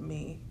bribe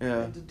me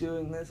into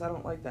doing this. I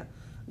don't like that.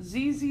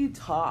 ZZ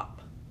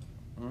Top.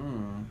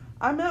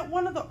 I met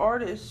one of the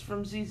artists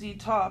from ZZ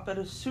Top at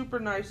a super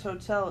nice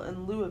hotel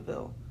in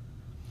Louisville,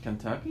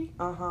 Kentucky?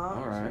 Uh-huh.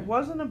 All right. It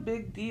wasn't a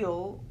big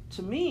deal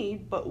to me,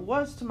 but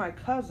was to my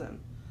cousin.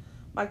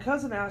 My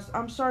cousin asked,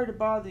 "I'm sorry to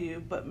bother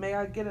you, but may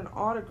I get an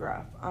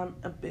autograph? I'm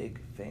a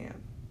big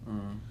fan."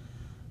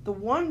 The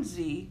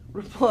 1Z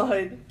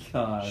replied,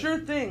 God. "Sure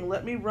thing,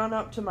 let me run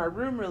up to my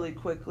room really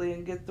quickly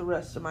and get the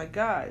rest of my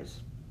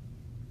guys."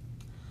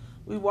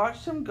 We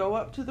watched him go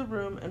up to the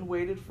room and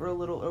waited for a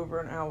little over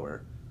an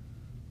hour.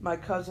 My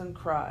cousin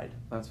cried.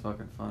 That's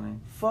fucking funny.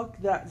 Fuck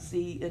that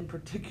Z in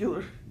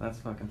particular. That's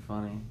fucking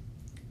funny.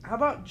 How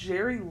about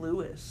Jerry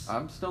Lewis?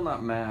 I'm still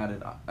not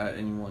mad at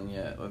anyone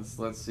yet.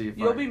 Let's see if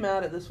You'll be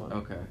mad at this one.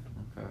 Okay.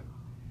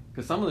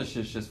 Because some of this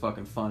shit's just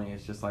fucking funny.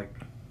 It's just like...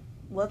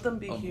 Let them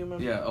be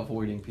human. Yeah,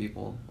 avoiding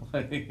people.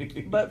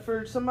 But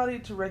for somebody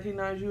to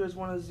recognize you as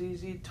one of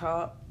ZZ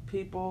Top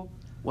people...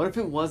 What if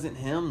it wasn't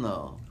him,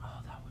 though?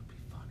 Oh, that would be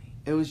funny.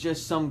 It was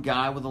just some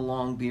guy with a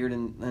long beard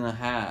and a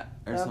hat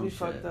or some shit.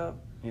 That'd be fucked up.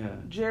 Yeah.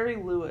 Jerry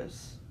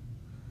Lewis.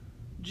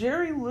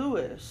 Jerry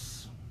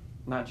Lewis.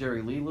 Not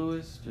Jerry Lee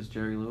Lewis, just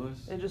Jerry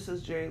Lewis? It just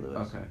says Jerry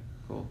Lewis. Okay,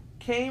 cool.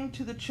 Came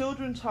to the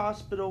children's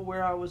hospital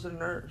where I was a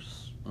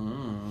nurse.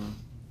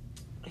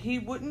 He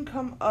wouldn't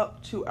come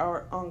up to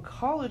our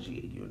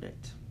oncology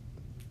unit.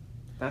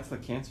 That's the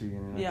cancer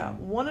unit. Yeah,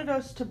 wanted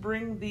us to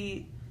bring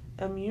the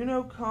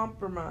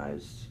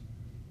immunocompromised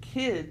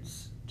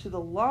kids to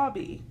the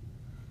lobby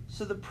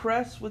so the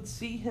press would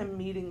see him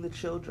meeting the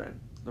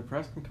children. The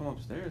press can come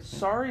upstairs.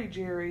 Sorry,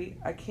 Jerry,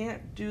 I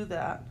can't do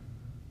that.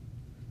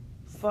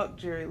 Fuck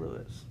Jerry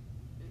Lewis.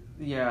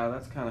 Yeah,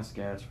 that's kind of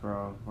sketch,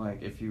 bro.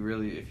 Like, if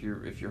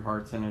your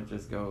heart's in it,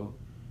 just go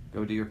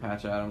do your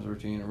Patch Adams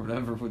routine or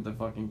whatever with the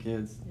fucking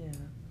kids. Yeah.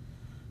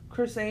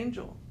 Chris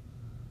Angel.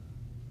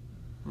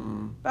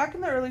 Back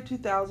in the early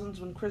 2000s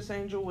when Chris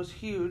Angel was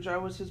huge, I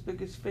was his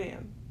biggest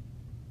fan.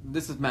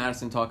 This is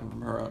Madison talking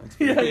from her own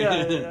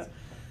experience. Yeah.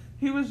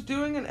 He was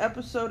doing an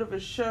episode of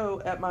his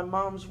show at my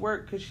mom's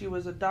work because she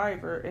was a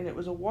diver and it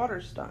was a water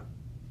stunt.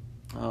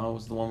 Oh, it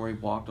was the one where he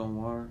walked on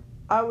water?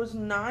 I was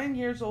 9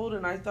 years old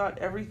and I thought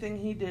everything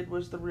he did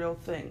was the real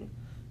thing.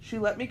 She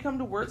let me come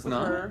to work with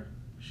her.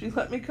 She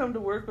let me come to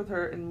work with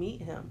her and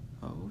meet him.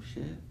 Oh,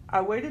 shit.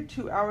 I waited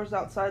 2 hours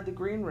outside the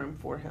green room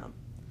for him.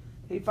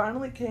 He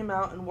finally came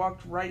out and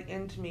walked right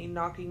into me,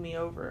 knocking me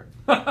over.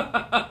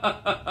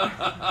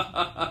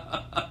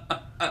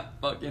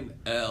 Fucking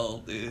L,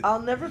 dude.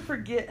 I'll never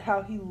forget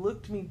how he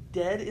looked me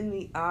dead in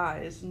the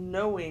eyes,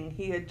 knowing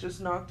he had just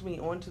knocked me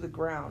onto the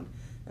ground,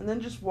 and then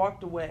just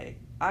walked away.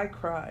 I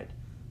cried.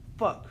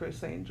 Fuck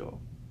Chris Angel.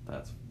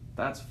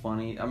 That's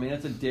funny. I mean,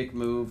 it's a dick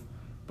move,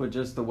 but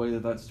just the way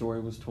that story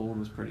was told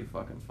was pretty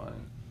fucking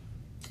funny.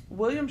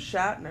 William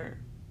Shatner.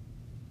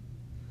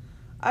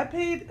 I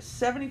paid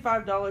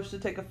 $75 to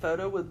take a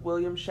photo with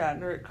William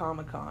Shatner at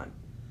Comic-Con.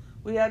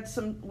 We had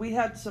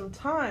some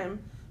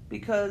time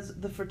because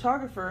the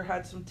photographer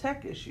had some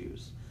tech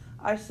issues.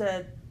 I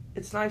said,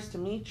 "It's nice to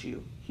meet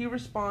you." He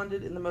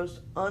responded in the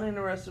most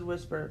uninterested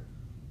whisper,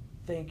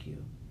 "Thank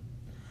you."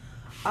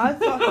 I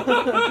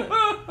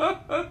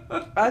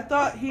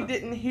thought he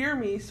didn't hear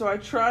me, so I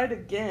tried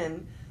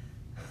again.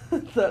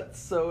 That's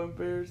so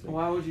embarrassing.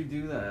 Why would you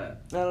do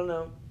that? I don't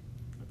know.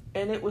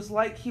 And it was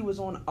like he was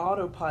on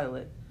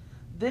autopilot.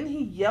 Then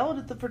he yelled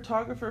at the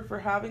photographer for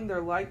having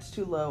their lights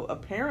too low.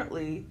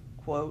 Apparently,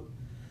 quote,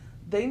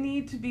 "They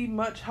need to be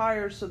much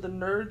higher so the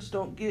nerds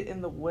don't get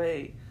in the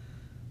way."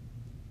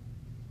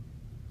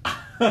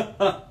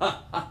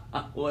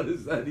 What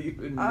does that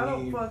even mean? I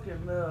don't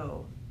fucking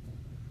know.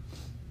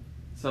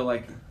 So,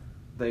 like,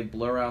 they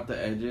blur out the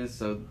edges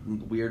so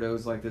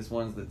weirdos like this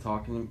one's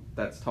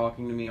that's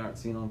talking to me aren't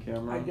seen on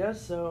camera? I guess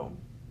so.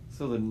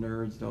 So the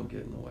nerds don't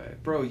get in the way.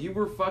 Bro, you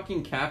were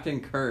fucking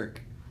Captain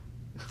Kirk.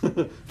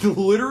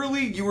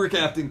 Literally, you were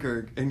Captain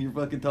Kirk, and you're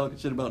fucking talking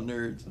shit about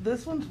nerds.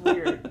 This one's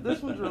weird.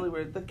 This one's really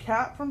weird. The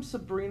cat from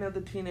Sabrina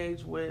the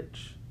Teenage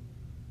Witch.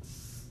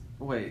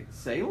 Wait,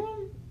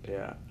 Salem?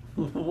 Yeah.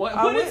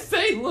 What did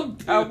Salem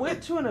do? I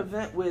went to an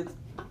event with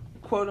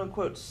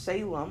quote-unquote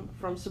Salem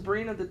from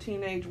Sabrina the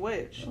Teenage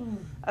Witch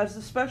as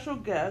a special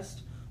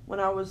guest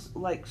when I was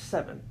like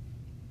 7.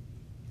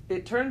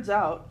 It turns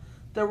out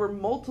there were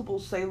multiple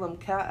Salem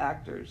cat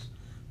actors.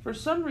 For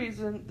some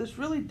reason, this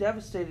really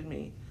devastated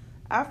me.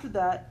 After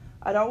that,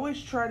 I'd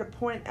always try to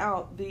point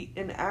out the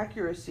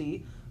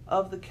inaccuracy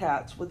of the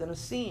cats within a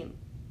scene.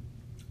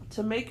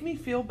 To make me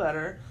feel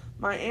better,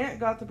 my aunt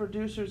got the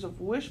producers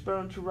of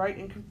Wishbone to write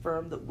and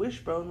confirm that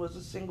Wishbone was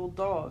a single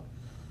dog,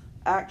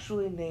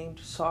 actually named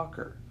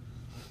Soccer.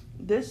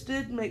 This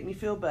did make me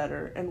feel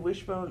better, and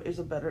Wishbone is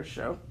a better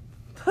show.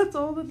 That's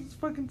all that is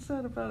fucking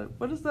said about it.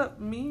 What does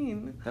that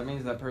mean? That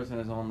means that person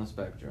is on the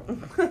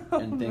spectrum. Oh,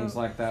 and things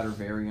like that are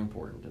very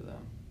important to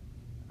them.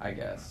 I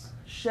guess.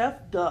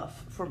 Chef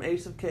Duff from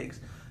Ace of Cakes.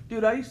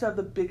 Dude, I used to have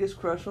the biggest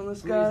crush on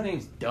this guy. His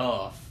name's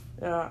Duff.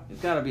 Yeah. He's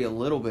gotta be a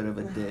little bit of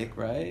a dick,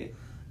 right?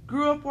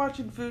 Grew up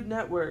watching Food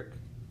Network.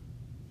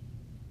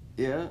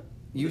 Yeah.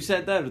 You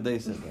said that or they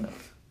said that?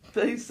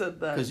 They said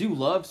that. Because you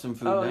love some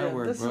Food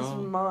Network, this bro.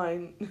 is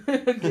mine.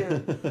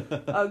 Again.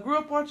 Grew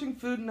up watching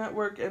Food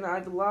Network, and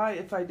I'd lie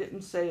if I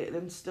didn't say it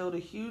instilled a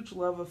huge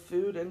love of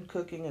food and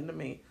cooking into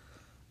me.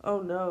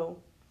 Oh, no.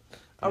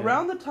 Yeah.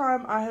 Around the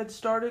time I had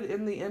started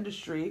in the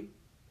industry,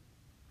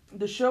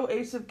 the show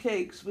Ace of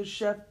Cakes with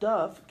Chef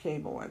Duff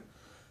came on.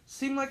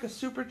 Seemed like a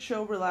super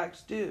chill,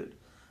 relaxed dude.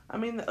 I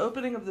mean, the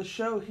opening of the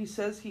show, he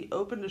says he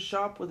opened a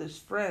shop with his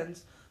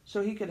friends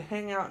so he could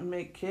hang out and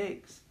make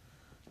cakes.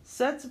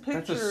 Sets a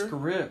picture. That's a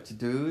script,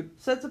 dude.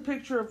 Sets a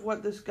picture of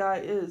what this guy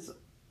is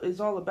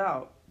all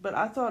about. But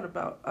I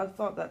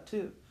thought that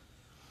too.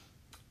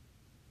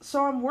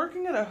 So I'm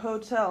working at a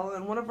hotel,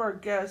 and one of our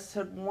guests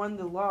had won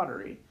the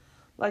lottery.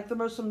 Like the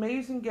most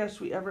amazing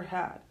guest we ever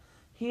had.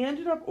 He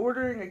ended up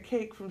ordering a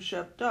cake from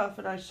Chef Duff,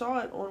 and I saw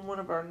it on one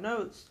of our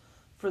notes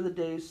for the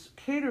day's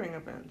catering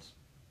events.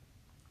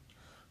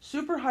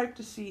 Super hyped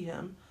to see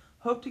him.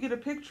 Hope to get a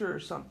picture or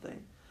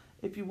something.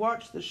 If you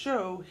watch the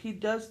show, he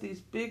does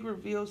these big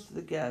reveals to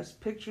the guests,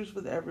 pictures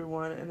with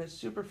everyone, and is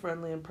super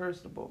friendly and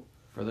personable.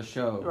 For the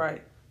show.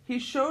 Right. He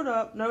showed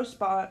up, no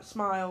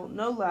smile,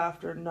 no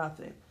laughter,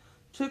 nothing.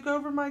 Took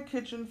over my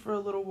kitchen for a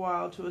little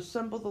while to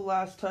assemble the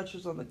last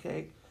touches on the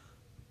cake.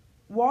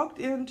 Walked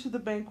into the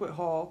banquet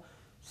hall,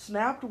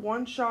 snapped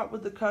one shot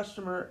with the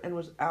customer, and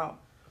was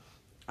out.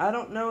 I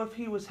don't know if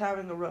he was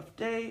having a rough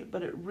day,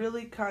 but it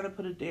really kind of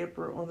put a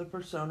damper on the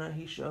persona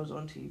he shows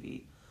on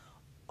TV.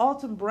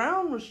 Alton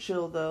Brown was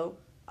chill, though.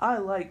 I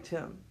liked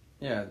him.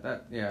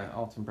 Yeah,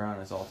 Alton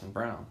Brown is Alton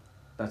Brown.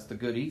 That's the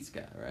Good Eats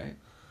guy, right?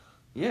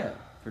 Yeah,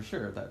 for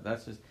sure.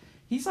 That's just...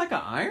 He's like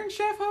an Iron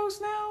Chef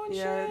host now and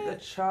shit. Yeah,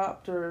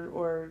 Chopped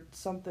or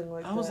something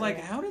like that. I was like,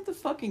 how did the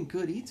fucking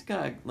Good Eats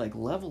guy, like,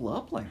 level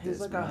up like this,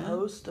 He's like a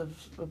host of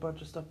a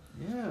bunch of stuff.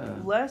 Yeah.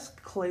 Les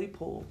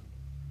Claypool.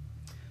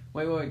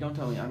 Wait, don't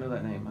tell me. I know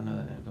that name.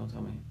 Don't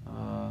tell me.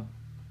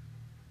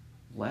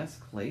 Les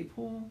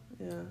Claypool?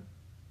 Yeah.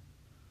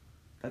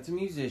 That's a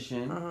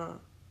musician. Uh-huh.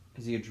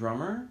 Is he a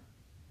drummer?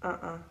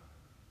 Uh-uh.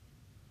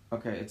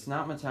 Okay, it's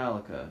not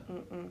Metallica.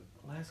 Mm-mm.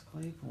 Les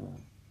Claypool.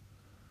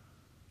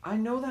 I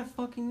know that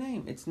fucking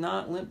name. It's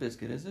not Limp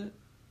Bizkit, is it?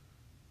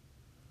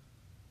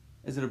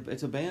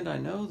 It's a band I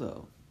know,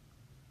 though.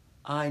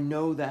 I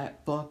know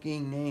that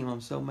fucking name.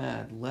 I'm so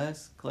mad.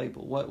 Les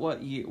Claypool.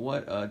 What year?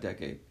 What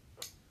decade?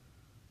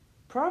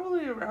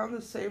 Probably around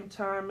the same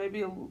time.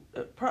 Maybe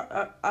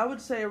I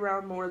would say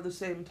around more the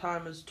same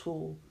time as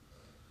Tool.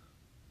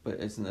 But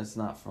it's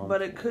not from.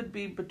 But it could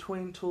be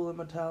between Tool and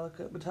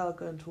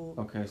Metallica and Tool.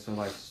 Okay, so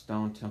like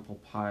Stone Temple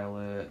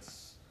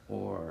Pilots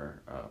or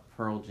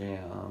Pearl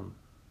Jam.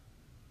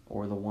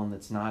 Or the one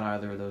that's not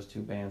either of those two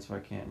bands, so I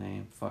can't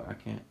name. Fuck, I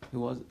can't. Who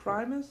was it?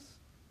 Primus?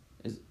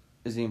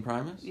 Is he in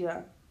Primus?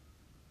 Yeah.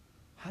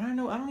 How do I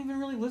know? I don't even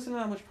really listen to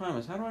that much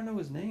Primus. How do I know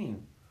his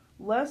name?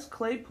 Les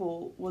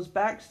Claypool was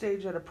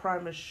backstage at a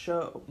Primus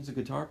show. He's a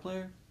guitar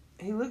player?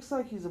 He looks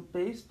like he's a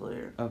bass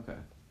player. Okay.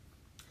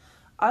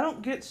 I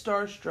don't get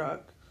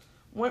starstruck.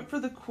 Went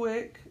for the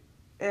quick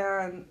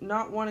and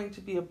not wanting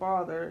to be a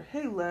bother.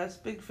 Hey Les,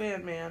 big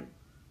fan, man.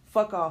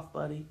 Fuck off,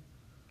 buddy.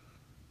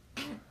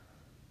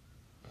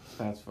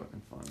 That's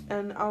fucking funny.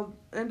 And I'll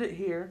end it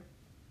here.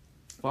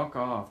 Fuck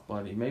off,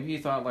 buddy. Maybe he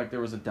thought like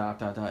there was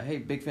a ... Hey,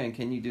 big fan,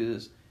 can you do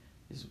this?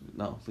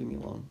 No, leave me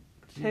alone.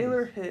 Jeez.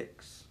 Taylor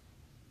Hicks.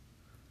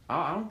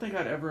 I don't think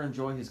I'd ever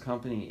enjoy his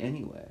company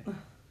anyway.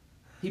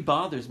 He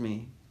bothers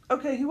me.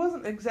 Okay, he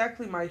wasn't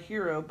exactly my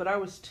hero, but I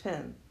was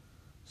 10.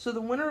 So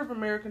the winner of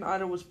American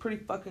Idol was pretty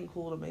fucking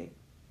cool to me.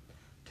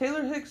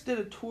 Taylor Hicks did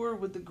a tour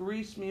with the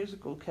Grease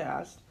musical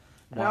cast,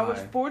 and I was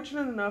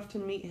fortunate enough to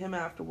meet him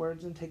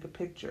afterwards and take a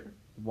picture.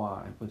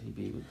 Why would he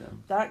be with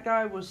them? That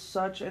guy was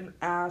such an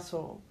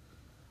asshole.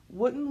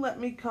 Wouldn't let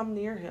me come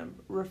near him.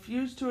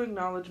 Refused to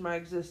acknowledge my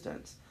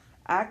existence.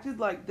 Acted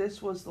like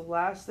this was the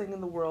last thing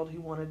in the world he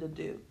wanted to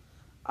do.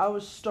 I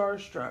was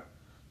starstruck,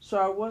 so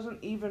I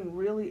wasn't even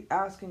really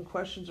asking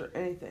questions or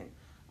anything.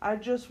 I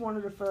just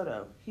wanted a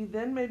photo. He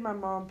then made my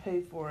mom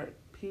pay for it.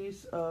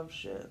 Piece of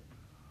shit.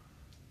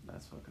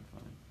 That's fucking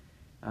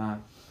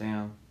funny.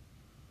 Damn.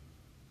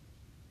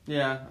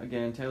 Yeah,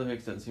 again, Taylor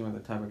Hicks doesn't seem like the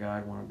type of guy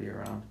I'd want to be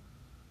around.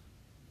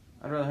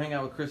 I'd rather hang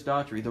out with Chris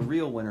Daughtry, the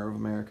real winner of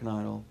American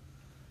Idol.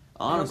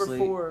 Honestly.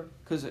 Number 4.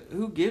 Because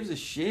who gives a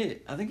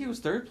shit? I think he was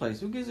 3rd place.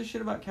 Who gives a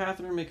shit about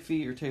Catherine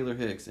McPhee or Taylor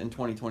Hicks in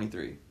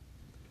 2023?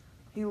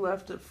 He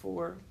left at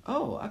 4.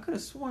 Oh, I could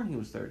have sworn he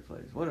was 3rd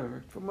place.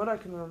 Whatever. From what I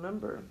can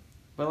remember.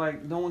 But,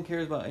 like, no one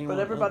cares about anyone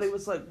But everybody else.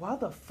 was like, why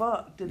the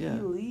fuck did he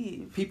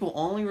leave? People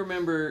only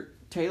remember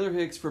Taylor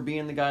Hicks for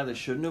being the guy that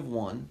shouldn't have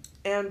won.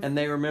 And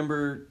they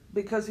remember...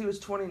 Because he was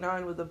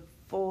 29 with a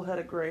full head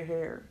of gray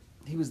hair.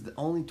 He was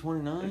only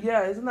 29?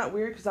 Yeah, isn't that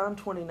weird? Because I'm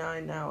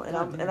 29 now, and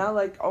I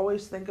like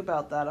always think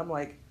about that. I'm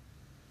like,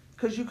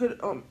 because you could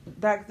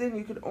back then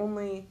you could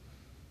only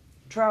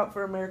try out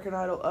for American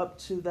Idol up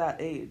to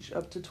that age,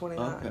 up to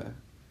 29. Okay,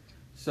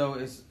 so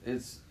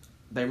it's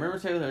they remember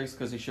Taylor Hicks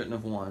because he shouldn't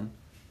have won,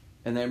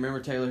 and they remember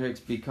Taylor Hicks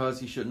because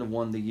he shouldn't have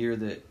won the year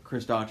that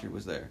Chris Daughtry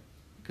was there.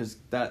 because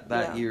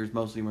that year is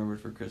mostly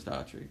remembered for Chris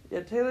Daughtry.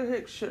 Yeah, Taylor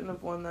Hicks shouldn't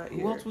have won that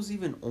year. Who else was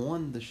even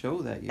on the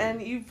show that year?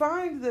 And you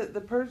find that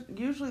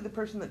usually the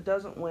person that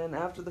doesn't win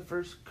after the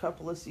first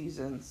couple of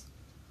seasons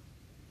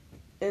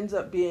ends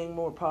up being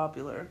more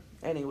popular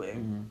anyway.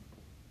 Mm-hmm.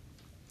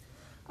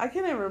 I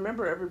can't even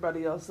remember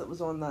everybody else that was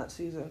on that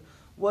season.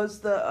 Was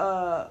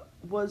the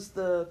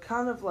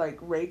kind of like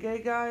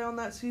reggae guy on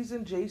that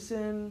season,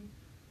 Jason,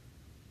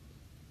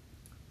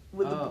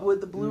 with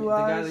the blue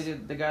eyes?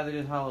 The guy that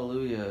did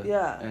Hallelujah.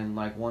 Yeah. And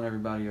like won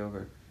everybody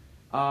over.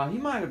 He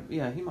might have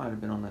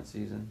been on that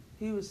season.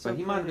 He was But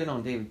he might have been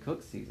on David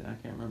Cook's season. I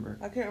can't remember.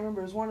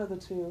 It was one of the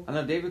two. I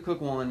know David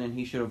Cook won and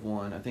he should have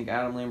won. I think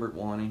Adam Lambert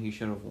won and he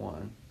should have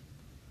won.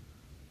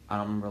 I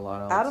don't remember a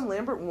lot else. Adam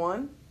Lambert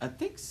won? I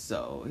think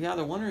so. He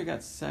either won or he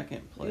got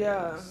second place.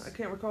 Yeah, I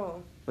can't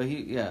recall. But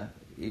he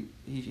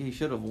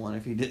should have won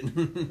if he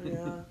didn't.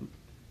 Yeah.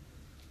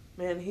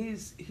 Man,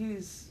 he's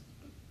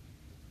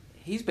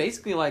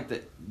basically like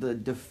the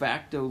de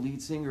facto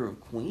lead singer of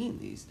Queen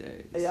these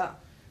days. Yeah.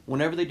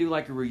 Whenever they do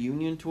like a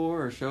reunion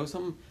tour or show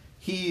something,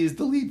 he is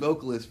the lead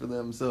vocalist for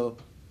them. So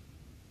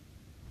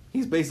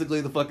he's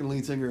basically the fucking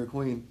lead singer of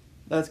Queen.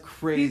 That's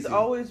crazy. He's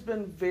always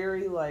been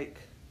very like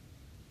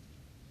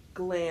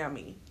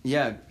glammy.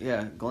 Yeah,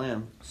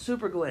 glam.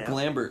 Super glam.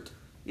 Glambert.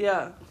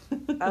 Yeah,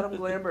 Adam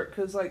Glambert.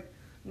 Because like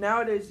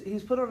nowadays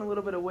he's put on a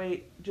little bit of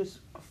weight, just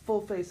a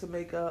full face of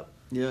makeup.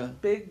 Yeah.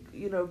 Big,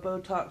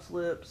 Botox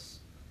lips,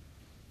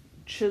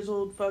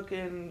 chiseled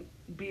fucking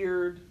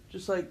beard,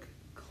 just like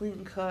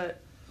clean cut,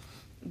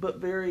 but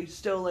very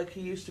still like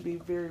he used to be,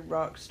 very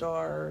rock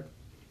star,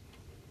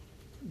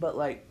 but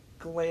like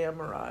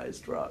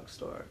glamorized rock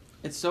star.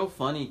 It's so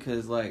funny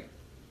because like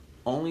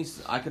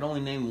I could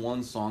only name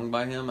one song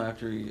by him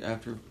after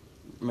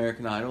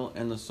American Idol,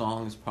 and the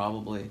song is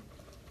probably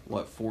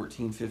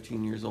 14,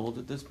 15 years old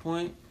at this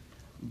point.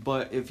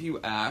 But if you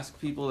ask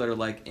people that are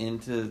like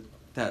into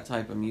that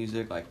type of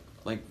music, like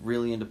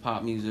really into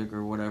pop music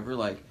or whatever,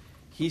 like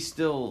he's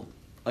still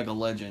like a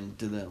legend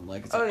to them.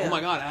 Like it's oh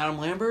my god, Adam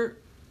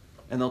Lambert,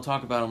 and they'll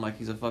talk about him like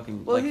he's a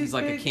fucking he's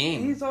like big, a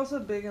king. He's also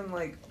big in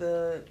like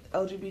the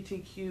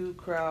LGBTQ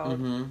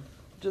crowd,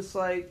 just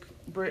like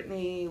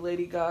Britney,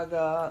 Lady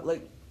Gaga,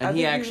 like. And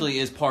he actually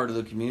is part of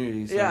the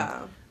community. So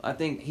yeah. I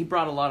think he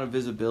brought a lot of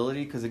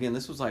visibility because, again,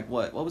 this was like,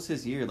 what was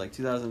his year? Like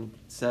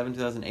 2007,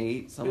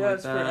 2008, something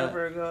like that? Yeah, it's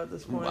forever ago at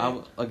this point. I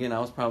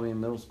was probably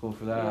in middle school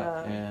for that.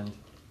 Yeah. And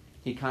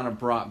he kind of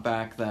brought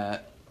back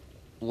that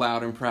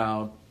loud and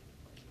proud,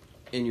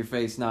 in your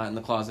face, not in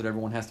the closet.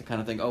 Everyone has to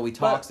kind of think, oh, he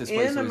talks this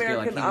way. In so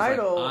American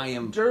Idol, I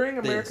am during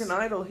American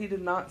Idol, he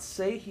did not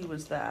say he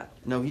was that.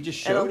 No, he just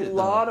showed it. And a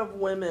lot of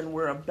women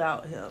were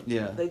about him.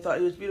 Yeah. They thought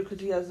he was beautiful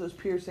because he has those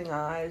piercing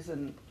eyes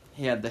and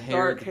he had the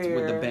hair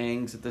with the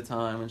bangs at the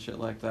time and shit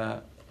like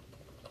that.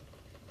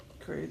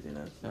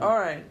 Craziness. Yeah. All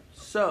right,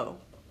 so.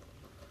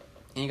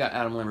 And you got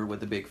Adam Lambert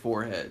with the big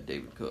forehead,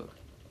 David Cook.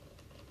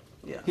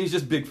 Yeah. He's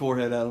just big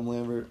forehead Adam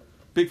Lambert.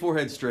 Big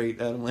forehead straight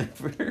Adam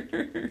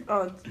Lambert.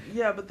 Oh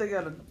yeah, but they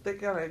got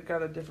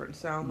a different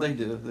sound. Like,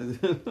 they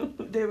do.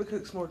 David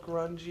Cook's more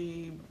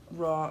grungy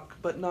rock,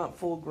 but not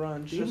full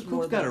grunge. David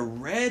Cook's got a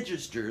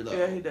register though.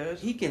 Yeah, he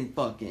does. He can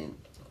fucking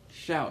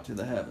shout to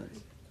the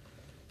heavens.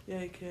 Yeah,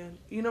 he can.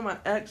 My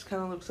ex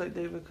kind of looks like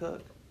David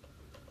Cook.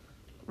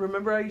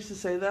 Remember I used to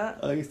say that?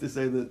 I used to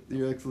say that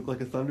your ex looked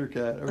like a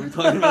Thundercat. Are we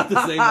talking about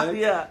the same ex?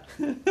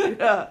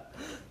 Yeah,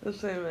 the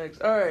same ex.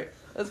 All right,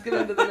 let's get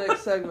into the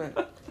next segment.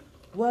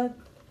 What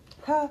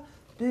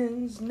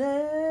happens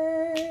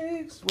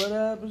next? What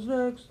happens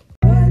next?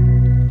 What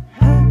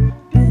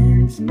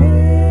happens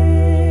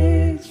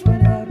next?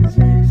 What happens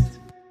next?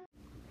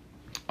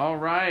 All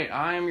right,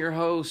 I am your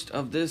host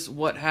of this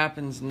What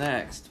Happens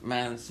Next.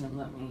 Madison,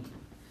 let me...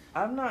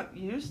 I'm not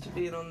used to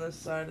being on this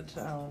side of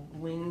town.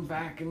 Lean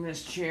back in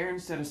this chair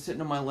instead of sitting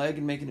on my leg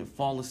and making it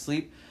fall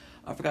asleep.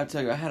 I forgot to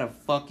tell you, I had a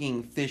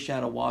fucking fish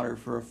out of water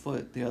for a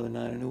foot the other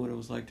night. I knew what it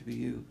was like to be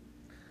you.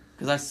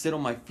 Because I sit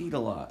on my feet a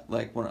lot.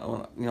 Like, when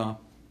I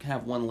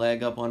have one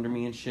leg up under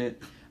me and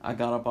shit, I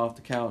got up off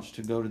the couch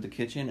to go to the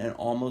kitchen and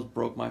almost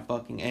broke my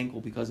fucking ankle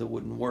because it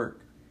wouldn't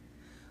work.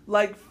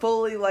 Like,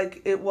 fully,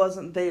 like, it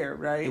wasn't there,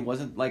 right? It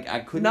wasn't, like, I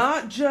couldn't...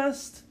 Not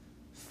just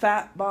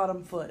fat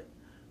bottom foot,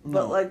 no.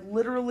 But, like,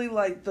 literally,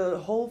 like, the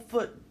whole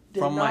foot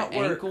did From not work.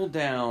 From my ankle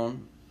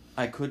down,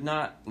 I could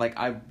not... Like,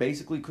 I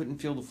basically couldn't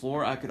feel the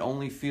floor. I could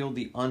only feel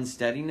the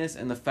unsteadiness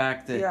and the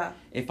fact that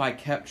if I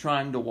kept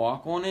trying to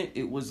walk on it,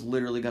 it was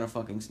literally going to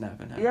fucking snap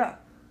in half. Yeah.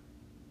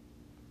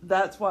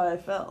 That's why I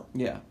fell.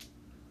 Yeah.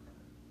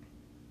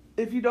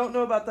 If you don't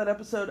know about that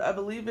episode, I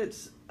believe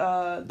it's...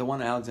 the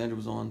one Alexander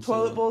was on.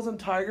 Toilet Bowls and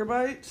Tiger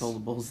Bites? Toilet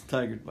Bowls and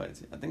Tiger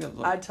Bites. I think that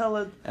was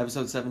like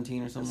episode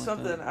 17 or something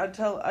like that.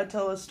 I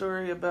tell a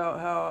story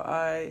about how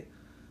I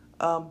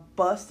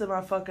busted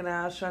my fucking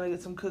ass trying to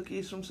get some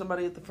cookies from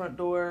somebody at the front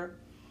door.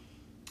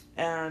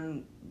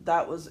 And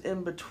that was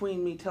in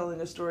between me telling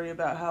a story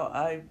about how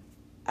I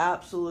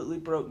absolutely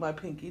broke my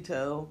pinky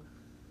toe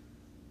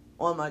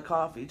on my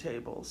coffee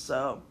table.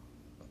 So,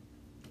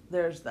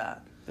 there's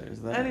that.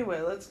 There's that.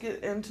 Anyway, let's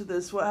get into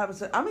this. What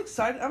happens? I'm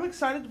excited. I'm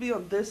excited to be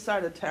on this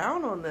side of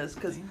town on this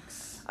because,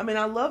 I mean,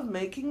 I love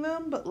making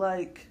them, but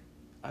like,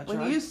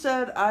 when you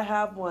said I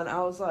have one,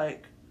 I was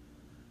like,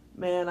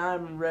 man,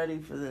 I'm ready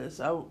for this.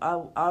 I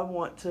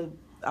want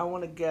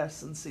to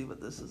guess and see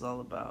what this is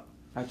all about.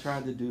 I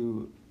tried to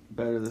do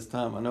better this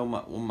time. I know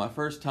my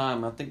first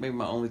time, I think maybe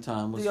my only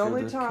time was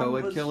for the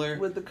Co-Ed Killer.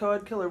 With the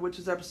Co-Ed Killer, which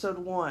is episode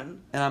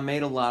 1. And I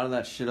made a lot of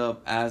that shit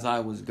up as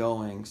I was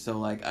going. So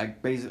like I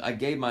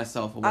gave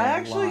myself away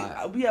a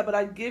lot. Yeah, but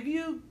I give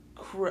you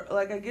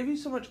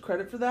so much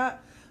credit for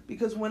that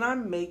because when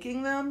I'm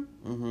making them,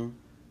 mm-hmm.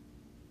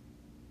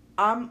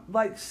 I'm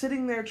like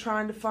sitting there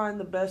trying to find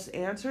the best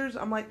answers.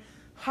 I'm like,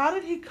 how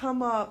did he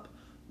come up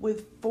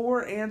with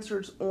 4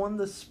 answers on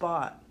the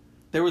spot?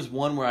 There was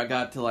one where I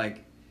got to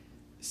like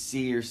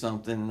C or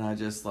something, and I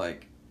just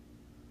like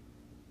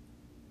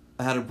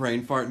I had a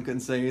brain fart and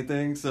couldn't say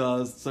anything.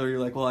 So you're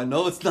like, well, I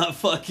know it's not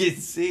fucking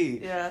C.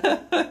 Yeah.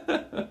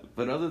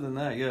 But other than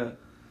that, yeah.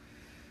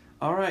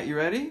 All right, you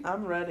ready?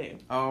 I'm ready.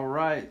 All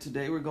right,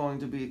 today we're going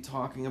to be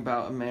talking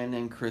about a man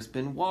named Chris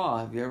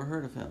Benoit. Have you ever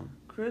heard of him?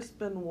 Chris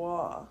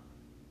Benoit.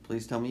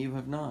 Please tell me you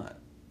have not.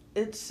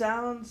 It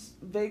sounds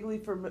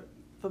vaguely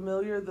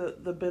familiar,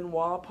 the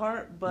Benoit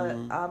part, but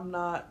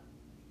mm-hmm.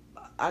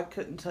 I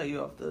couldn't tell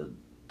you off the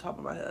top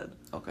of my head.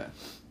 Okay.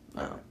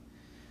 No. All right.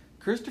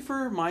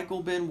 Christopher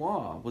Michael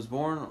Benoit was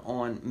born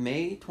on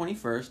May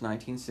 21st,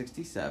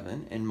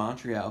 1967 in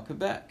Montreal,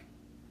 Quebec.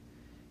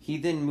 He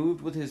then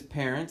moved with his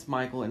parents,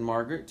 Michael and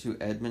Margaret, to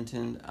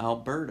Edmonton,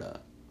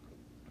 Alberta.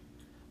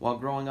 While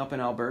growing up in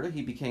Alberta,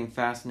 he became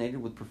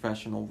fascinated with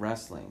professional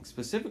wrestling,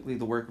 specifically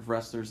the work of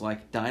wrestlers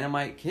like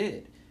Dynamite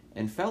Kid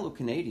and fellow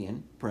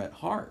Canadian Bret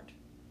Hart,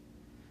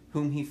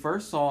 whom he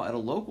first saw at a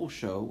local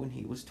show when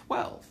he was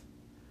 12.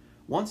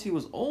 Once he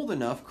was old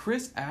enough,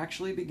 Chris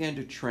actually began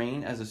to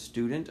train as a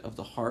student of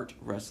the Hart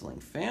wrestling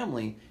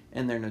family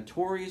in their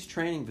notorious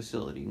training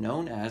facility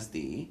known as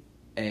the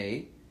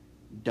A.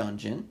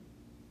 Dungeon,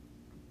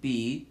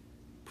 B.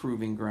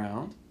 Proving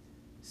Ground,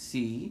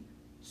 C.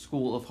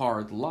 School of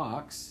Hard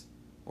Locks,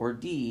 or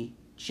D.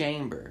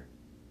 Chamber.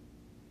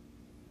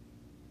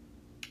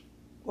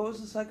 What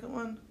was the second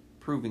one?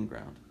 Proving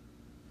Ground.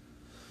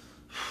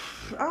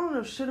 I don't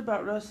know shit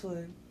about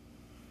wrestling.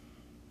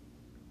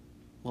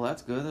 Well,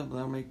 that's good.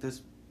 That'll make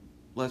this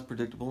less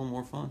predictable and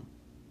more fun.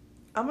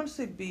 I'm going to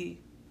say B.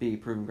 B,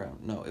 Proving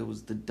Ground. No, it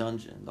was the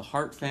Dungeon. The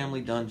Hart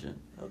family Dungeon.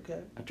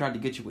 Okay. I tried to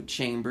get you with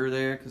Chamber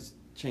there, because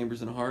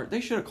Chamber's in a Hart.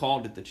 They should have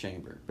called it the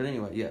Chamber. But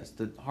anyway, yes,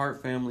 the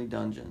Hart family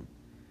Dungeon.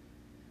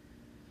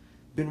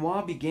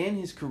 Benoit began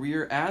his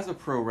career as a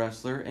pro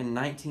wrestler in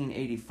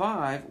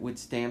 1985 with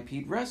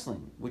Stampede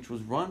Wrestling, which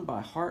was run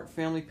by Hart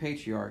family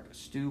patriarch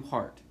Stu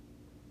Hart.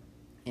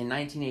 In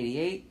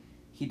 1988,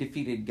 he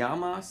defeated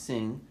Gama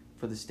Singh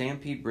for the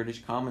Stampede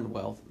British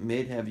Commonwealth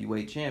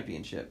Mid-Heavyweight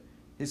Championship,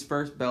 his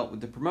first belt with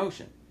the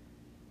promotion.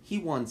 He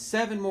won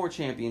 7 more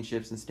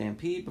championships in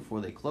Stampede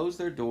before they closed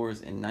their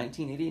doors in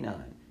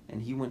 1989,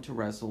 and he went to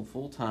wrestle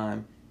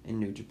full-time in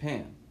New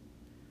Japan.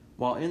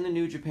 While in the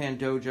New Japan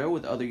dojo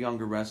with other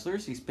younger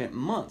wrestlers, he spent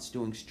months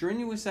doing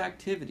strenuous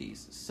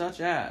activities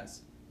such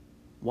as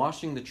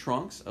washing the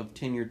trunks of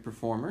tenured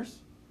performers,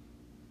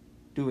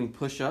 doing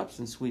push-ups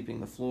and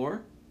sweeping the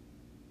floor,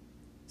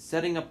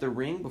 setting up the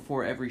ring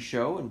before every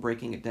show and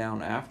breaking it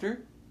down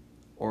after,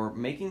 or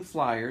making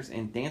flyers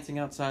and dancing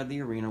outside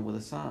the arena with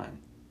a sign.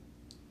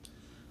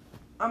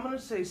 I'm going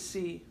to say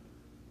C.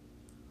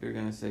 You're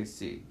going to say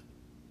C.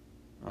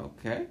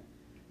 Okay.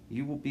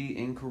 You will be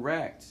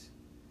incorrect.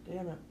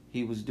 Damn it.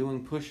 He was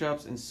doing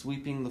push-ups and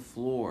sweeping the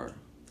floor.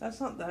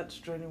 That's not that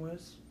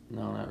strenuous.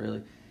 No, not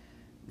really.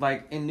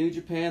 Like, in New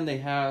Japan, they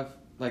have,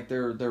 like,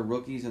 their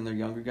rookies and their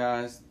younger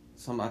guys.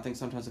 I think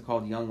sometimes they're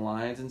called young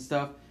lions and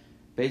stuff.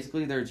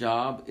 Basically, their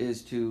job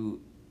is to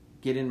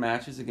get in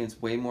matches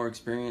against way more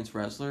experienced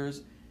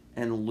wrestlers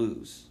and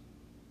lose.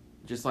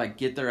 Just, like,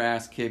 get their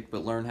ass kicked,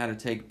 but learn how to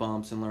take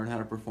bumps and learn how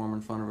to perform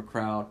in front of a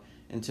crowd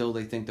until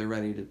they think they're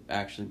ready to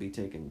actually be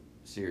taken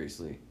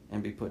seriously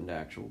and be put into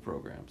actual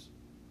programs.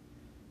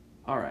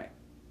 Alright.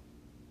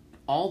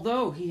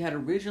 Although he had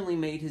originally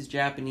made his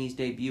Japanese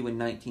debut in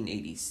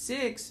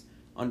 1986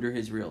 under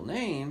his real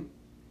name,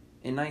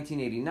 in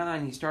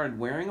 1989 he started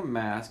wearing a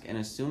mask and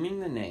assuming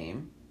the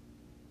name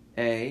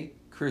A.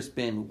 Chris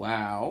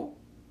Benoit,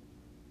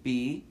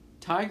 B.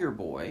 Tiger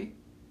Boy,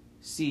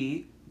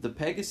 C. The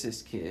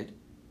Pegasus Kid,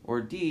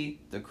 or D.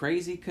 The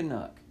Crazy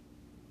Canuck.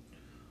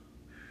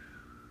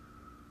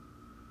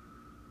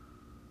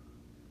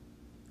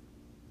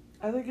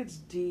 I think it's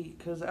D,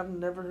 because I've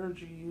never heard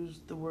you use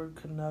the word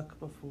Canuck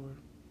before.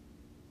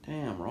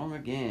 Damn, wrong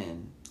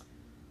again.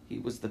 He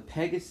was the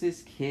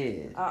Pegasus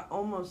Kid. I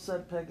almost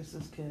said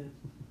Pegasus Kid.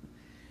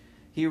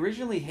 He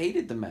originally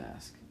hated the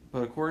mask,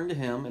 but according to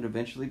him, it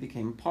eventually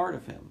became a part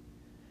of him.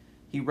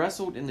 He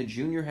wrestled in the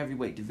junior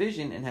heavyweight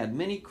division and had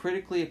many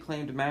critically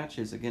acclaimed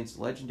matches against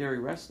legendary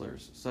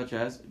wrestlers such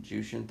as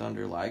Jushin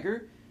Thunder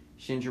Liger,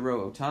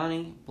 Shinjiro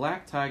Otani,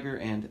 Black Tiger,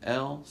 and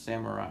El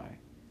Samurai.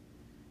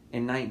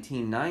 In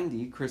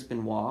 1990, Chris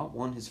Benoit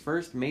won his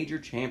first major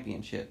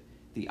championship,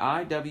 the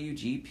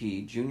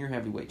IWGP Junior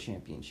Heavyweight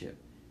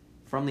Championship,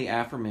 from the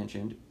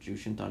aforementioned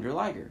Jushin Thunder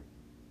Liger.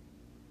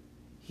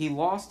 He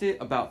lost it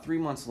about 3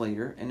 months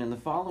later, and in the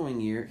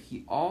following year,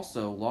 he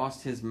also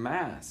lost his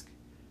mask,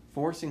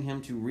 forcing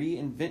him to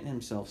reinvent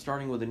himself,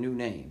 starting with a new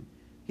name.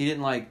 He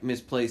didn't,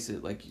 misplace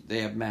it, like they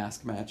have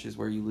mask matches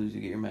where you lose,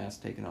 you get your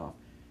mask taken off.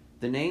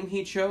 The name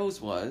he chose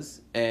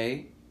was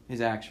A,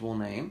 his actual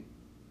name,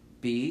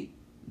 B,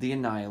 the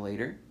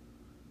Annihilator,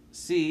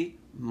 C,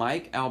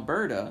 Mike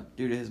Alberta,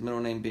 due to his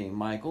middle name being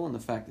Michael and the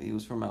fact that he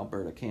was from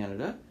Alberta,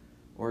 Canada,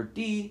 or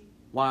D,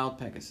 Wild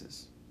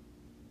Pegasus.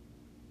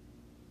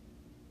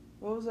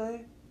 What was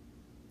A?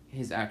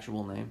 His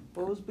actual name.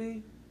 What was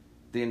B?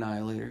 The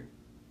Annihilator.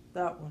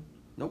 That one.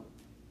 Nope.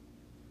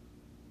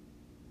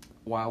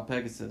 Wild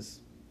Pegasus.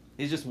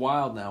 He's just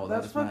wild now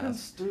without his mask.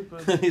 That's fucking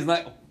stupid. He's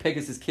not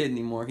Pegasus Kid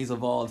anymore. He's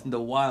evolved into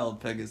Wild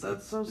Pegasus.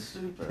 That's so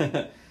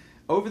stupid.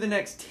 Over the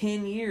next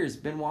 10 years,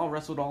 Benoit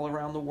wrestled all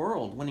around the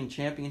world, winning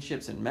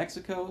championships in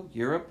Mexico,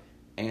 Europe,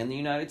 and the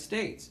United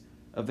States,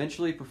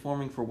 eventually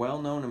performing for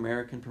well-known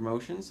American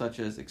promotions such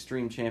as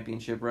Extreme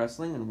Championship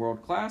Wrestling and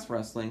World Class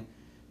Wrestling,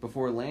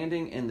 before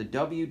landing in the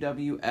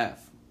WWF,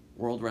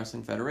 World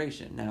Wrestling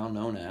Federation, now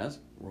known as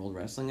World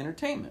Wrestling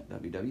Entertainment,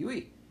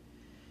 WWE.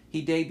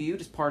 He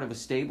debuted as part of a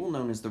stable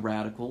known as the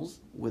Radicals,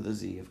 with a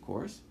Z, of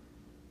course,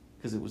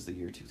 because it was the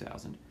year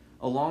 2000,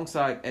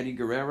 alongside Eddie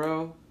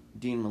Guerrero,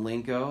 Dean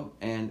Malenko,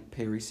 and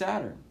Perry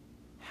Saturn.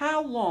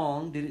 How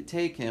long did it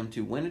take him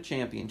to win a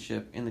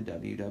championship in the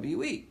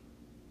WWE?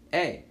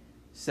 A,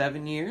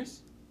 7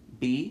 years,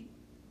 B,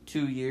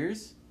 2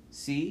 years,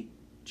 C,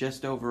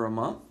 just over a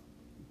month,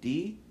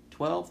 D,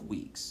 12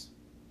 weeks.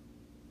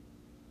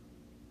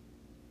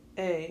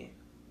 A.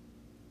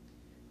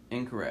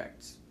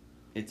 Incorrect.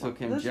 It took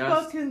him this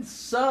just... fucking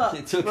sucks,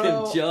 It took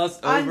bro. him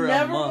just over a month. I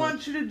never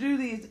want you to do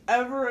these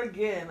ever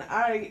again.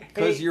 I hate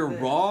Because you're this.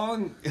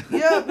 wrong?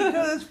 Yeah,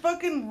 because it's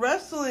fucking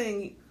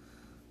wrestling.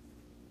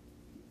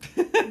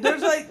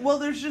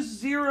 There's just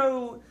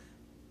zero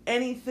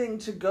anything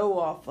to go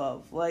off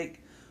of.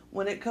 Like,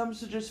 when it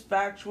comes to just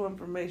factual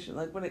information,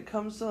 like when it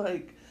comes to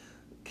like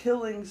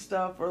killing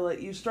stuff, or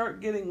like you start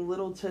getting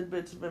little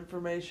tidbits of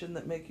information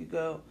that make you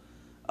go,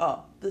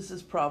 oh, this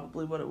is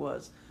probably what it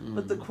was.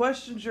 But the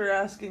questions you're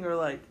asking are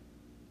like,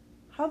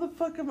 how the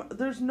fuck am I?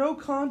 There's no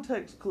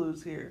context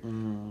clues here.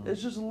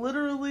 It's just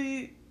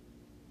literally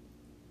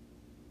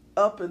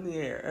up in the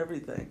air,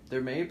 everything.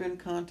 There may have been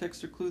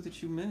context or clue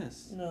that you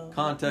missed. No.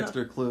 Context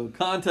or clue.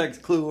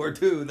 Context clue or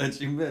two that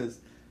you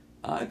missed.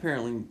 I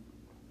apparently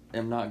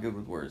am not good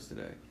with words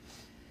today.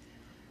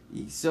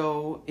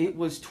 So it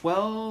was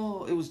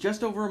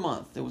just over a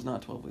month. It was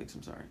not 12 weeks,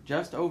 I'm sorry.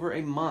 Just over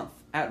a month.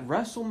 At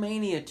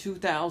WrestleMania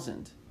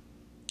 2000.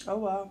 Oh,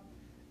 wow.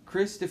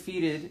 Chris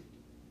defeated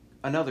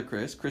another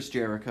Chris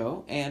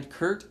Jericho, and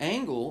Kurt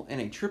Angle in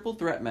a triple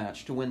threat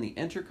match to win the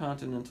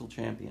Intercontinental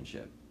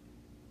Championship.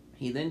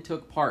 He then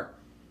took part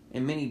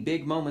in many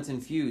big moments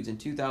and feuds in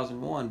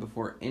 2001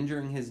 before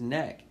injuring his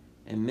neck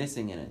and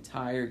missing an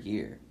entire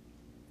year.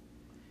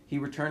 He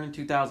returned in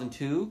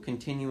 2002,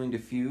 continuing to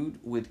feud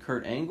with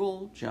Kurt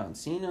Angle, John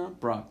Cena,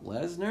 Brock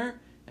Lesnar,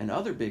 and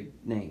other big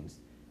names,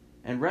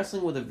 and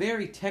wrestling with a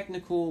very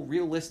technical,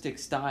 realistic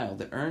style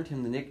that earned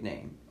him the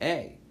nickname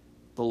A,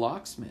 the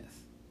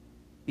Locksmith,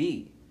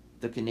 B,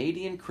 the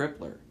Canadian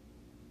Crippler,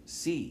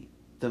 C,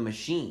 the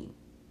Machine,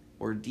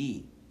 or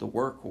D, the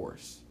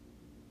Workhorse.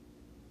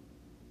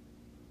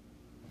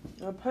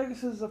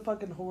 Pegasus is a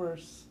fucking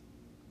horse.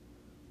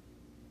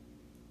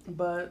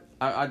 But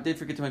I did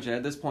forget to mention,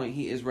 at this point,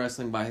 he is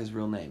wrestling by his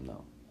real name,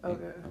 though.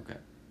 Okay.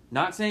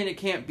 Not saying it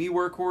can't be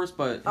Workhorse,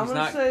 but he's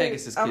not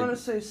Pegasus Kid. I'm going to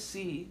say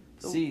C.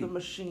 The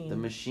Machine. The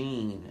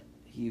Machine.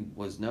 He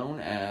was known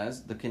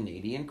as the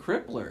Canadian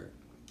Crippler.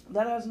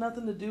 That has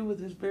nothing to do with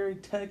his very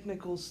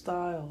technical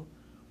style.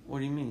 What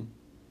do you mean?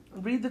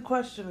 Read the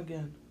question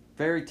again.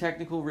 Very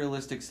technical,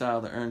 realistic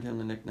style that earned him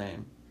the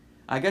nickname.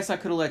 I guess I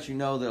could have let you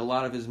know that a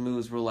lot of his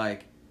moves were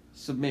like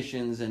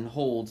submissions and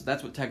holds.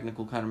 That's what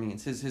technical kind of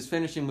means. His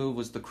finishing move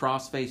was the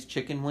crossface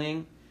chicken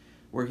wing,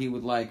 where he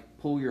would like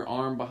pull your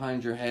arm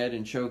behind your head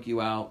and choke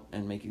you out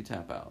and make you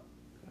tap out.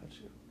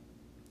 Gotcha.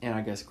 And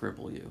I guess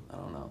cripple you. I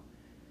don't know.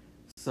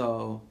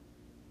 So,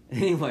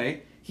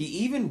 anyway, he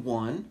even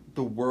won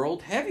the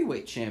World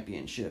Heavyweight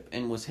Championship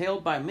and was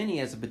hailed by many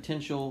as a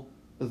potential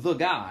the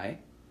guy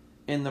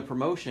in the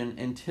promotion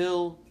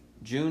until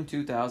June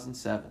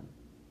 2007,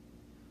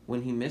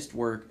 when he missed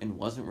work and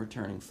wasn't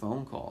returning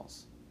phone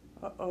calls.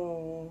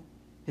 Uh-oh.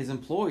 His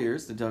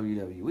employers, the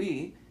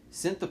WWE,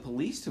 sent the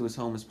police to his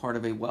home as part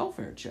of a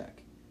welfare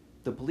check.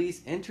 The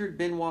police entered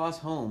Benoit's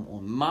home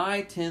on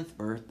my 10th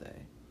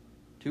birthday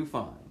to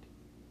find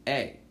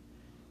A,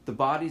 the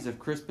bodies of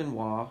Chris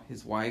Benoit,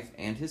 his wife,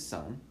 and his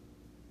son.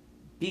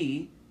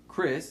 B,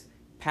 Chris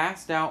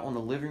passed out on the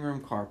living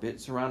room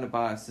carpet surrounded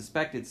by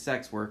suspected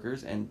sex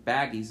workers and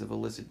baggies of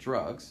illicit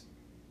drugs.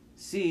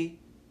 C,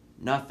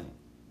 nothing.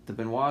 The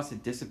Benoits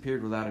had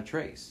disappeared without a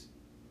trace.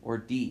 Or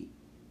D,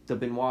 The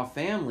Benoit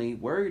family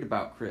worried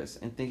about Chris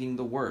and thinking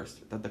the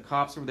worst, that the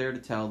cops were there to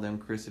tell them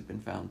Chris had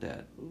been found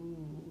dead.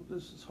 Ooh,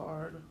 this is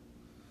hard.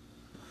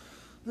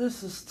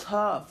 This is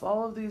tough.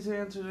 All of these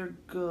answers are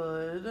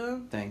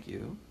good. Thank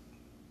you.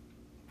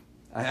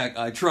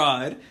 I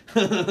tried.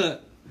 I'm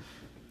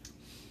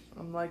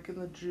liking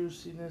the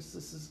juiciness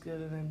this is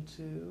getting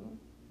into.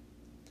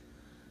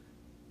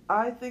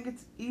 I think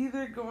it's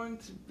either going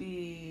to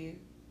be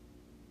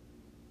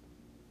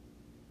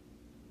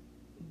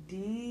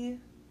D,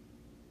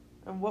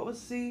 and what was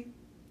C?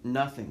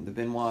 Nothing. The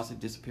Benoits had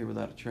disappeared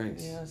without a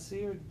trace. Yeah,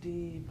 C or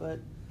D, but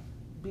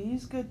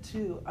B's good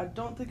too. I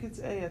don't think it's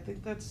A. I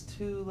think that's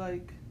too,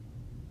 like...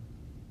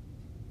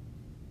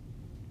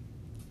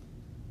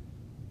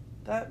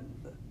 That...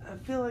 I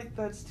feel like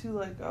that's too,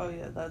 like, oh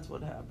yeah, that's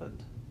what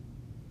happened.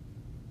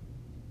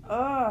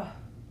 And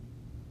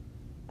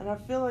I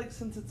feel like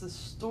since it's a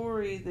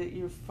story that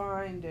you're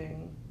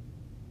finding...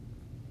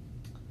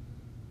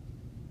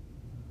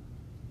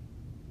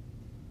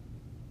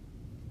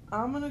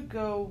 I'm gonna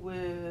go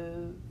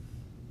with...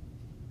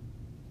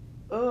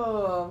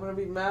 Oh, I'm gonna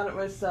be mad at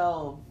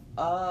myself.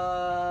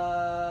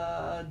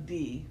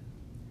 D.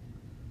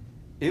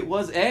 It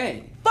was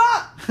A.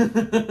 Fuck!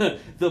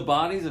 The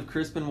bodies of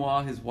Chris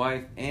Benoit, his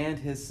wife, and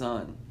his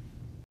son.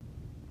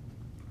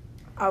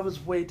 I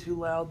was way too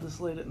loud this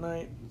late at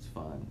night. It's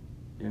fine.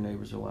 Your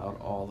neighbors are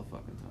loud all the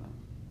fucking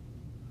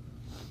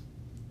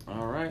time.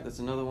 Alright, that's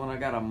another one I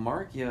gotta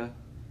mark you.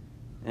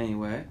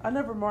 Anyway. I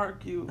never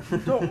mark you.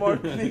 Don't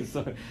mark me.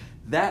 Sorry.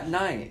 That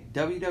night,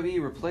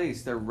 WWE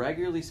replaced their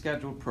regularly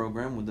scheduled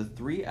program with a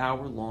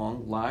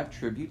 3-hour-long live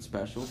tribute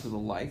special to the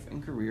life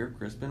and career of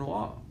Chris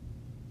Benoit.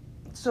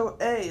 So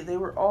A, they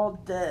were all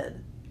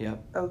dead.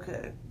 Yep.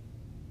 Okay.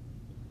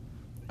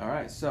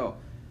 Alright, so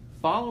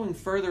following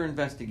further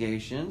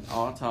investigation,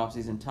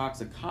 autopsies, and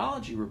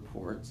toxicology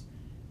reports,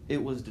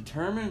 it was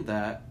determined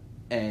that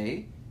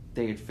A,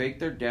 they had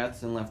faked their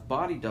deaths and left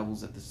body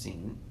doubles at the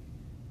scene.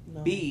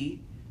 No.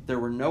 B, there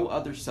were no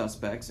other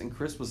suspects and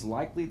Chris was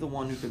likely the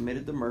one who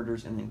committed the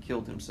murders and then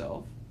killed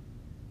himself.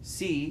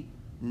 C,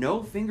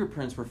 no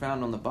fingerprints were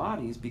found on the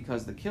bodies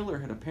because the killer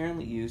had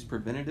apparently used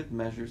preventative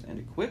measures and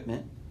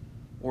equipment.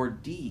 Or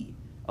D,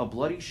 a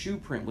bloody shoe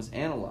print was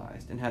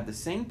analyzed and had the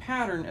same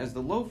pattern as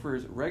the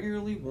loafers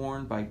regularly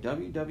worn by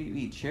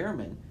WWE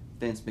chairman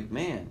Vince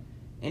McMahon,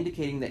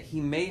 indicating that he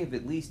may have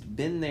at least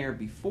been there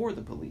before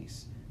the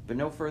police, but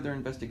no further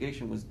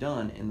investigation was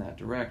done in that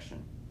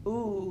direction.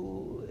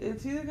 Ooh,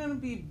 it's either going to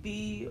be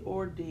B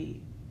or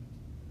D.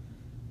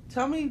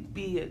 Tell me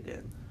B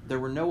again. There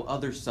were no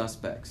other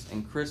suspects,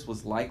 and Chris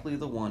was likely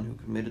the one who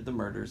committed the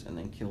murders and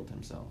then killed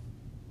himself.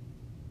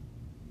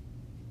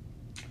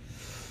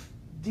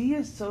 D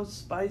is so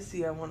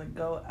spicy, I want to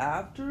go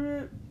after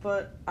it,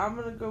 but I'm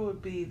going to go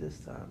with B this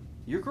time.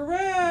 You're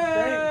correct!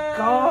 Thank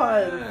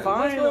God,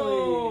 finally! Let's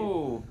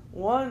go!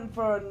 One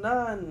for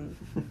none.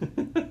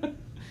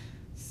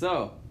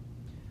 So,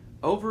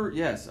 over a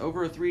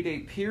 3-day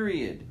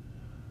period,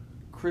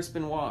 Chris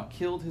Benoit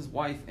killed his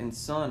wife and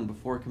son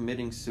before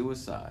committing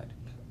suicide.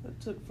 That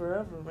took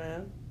forever,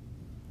 man.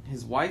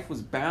 His wife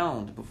was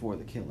bound before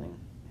the killing.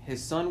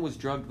 His son was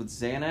drugged with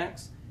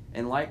Xanax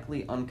and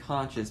likely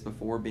unconscious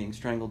before being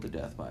strangled to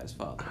death by his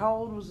father. How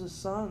old was his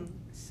son?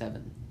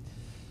 7.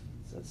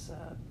 That's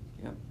sad.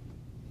 Yep.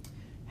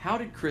 How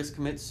did Chris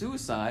commit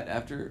suicide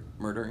after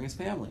murdering his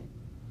family?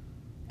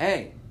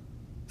 A.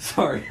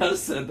 Sorry, I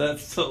said that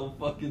so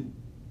fucking...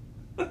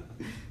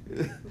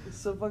 It's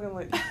so fucking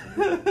like...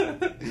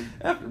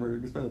 After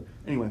murdering his family.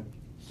 Anyway.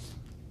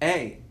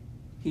 A.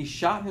 He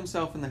shot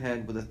himself in the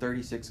head with a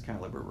 .36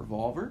 caliber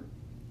revolver.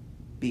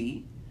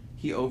 B.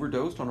 He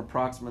overdosed on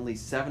approximately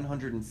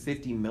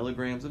 750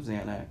 milligrams of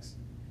Xanax.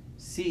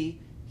 C.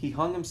 He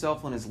hung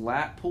himself on his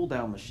lat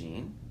pull-down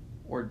machine.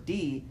 Or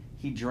D.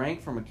 He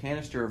drank from a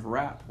canister of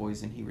rat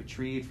poison he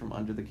retrieved from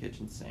under the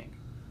kitchen sink.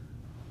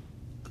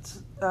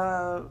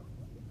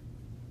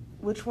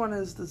 Which one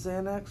is the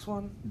Xanax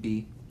one?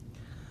 B.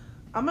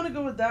 I'm gonna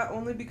go with that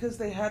only because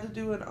they had to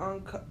do an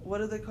what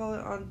do they call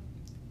it?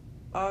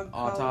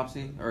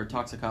 Autopsy or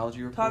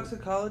toxicology report?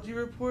 Toxicology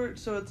report.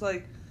 So it's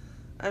like,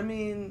 I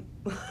mean,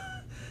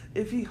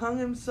 if he hung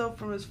himself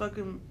from his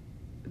fucking,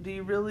 do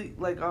you really,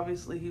 like,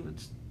 obviously he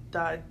would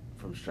died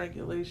from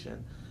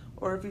strangulation.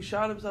 Or if he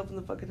shot himself in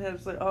the fucking head,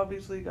 it's like,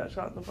 obviously he got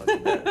shot in the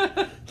fucking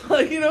head.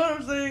 Like, you know what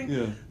I'm saying?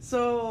 Yeah.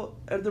 So,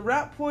 the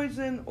rat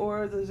poison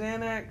or the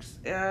Xanax,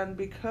 and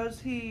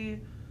because he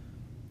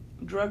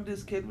drugged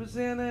his kid with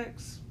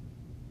Xanax,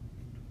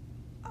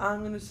 I'm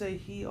going to say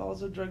he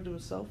also drugged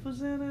himself with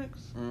Xanax.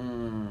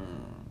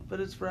 But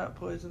it's rat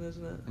poison,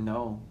 isn't it?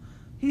 No.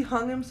 He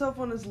hung himself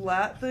on his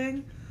lat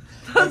thing?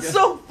 That's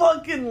so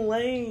fucking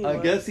lame. I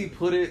guess he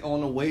put it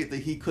on a weight that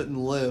he couldn't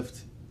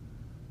lift.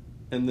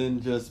 And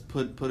then just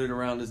put it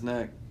around his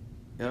neck.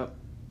 Yep.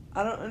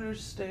 I don't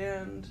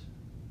understand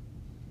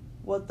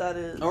what that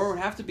is. Or it would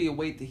have to be a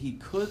weight that he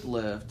could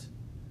lift,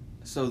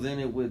 so then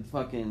it would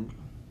fucking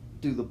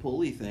do the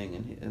pulley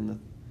thing and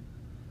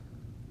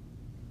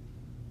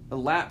the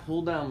lat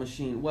pull down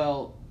machine.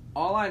 Well,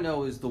 All I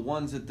know is the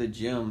ones at the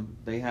gym,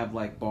 they have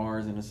like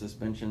bars and a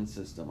suspension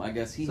system. I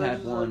guess he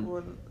had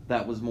one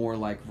that was more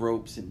like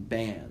ropes and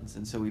bands,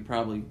 and so he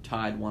probably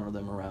tied one of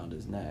them around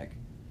his neck,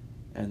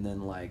 and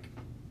then like,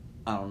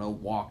 I don't know,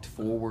 walked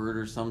forward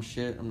or some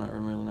shit. I'm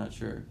really not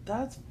sure.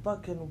 That's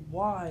fucking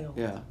wild.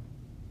 Yeah.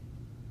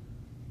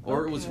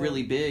 Or it was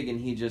really big and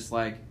he just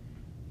like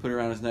put it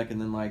around his neck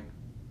and then like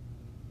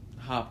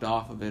hopped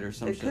off of it or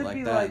some shit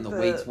like that, like and the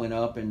weights went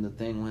up and the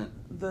thing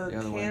went the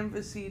other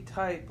canvasy way.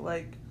 Type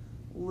like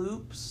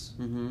loops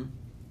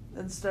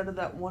instead of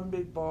that one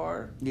big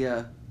bar.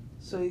 Yeah.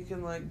 So he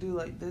can like do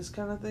like this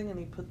kind of thing, and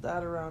he put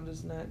that around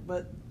his neck,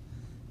 but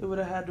it would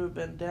have had to have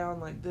been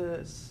down like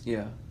this.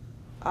 Yeah.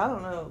 I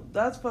don't know.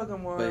 That's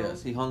fucking wild. But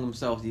yes, he hung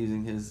himself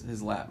using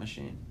his lap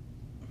machine.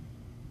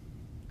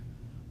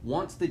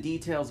 Once the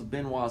details of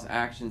Benoit's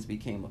actions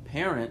became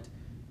apparent,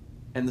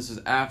 and this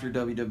was after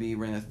WWE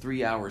ran a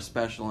 3-hour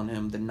special on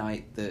him the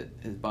night that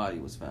his body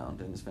was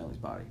found, and his family's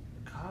body,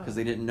 because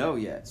they didn't know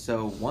yet.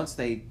 So once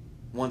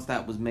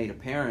that was made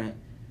apparent,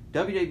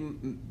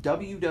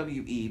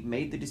 WWE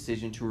made the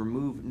decision to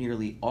remove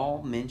nearly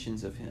all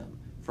mentions of him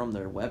from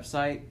their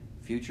website,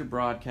 future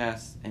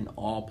broadcasts, and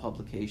all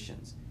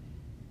publications.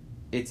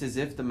 It's as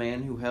if the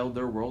man who held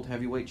their World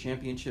Heavyweight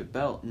Championship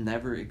belt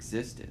never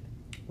existed.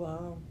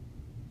 Wow.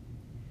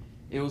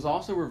 It was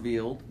also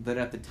revealed that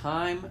at the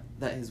time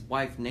his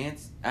wife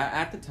Nancy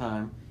had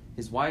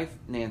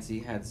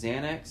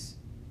Xanax,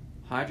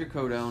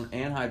 hydrocodone,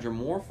 and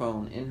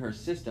hydromorphone in her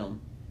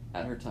system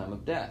at her time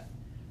of death,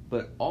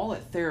 but all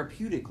at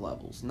therapeutic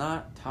levels,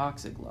 not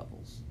toxic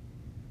levels.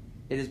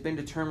 It has been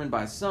determined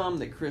by some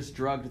that Chris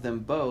drugged them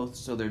both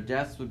so their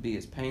deaths would be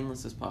as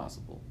painless as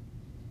possible.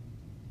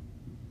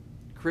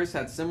 Chris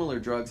had similar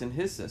drugs in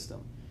his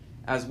system,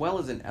 as well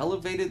as an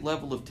elevated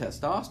level of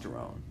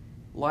testosterone,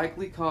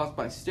 likely caused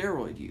by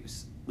steroid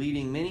use,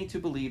 leading many to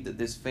believe that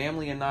this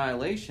family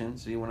annihilation,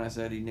 see when I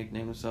said he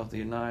nicknamed himself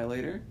the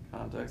Annihilator,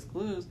 context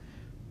clues.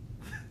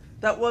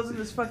 That wasn't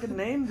his fucking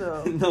name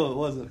though. No, it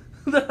wasn't.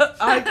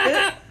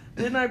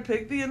 Didn't I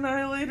pick the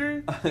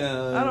Annihilator?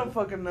 I don't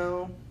fucking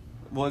know.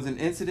 Was an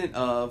incident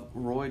of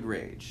roid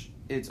rage.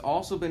 It's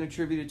also been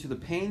attributed to the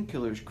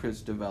painkillers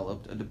Chris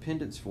developed a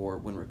dependence for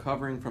when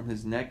recovering from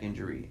his neck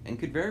injury, and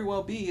could very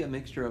well be a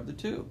mixture of the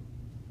two.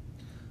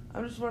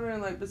 I'm just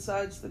wondering, like,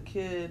 besides the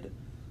kid,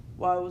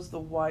 why was the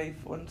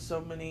wife on so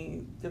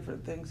many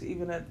different things,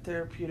 even at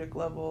therapeutic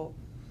level?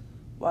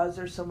 Why is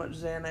there so much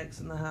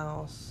Xanax in the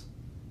house?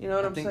 You know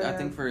what I'm saying? I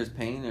think for his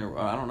pain, or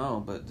I don't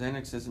know, but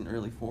Xanax isn't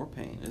really for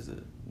pain, is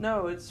it?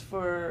 No, it's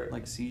for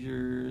like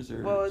seizures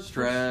or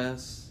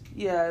stress.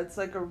 Yeah, it's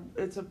like a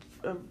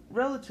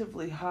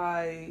relatively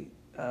high.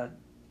 I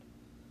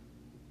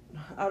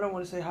don't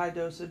want to say high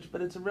dosage,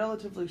 but it's a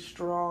relatively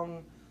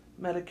strong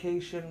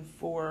medication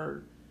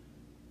for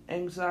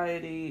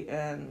anxiety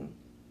and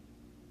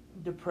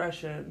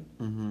depression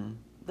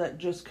that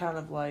just kind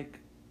of like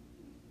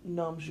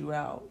numbs you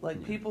out.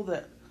 Like people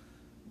that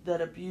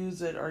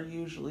abuse it are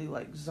usually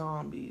like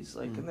zombies,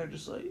 like, and they're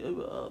just like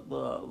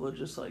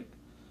just like,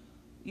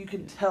 you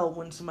can tell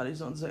when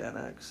somebody's on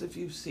Xanax if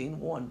you've seen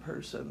one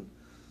person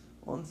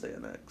on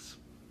Xanax.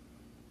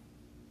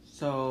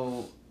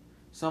 So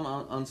some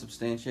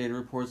unsubstantiated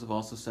reports have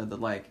also said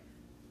that like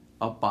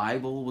a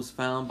Bible was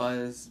found by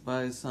his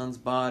son's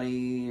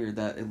body, or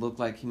that it looked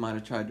like he might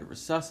have tried to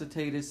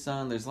resuscitate his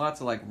son. There's lots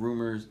of like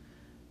rumors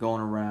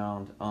going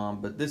around,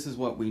 but this is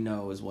what we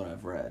know, is what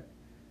I've read.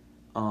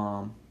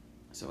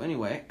 So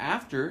anyway,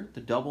 after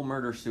the double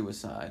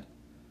murder-suicide,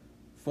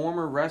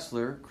 former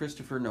wrestler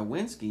Christopher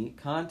Nowinski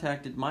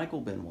contacted Michael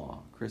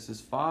Benoit,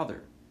 Chris's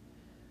father,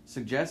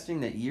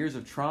 suggesting that years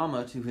of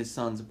trauma to his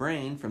son's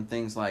brain from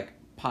things like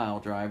pile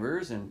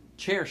drivers and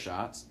chair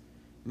shots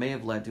may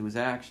have led to his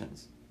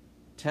actions.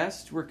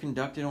 Tests were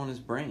conducted on his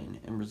brain,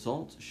 and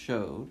results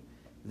showed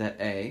that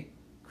A,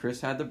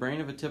 Chris had the brain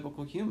of a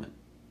typical human.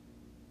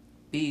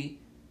 B,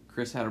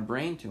 Chris had a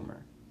brain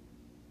tumor.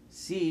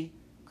 C,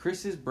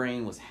 Chris's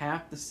brain was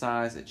half the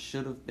size it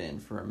should have been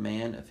for a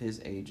man of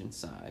his age and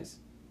size.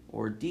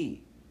 Or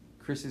D,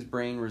 Chris's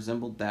brain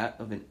resembled that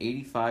of an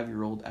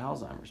 85-year-old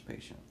Alzheimer's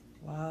patient.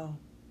 Wow.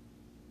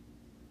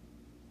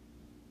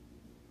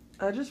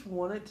 I just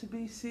want it to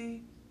be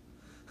C,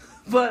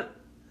 but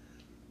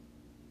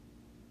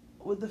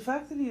with the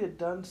fact that he had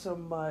done so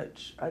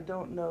much, I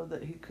don't know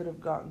that he could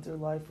have gotten through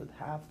life with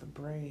half the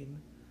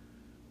brain.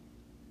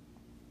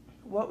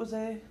 What was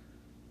A?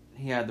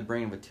 He had the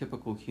brain of a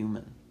typical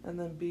human. And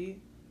then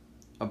B?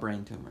 A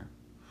brain tumor.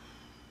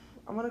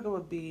 I'm going to go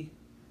with B.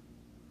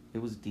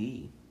 It was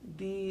D.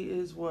 D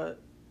is what?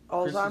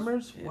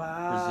 Alzheimer's?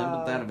 Wow.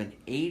 Resembled that of an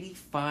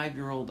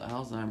 85-year-old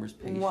Alzheimer's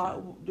patient. Why,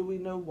 do we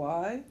know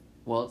why?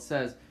 Well, it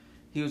says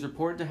he was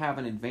reported to have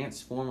an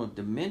advanced form of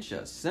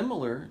dementia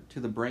similar to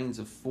the brains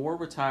of 4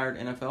 retired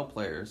NFL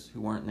players,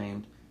 who weren't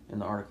named in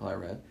the article I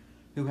read,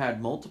 who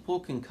had multiple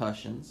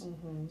concussions,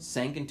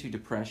 sank into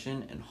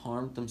depression, and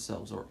harmed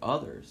themselves or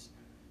others.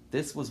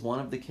 This was one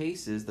of the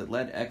cases that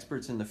led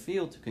experts in the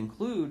field to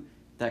conclude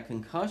that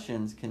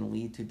concussions can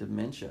lead to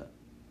dementia.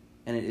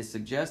 and it is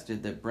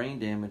suggested that brain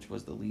damage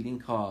was the leading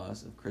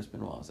cause of Chris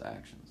Benoit's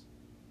actions.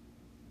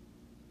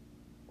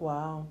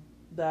 Wow.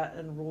 That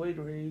and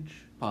roid rage.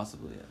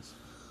 Possibly, yes.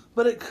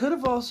 But it could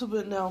have also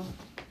been, now,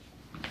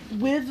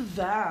 with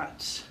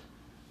that,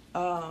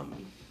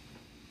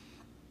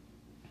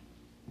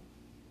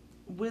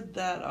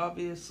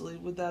 obviously,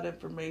 with that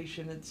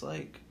information, it's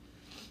like,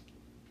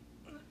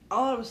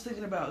 all I was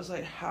thinking about was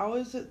like, how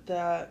is it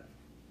that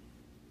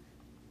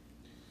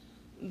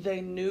they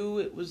knew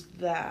it was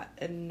that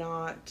and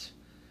not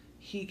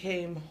he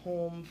came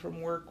home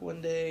from work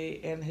one day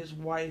and his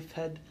wife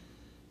had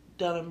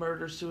done a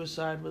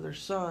murder-suicide with her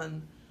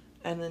son,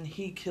 and then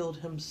he killed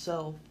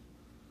himself,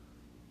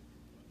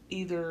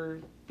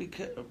 either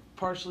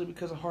partially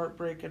because of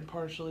heartbreak and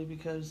partially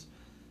because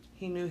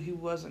he knew he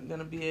wasn't going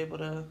to be able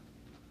to,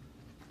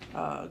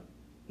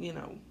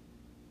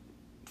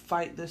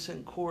 fight this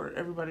in court.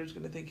 Everybody was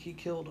going to think he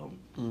killed him.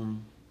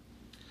 Mm.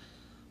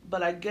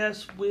 But I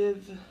guess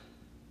with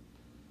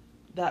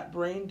that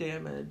brain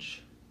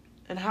damage,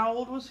 and how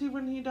old was he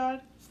when he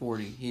died?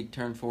 40. He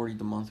turned 40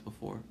 the month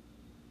before.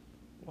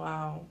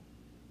 Wow.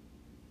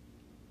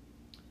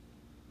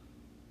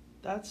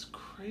 That's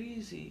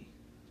crazy.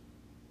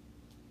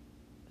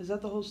 Is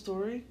that the whole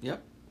story?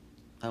 Yep.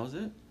 That was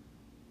it.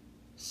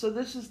 So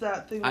this is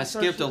that thing. I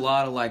skipped a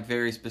lot of like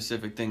very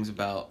specific things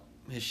about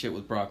his shit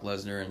with Brock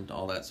Lesnar and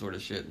all that sort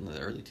of shit in the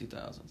early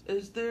 2000s.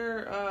 Is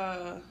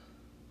there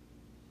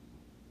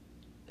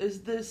is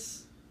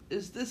this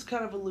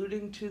kind of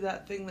alluding to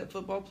that thing that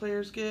football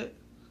players get?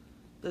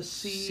 The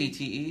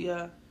CTE?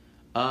 Yeah.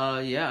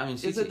 Yeah, I mean,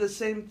 is it the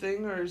same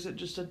thing, or is it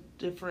just a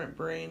different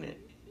brain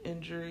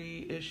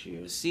injury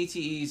issue?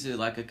 CTE is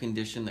like a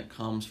condition that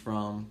comes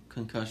from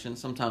concussion.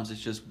 Sometimes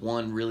it's just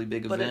one really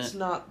big event. But it's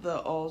not the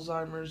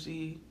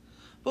Alzheimer's-y.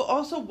 But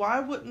also, why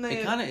wouldn't they?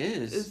 It kind of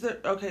is. Is there?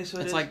 Okay, so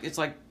it's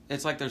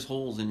like there's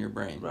holes in your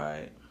brain.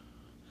 Right.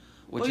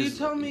 Which well, you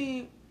tell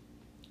me,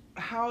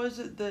 how is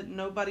it that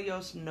nobody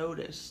else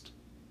noticed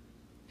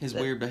his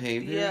weird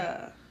behavior?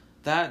 Yeah.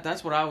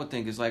 That's what I would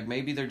think, is like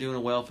maybe they're doing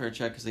a welfare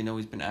check because they know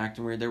he's been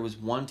acting weird. There was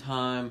one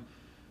time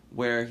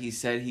where he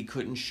said he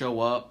couldn't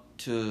show up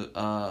to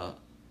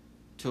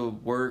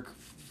work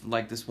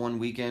like this one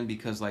weekend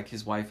because like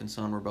his wife and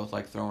son were both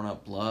like throwing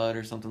up blood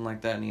or something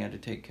like that, and he had to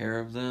take care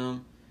of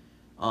them.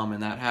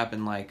 And that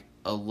happened like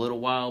a little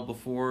while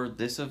before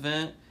this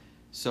event.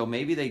 So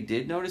maybe they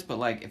did notice, but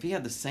like if he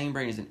had the same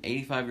brain as an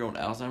 85-year-old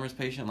Alzheimer's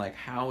patient, like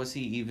how does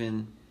he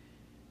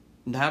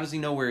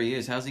know where he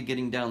is? How's he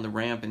getting down the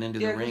ramp and into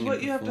the ring and performing?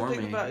 What you have to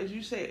think about is,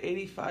 you say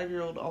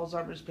 85-year-old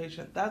Alzheimer's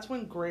patient. That's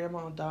when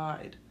Grandma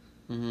died.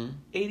 Mm-hmm.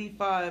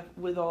 85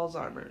 with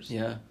Alzheimer's.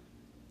 Yeah.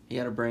 He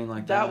had a brain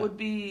like that. That would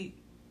be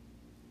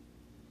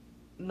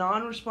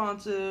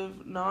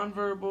non-responsive,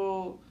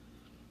 non-verbal,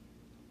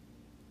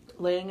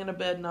 laying in a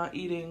bed, not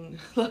eating.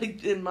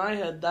 Like, in my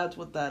head, that's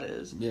what that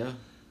is. Yeah.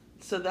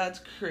 So that's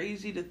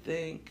crazy to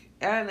think.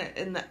 And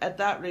at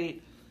that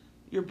rate,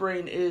 your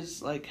brain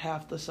is like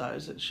half the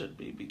size it should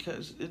be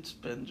because it's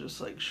been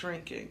just like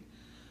shrinking.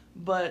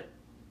 But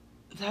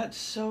that's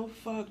so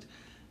fucked.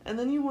 And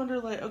then you wonder,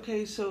 like,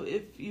 okay, so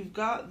if you've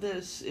got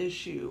this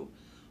issue,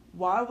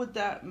 why would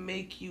that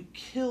make you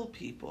kill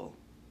people?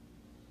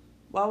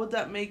 Why would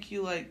that make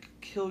you, like,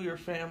 kill your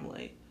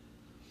family?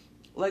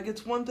 Like,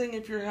 it's one thing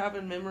if you're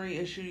having memory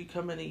issue, you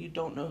come in and you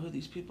don't know who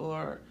these people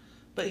are.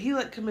 But he,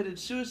 like, committed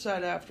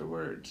suicide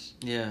afterwards.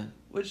 Yeah.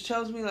 Which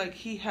tells me, like,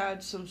 he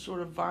had some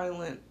sort of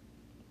violent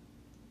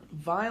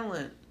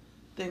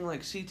thing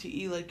like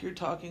CTE, like you're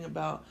talking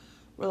about,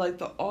 where, like,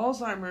 the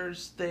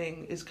Alzheimer's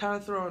thing is kind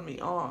of throwing me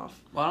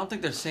off. Well, I don't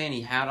think they're saying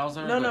he had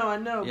Alzheimer's. No, I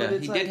know. Yeah, but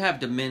it's he did have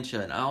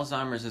dementia, and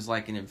Alzheimer's is,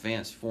 like, an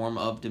advanced form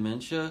of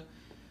dementia.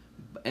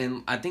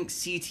 And I think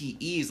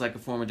CTE is, like, a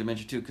form of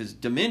dementia, too, because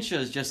dementia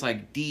is just,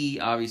 like, D,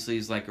 obviously,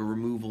 is, like, a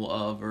removal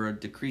of or a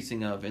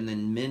decreasing of, and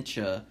then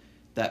mentia,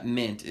 that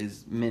ment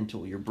is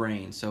mental, your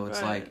brain. So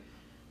it's, right. like,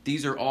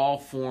 these are all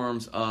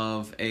forms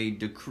of a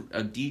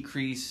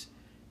decrease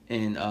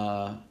in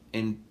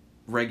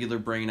regular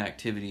brain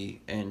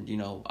activity, and, you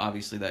know,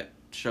 obviously that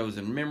shows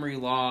in memory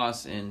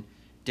loss and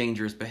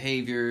dangerous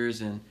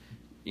behaviors and,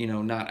 you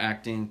know, not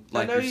acting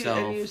like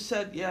yourself. You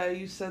said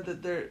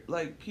that they're,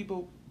 like,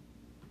 people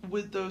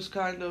with those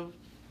kind of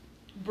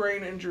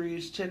brain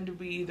injuries tend to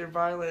be either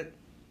violent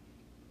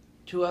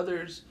to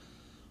others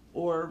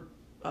or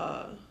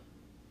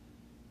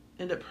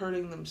end up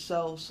hurting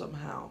themselves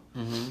somehow.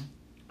 Mm-hmm.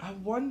 I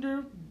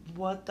wonder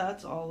what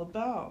that's all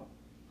about.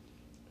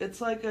 It's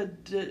like a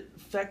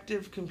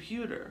defective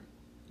computer.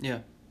 Yeah.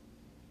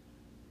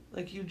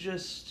 Like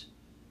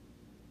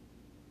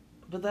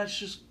but that's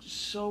just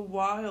so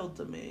wild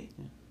to me.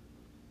 Yeah.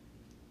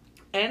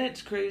 And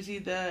it's crazy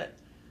that,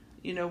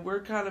 you know,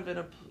 we're kind of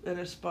in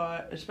a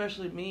spot,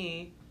 especially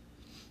me,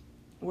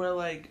 where,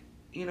 like,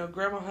 you know,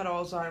 Grandma had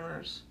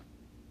Alzheimer's.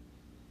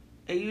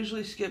 It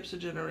usually skips a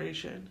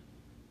generation.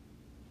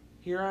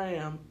 Here I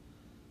am,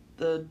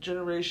 the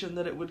generation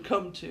that it would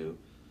come to.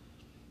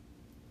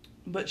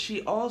 But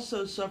she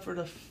also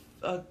suffered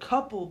a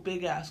couple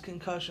big-ass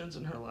concussions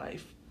in her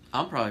life.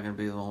 I'm probably going to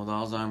be the one with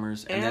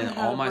Alzheimer's, and then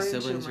all my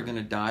siblings are going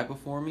to die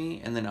before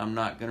me, and then I'm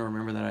not going to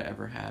remember that I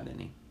ever had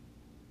any.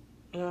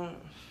 I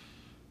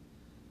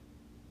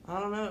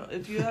don't know.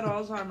 If you had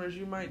Alzheimer's,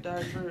 you might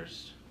die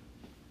first.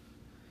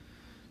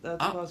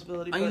 That's a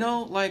possibility. You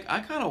know, like, I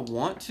kind of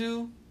want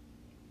to,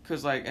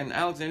 because, like, and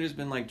Alexandra's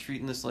been, like,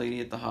 treating this lady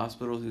at the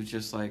hospital who's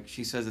just, like,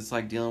 she says it's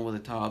like dealing with a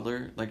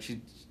toddler. Like,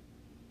 she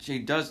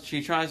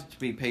tries to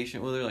be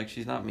patient with her, like,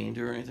 she's not mean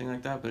to her or anything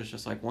like that, but it's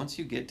just, like, once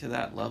you get to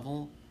that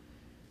level,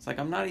 it's like,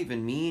 I'm not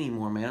even me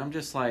anymore, man. I'm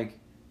just, like,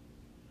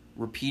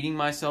 repeating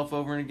myself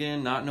over and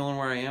again, not knowing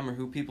where I am or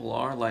who people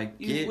are. Like,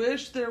 you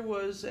wish there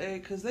was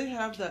because they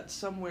have that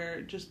somewhere,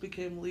 it just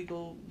became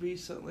legal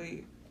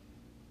recently,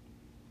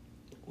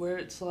 where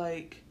it's,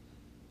 like,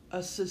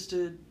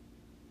 assisted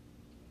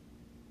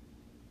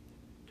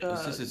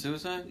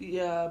suicide?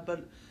 Yeah,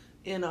 but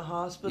in a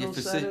hospital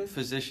setting.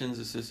 Physicians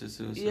assisted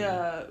suicide.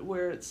 Yeah,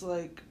 where it's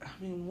like, I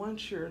mean,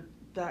 once you're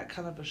that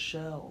kind of a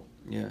shell.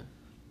 Yeah.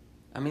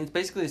 I mean, it's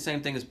basically the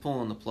same thing as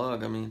pulling the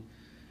plug. I mean,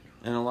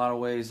 in a lot of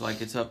ways,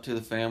 like, it's up to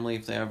the family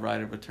if they have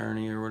right of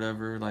attorney or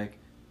whatever. Like,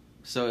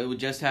 so it would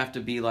just have to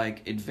be,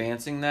 like,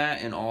 advancing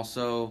that and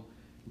also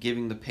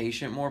giving the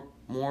patient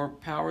more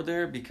power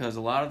there, because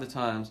a lot of the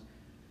times,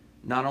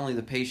 not only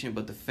the patient,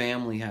 but the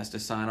family has to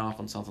sign off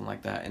on something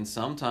like that. And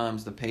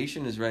sometimes the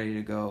patient is ready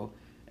to go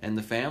and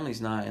the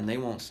family's not, and they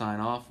won't sign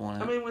off on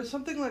it. I mean, with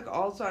something like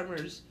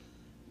Alzheimer's,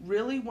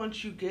 really,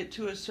 once you get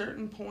to a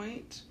certain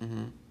point,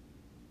 mm-hmm.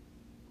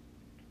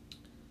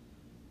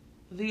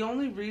 the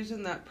only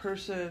reason that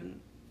person...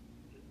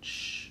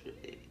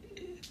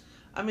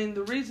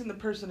 the reason the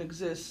person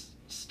exists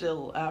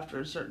still after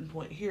a certain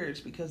point here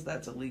is because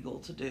that's illegal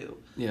to do.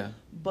 Yeah.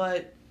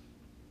 But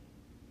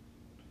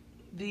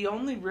the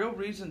only real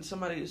reason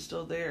somebody is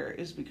still there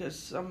is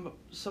because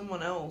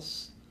someone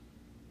else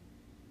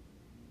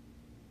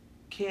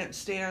can't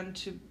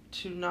stand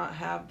to not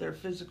have their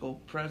physical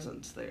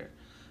presence there,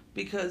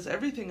 because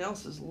everything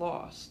else is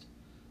lost.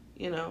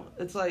 You know,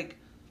 it's like,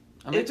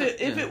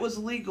 if it was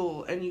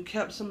legal and you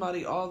kept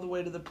somebody all the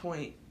way to the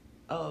point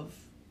of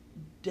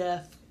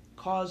death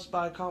caused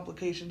by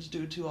complications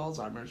due to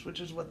Alzheimer's, which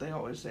is what they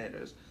always say it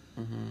is.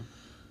 Mm-hmm.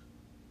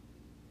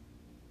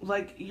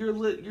 Like, you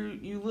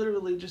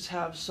literally just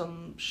have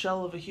some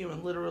shell of a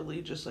human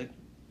literally just, like,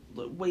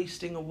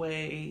 wasting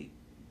away,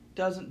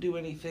 doesn't do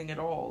anything at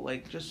all,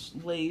 like,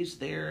 just lays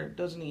there,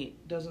 doesn't eat,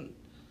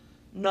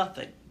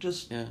 nothing,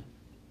 just... Yeah.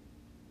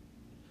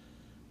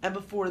 And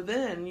before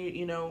then,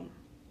 you know,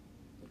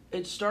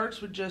 it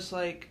starts with just,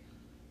 like,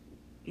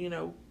 you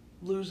know,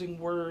 losing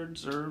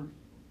words or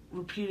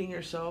repeating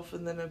yourself,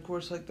 and then, of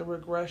course, like, the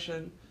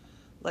regression,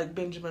 like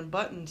Benjamin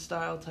Button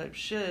style type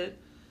shit,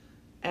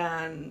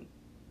 and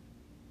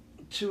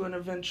to an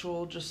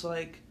eventual just,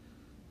 like,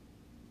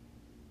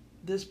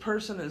 this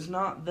person is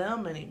not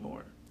them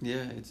anymore.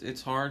 Yeah,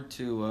 it's hard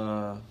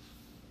to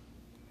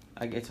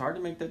it's hard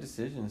to make that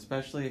decision,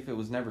 especially if it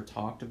was never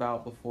talked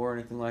about before or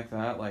anything like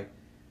that. Like,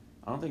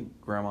 I don't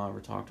think Grandma ever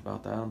talked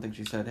about that. I don't think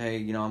she said, hey,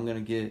 you know, I'm going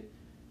to get,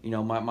 you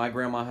know, my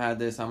grandma had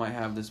this, I might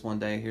have this one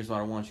day, here's what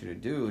I want you to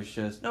do. It's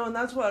just... No, and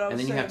that's what I was saying. And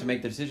then you have to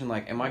make the decision,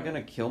 like, am I going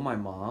to kill my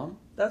mom?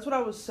 That's what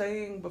I was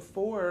saying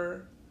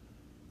before,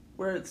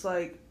 where it's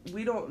like,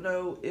 we don't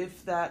know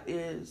if that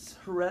is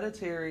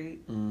hereditary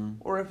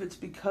or if it's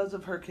because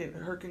of her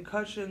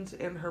concussions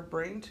and her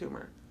brain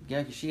tumor.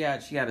 Yeah, because she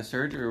had a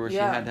surgery where she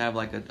had to have,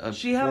 like, a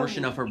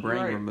portion of her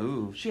brain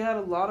removed. She had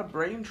a lot of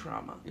brain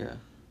trauma. Yeah.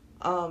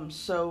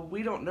 So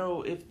we don't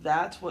know if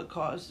that's what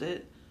caused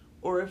it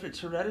or if it's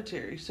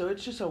hereditary. So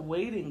it's just a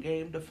waiting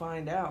game to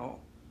find out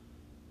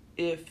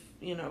if,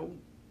 you know,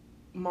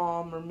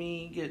 Mom or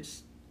me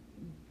gets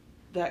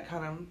that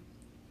kind of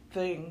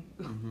thing,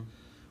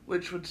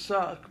 which would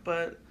suck.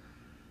 But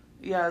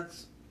yeah,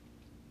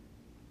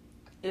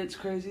 it's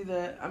crazy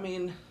that, I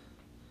mean,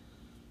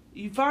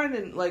 you find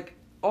in, like,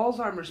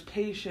 Alzheimer's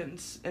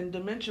patients and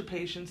dementia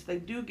patients, they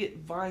do get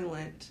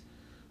violent,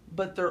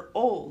 but they're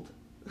old.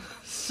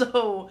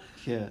 So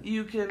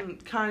you can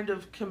kind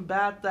of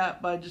combat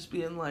that by just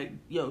being like,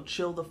 yo,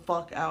 chill the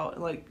fuck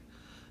out. Like,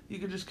 you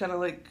can just kind of,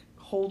 like,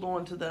 hold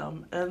on to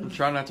them and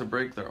try not to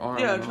break their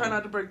arms. Yeah, try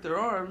not to break their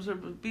arms, or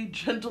be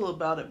gentle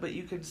about it, but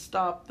you can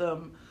stop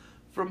them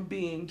from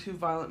being too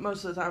violent.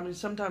 Most of the time, I mean,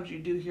 sometimes you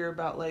do hear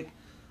about, like,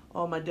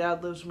 oh, my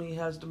dad lives with me, he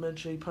has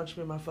dementia, he punched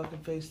me in my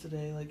fucking face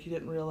today, like, he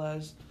didn't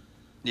realize.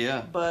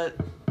 Yeah. But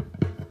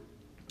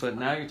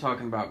now you're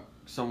talking about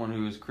someone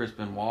who is Chris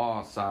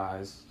Benoit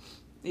size.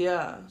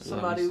 Yeah,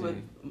 somebody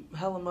with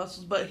hella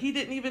muscles. But he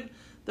didn't even...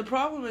 The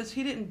problem is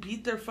he didn't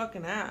beat their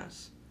fucking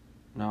ass.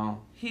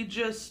 No. He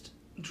just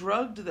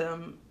drugged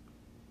them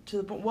to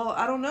the point... Well,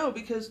 I don't know,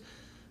 because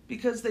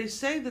they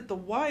say that the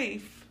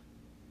wife...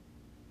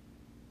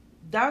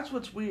 That's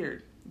what's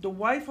weird. The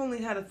wife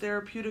only had a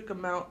therapeutic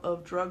amount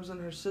of drugs in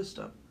her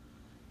system.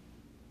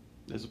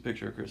 There's a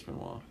picture of Chris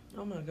Benoit.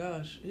 Oh my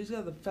gosh. He's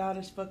got the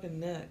fattest fucking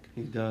neck.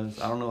 He does.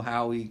 I don't know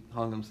how he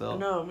hung himself.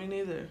 No, me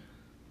neither.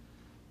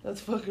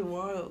 That's fucking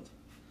wild.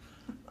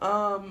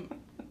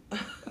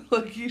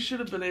 Like, he should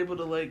have been able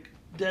to, like,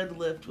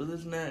 deadlift with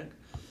his neck.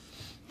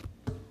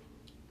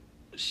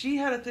 she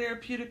had a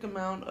therapeutic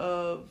amount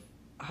of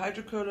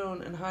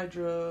hydrocodone and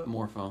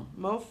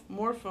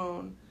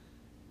morphone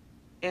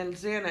and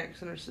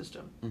Xanax in her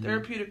system. Mm-hmm.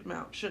 Therapeutic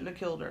amount. Shouldn't have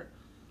killed her.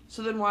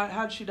 So then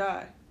how'd she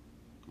die?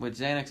 With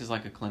Xanax is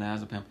like a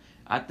clonazepam.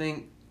 I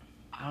think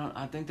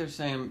they're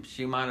saying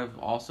she might have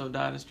also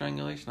died of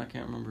strangulation. I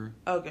can't remember.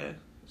 Okay.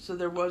 So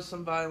there was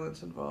some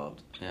violence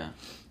involved. Yeah.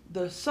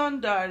 The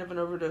son died of an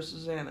overdose of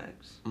Xanax.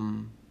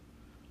 Mm.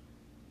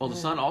 Well, the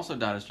son also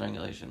died of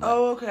strangulation.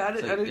 Oh, okay. I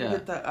didn't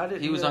get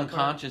that. He was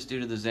unconscious due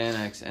to the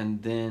Xanax,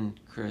 and then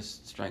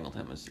Chris strangled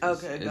him.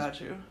 Got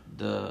you.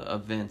 The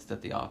events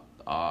that the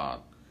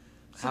autopsy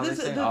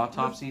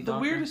the doctor?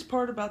 weirdest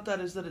part about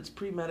that is that it's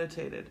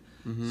premeditated.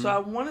 Mm-hmm. So I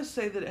want to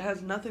say that it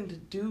has nothing to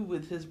do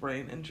with his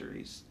brain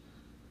injuries.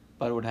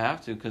 But it would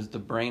have to, because the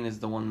brain is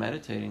the one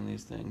meditating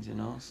these things, you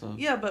know? So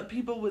yeah, but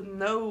people with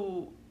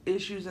no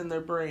issues in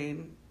their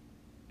brain,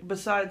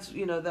 besides,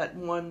 that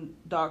one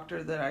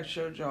doctor that I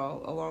showed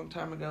y'all a long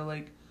time ago,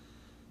 like,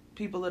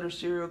 people that are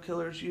serial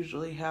killers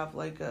usually have,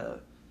 like,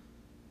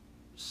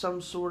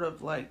 some sort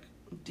of, like,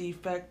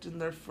 defect in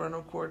their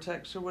frontal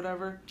cortex or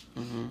whatever.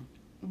 Mm-hmm.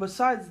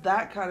 Besides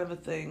that kind of a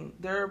thing,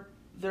 there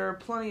are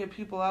plenty of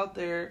people out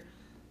there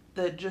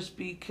that just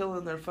be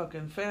killing their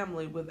fucking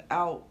family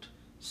without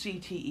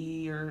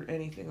CTE or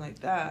anything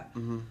like that.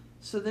 Mm-hmm.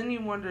 So then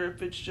you wonder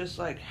if it's just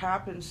like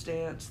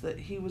happenstance that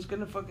he was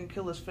gonna fucking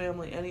kill his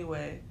family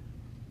anyway.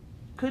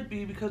 Could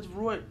be because of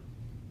roid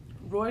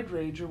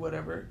rage or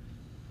whatever.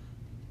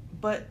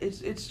 But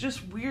it's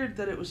just weird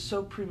that it was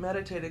so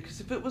premeditated.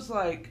 Because if it was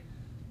like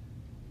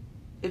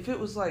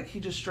he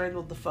just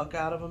strangled the fuck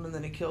out of him and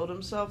then he killed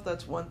himself,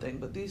 that's one thing.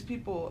 But these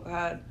people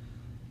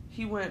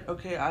he went,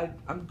 okay,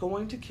 I'm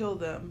going to kill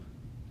them,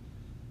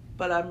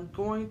 but I'm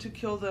going to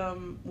kill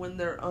them when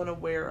they're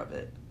unaware of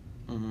it.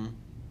 Mm-hmm.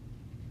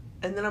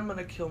 And then I'm going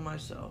to kill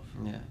myself.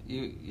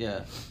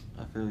 Yeah,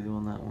 I feel you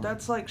on that one.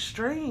 That's, like,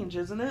 strange,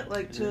 isn't it?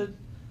 Like,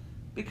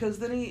 because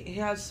then he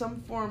has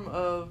some form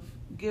of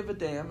give a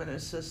damn in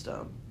his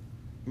system.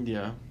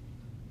 Yeah.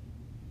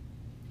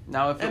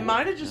 Now, if it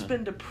might have just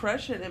been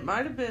depression. It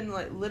might have been,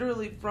 like,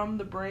 literally from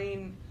the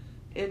brain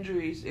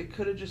injuries. It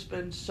could have just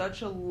been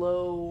such a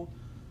low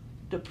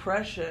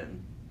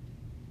depression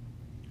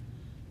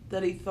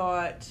that he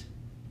thought,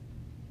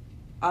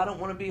 I don't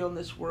want to be on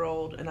this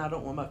world and I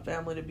don't want my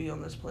family to be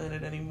on this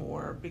planet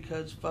anymore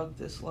because fuck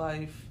this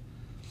life.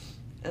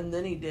 And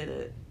then he did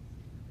it.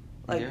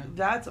 Like,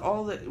 that's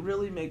all that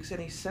really makes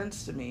any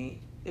sense to me.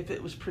 If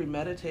it was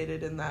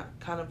premeditated in that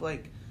kind of,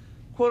 like,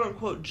 quote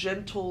unquote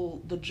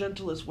the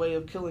gentlest way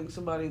of killing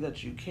somebody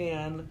that you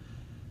can,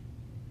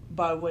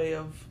 by way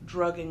of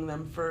drugging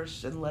them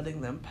first and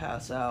letting them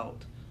pass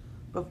out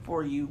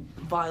before you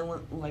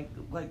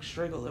like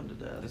strangle them to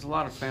death. There's a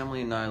lot of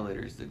family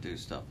annihilators that do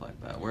stuff like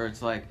that, where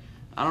it's like,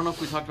 I don't know if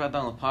we talked about that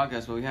on the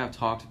podcast, but we have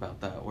talked about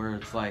that, where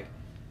it's like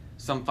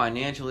some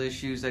financial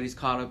issues that he's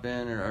caught up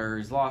in, or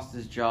he's lost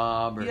his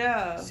job, or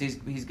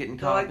he's getting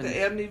caught up in... the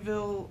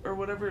Amityville, or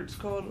whatever it's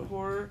called,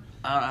 horror.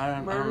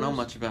 I don't know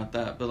much about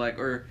that, but like,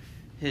 or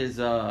his,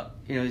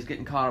 he's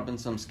getting caught up in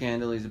some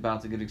scandal he's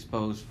about to get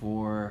exposed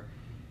for,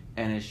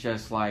 and it's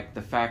just like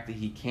the fact that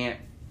he can't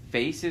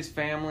face his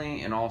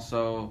family, and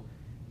also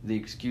the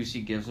excuse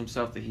he gives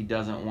himself that he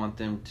doesn't want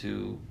them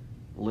to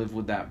live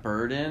with that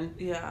burden.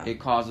 Yeah. It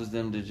causes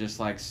them to just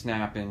like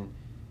snap and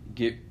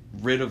get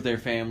rid of their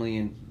family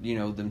and,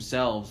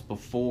 themselves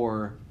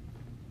before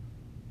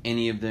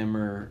any of them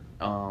are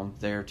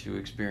there to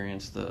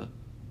experience the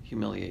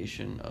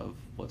humiliation of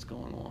what's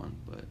going on.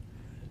 But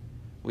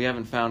we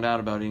haven't found out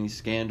about any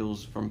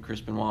scandals from Chris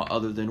Benoit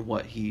other than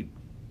what he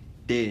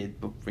did,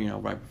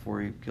 right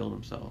before he killed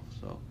himself.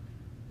 So.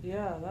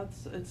 Yeah,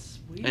 it's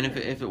weird. And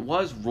if it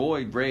was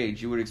roid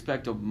rage, you would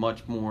expect a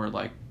much more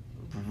like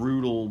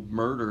brutal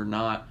murder,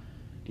 not,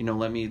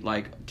 let me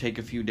like take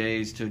a few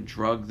days to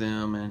drug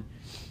them and,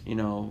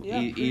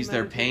 ease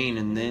their pain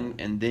and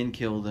then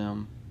kill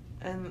them.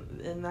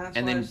 And that's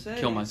and why then I say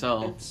kill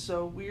myself. It's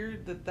so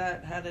weird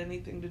that had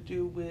anything to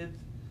do with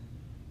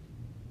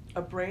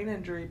a brain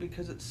injury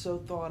because it's so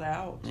thought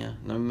out. Yeah,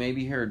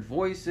 maybe he heard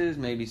voices.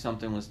 Maybe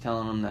something was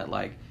telling him that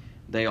like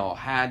they all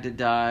had to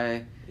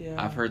die. Yeah.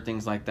 I've heard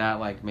things like that.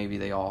 Like maybe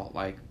they all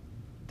like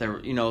they're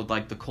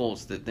like the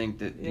cults that think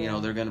that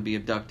they're going to be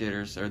abducted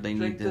or they need to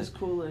drink this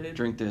Kool-Aid.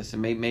 Drink this,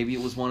 and maybe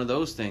it was one of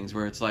those things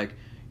where it's like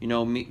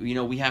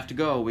we have to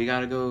go. We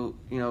got to go.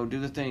 Do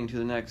the thing to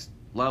the next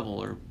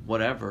level or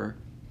whatever.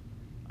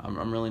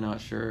 I'm really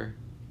not sure.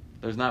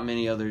 There's not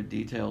many other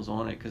details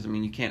on it because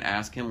you can't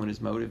ask him what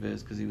his motive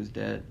is because he was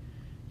dead.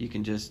 You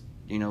can just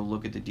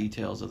look at the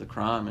details of the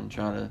crime and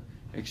try to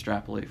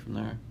extrapolate from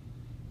there.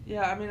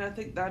 Yeah, I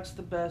think that's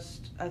the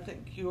best. I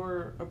think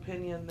your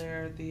opinion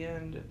there at the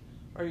end,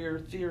 or your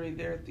theory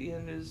there at the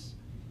end, is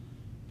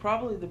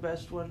probably the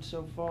best one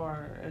so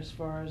far as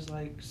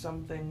like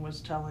something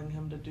was telling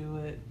him to do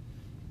it.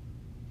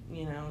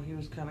 He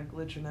was kind of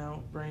glitching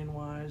out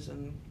brain-wise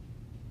and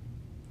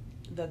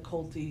the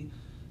culty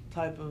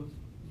type of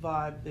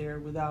vibe there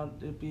without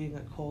it being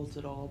a cult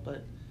at all,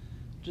 but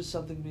just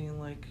something being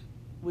like,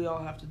 we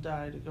all have to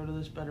die to go to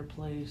this better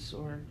place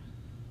or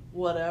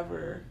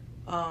whatever.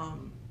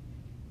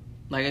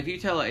 Like, if you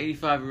tell an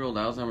 85-year-old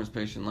Alzheimer's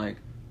patient, like,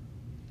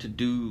 to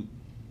do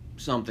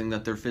something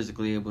that they're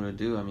physically able to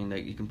do, I mean,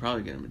 like, you can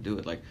probably get them to do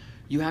it. Like,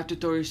 you have to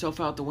throw yourself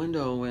out the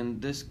window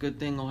and this good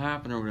thing will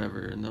happen or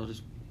whatever. And they'll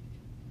just,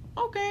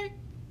 okay.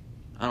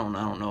 I don't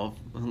know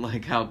if,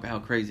 like, how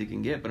crazy it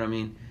can get. But, I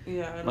mean,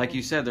 like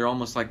you said, they're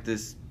almost like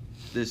this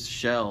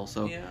shell.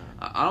 So,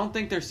 I don't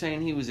think they're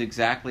saying he was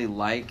exactly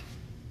like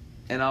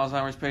an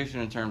Alzheimer's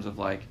patient in terms of,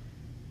 like,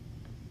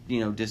 you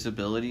know,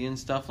 disability and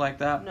stuff like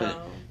that. No.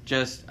 But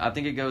just, I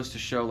think it goes to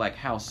show, like,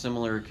 how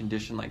similar a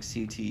condition like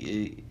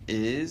CTE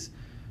is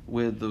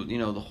with the, you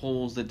know, the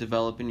holes that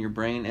develop in your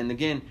brain. And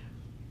again,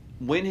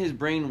 when his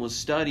brain was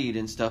studied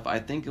and stuff, I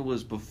think it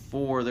was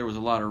before there was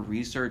a lot of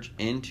research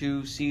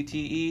into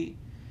CTE.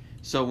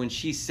 So when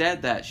she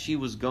said that, she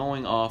was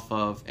going off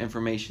of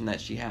information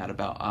that she had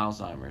about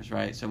Alzheimer's,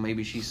 right? So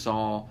maybe she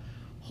saw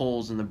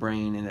holes in the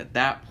brain, and at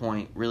that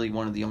point, really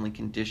one of the only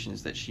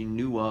conditions that she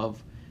knew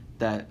of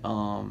that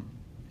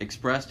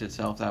expressed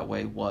itself that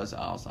way was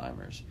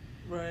Alzheimer's.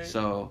 Right.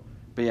 So,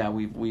 but yeah,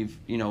 we've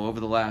you know, over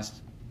the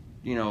last,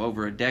 you know,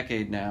 over a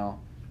decade now,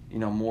 you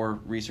know, more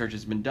research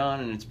has been done,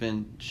 and it's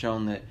been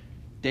shown that,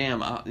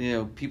 damn, you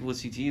know, people with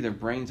CTE, their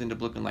brains end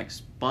up looking like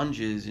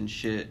sponges and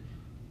shit,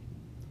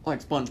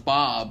 like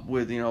SpongeBob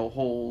with, you know,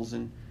 holes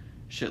and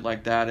shit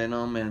like that in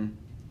them. And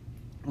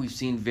we've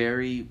seen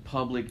very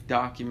public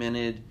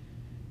documented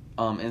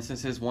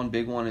instances. One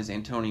big one is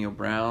Antonio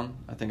Brown.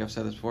 I think I've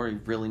said this before. He's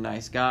a really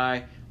nice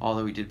guy,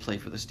 although he did play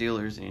for the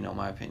Steelers, and you know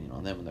my opinion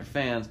on them and their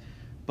fans.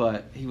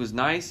 But he was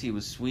nice. He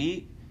was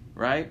sweet,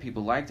 right?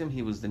 People liked him.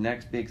 He was the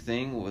next big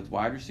thing with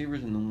wide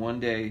receivers. And then one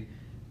day,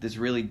 this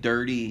really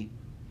dirty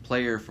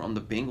player from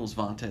the Bengals,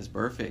 Vontaze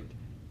Burfict,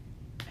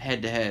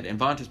 head-to-head. And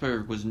Vontaze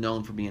Burfict was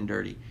known for being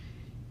dirty.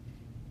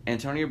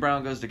 Antonio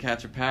Brown goes to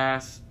catch a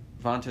pass.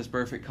 Vontaze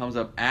Burfict comes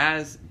up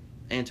as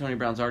Antonio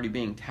Brown's already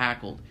being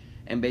tackled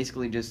and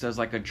basically just does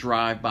like a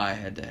drive-by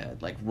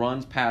head-to-head. Like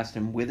runs past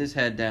him with his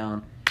head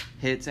down,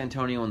 hits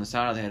Antonio on the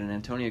side of the head, and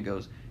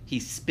Antonio he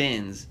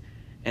spins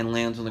and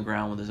lands on the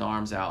ground with his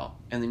arms out.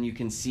 And then you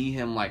can see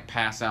him like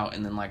pass out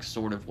and then like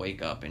sort of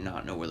wake up and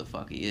not know where the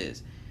fuck he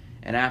is.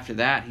 And after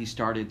that, he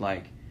started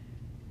like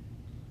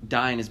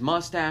dyeing his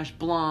mustache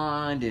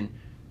blonde and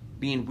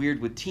being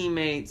weird with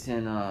teammates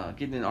and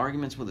getting in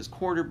arguments with his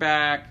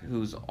quarterback,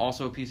 who's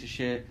also a piece of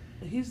shit.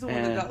 He's the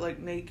one that got like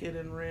naked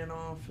and ran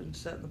off and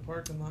sat in the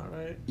parking lot,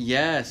 right?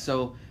 Yeah,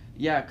 so,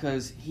 yeah,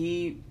 because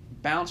he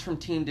bounced from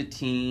team to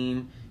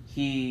team.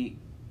 He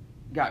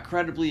got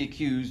credibly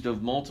accused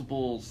of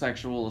multiple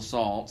sexual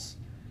assaults.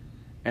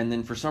 And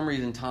then for some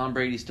reason, Tom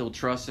Brady still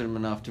trusted him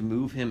enough to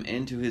move him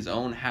into his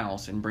own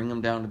house and bring him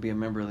down to be a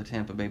member of the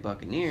Tampa Bay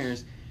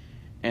Buccaneers.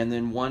 And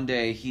then one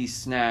day he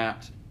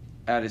snapped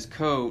at his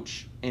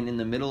coach, and in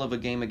the middle of a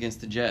game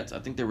against the Jets, I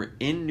think they were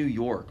in New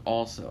York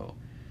also,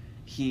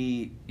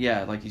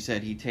 like you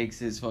said, he takes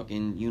his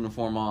fucking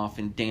uniform off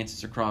and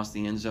dances across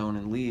the end zone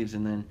and leaves,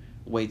 and then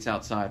waits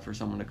outside for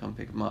someone to come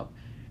pick him up.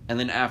 And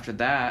then after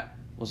that,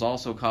 was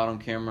also caught on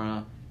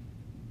camera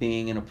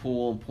being in a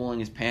pool and pulling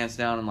his pants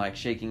down and like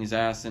shaking his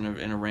ass in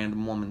a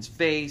random woman's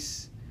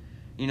face,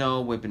 you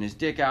know, whipping his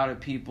dick out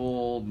at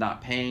people,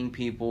 not paying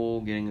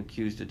people, getting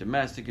accused of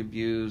domestic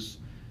abuse,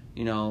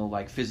 you know,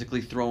 like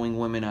physically throwing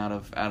women out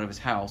of his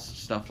house,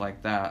 stuff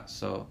like that.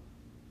 So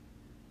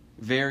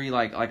very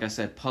like I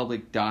said,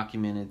 public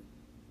documented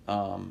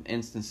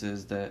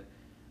instances that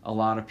a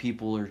lot of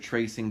people are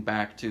tracing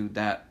back to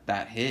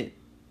that hit.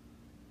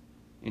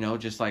 You know,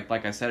 just like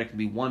I said, it can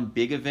be one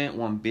big event,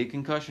 one big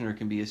concussion, or it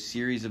can be a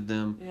series of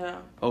them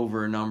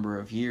over a number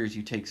of years.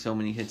 You take so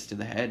many hits to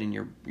the head and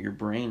your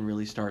brain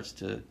really starts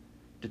to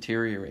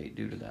deteriorate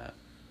due to that.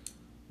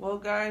 Well,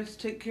 guys,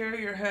 take care of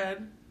your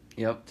head.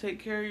 Yep. Take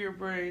care of your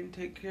brain.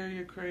 Take care of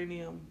your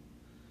cranium.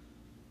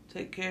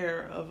 Take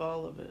care of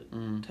all of it.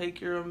 Mm.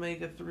 Take your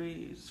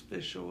omega-3s,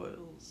 fish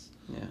oils.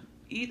 Yeah.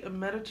 Eat a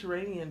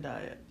Mediterranean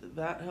diet.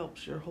 That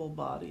helps your whole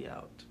body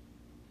out.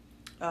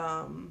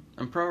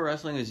 And pro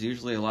wrestling is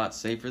usually a lot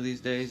safer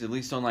these days, at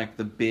least on like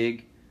the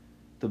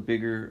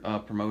bigger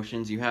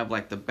promotions. You have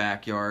like the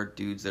backyard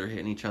dudes that are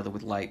hitting each other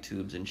with light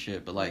tubes and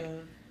shit, but like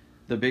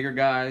the bigger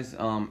guys,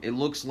 it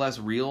looks less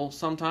real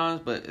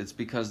sometimes, but it's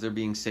because they're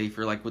being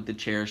safer, like with the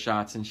chair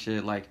shots and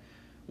shit. Like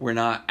we're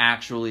not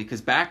actually,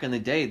 because back in the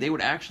day they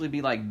would actually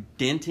be like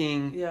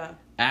denting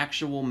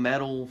actual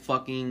metal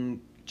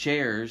fucking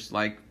chairs,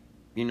 like,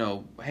 you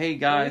know, hey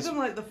guys. Even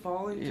like the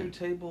falling through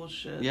tables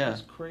shit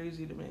is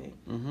crazy to me.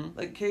 Mm-hmm.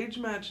 Like cage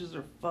matches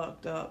are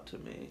fucked up to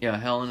me. Yeah,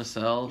 Hell in a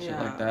Cell, shit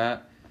like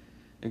that.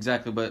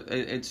 Exactly, but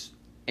it's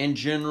in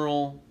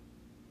general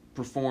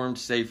performed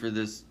safer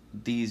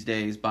these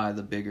days by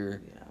the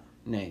bigger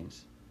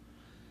names.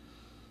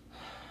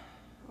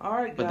 All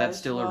right, guys. But that's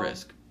still a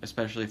risk,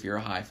 especially if you're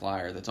a high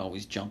flyer that's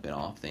always jumping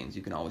off things.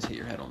 You can always hit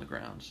your head on the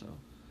ground, so.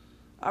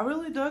 I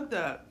really dug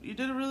that. You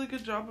did a really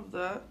good job of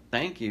that.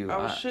 Thank you. I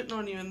was shitting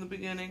on you in the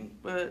beginning,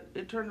 but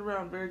it turned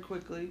around very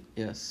quickly.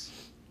 Yes.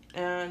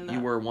 And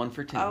you were 1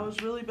 for 10. I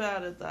was really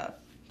bad at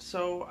that.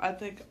 So I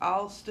think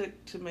I'll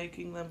stick to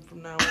making them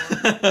from now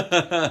on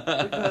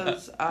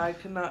because I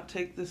cannot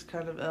take this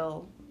kind of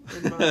L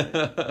in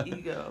my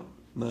ego.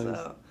 Nice.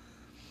 So,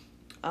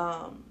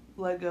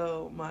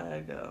 Lego my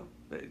ego,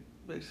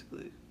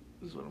 basically,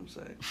 is what I'm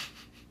saying.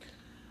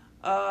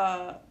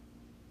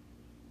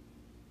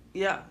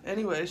 Yeah,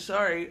 anyway,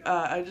 sorry.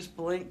 I just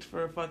blinked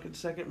for a fucking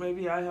second.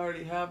 Maybe I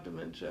already have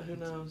dementia. Who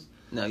knows?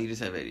 No, you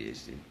just have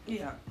ADHD.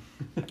 Yeah.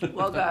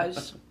 Well,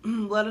 guys,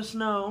 let us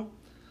know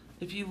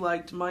if you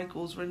liked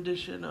Michael's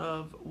rendition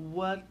of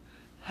What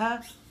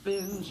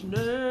Happens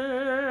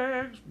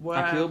Next.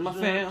 I killed my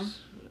fam.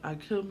 I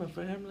killed my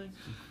family.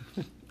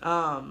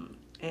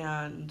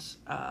 And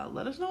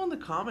let us know in the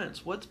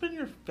comments, what's been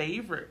your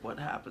favorite What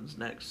Happens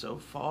Next so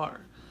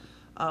far?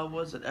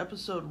 Was it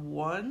episode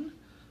 1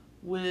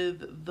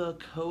 with the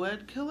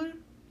co-ed killer?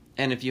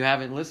 And if you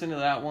haven't listened to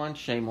that one,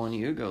 shame on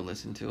you. Go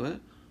listen to it.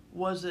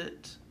 Was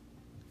it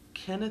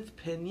Kenneth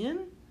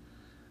Pinion?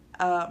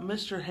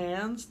 Mr.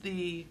 Hands,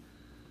 the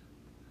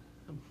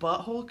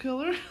butthole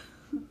killer?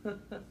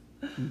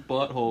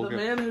 Butthole The killer.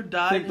 man who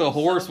died. I think the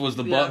horse was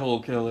the Yeah,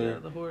 butthole killer. Yeah,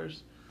 the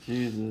horse.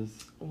 Jesus.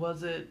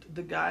 Was it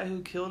the guy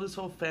who killed his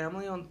whole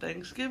family on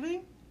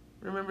Thanksgiving?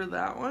 Remember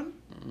that one?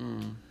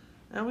 Mm.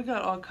 And we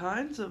got all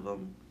kinds of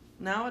them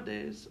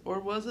nowadays. Or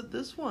was it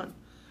this one?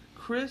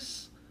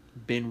 Chris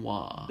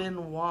Benoit.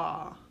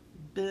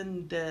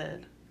 Been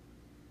dead.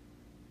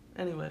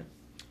 Anyway.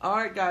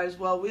 Alright, guys.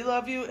 Well, we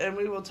love you, and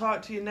we will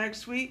talk to you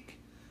next week.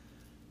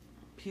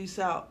 Peace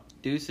out.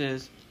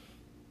 Deuces.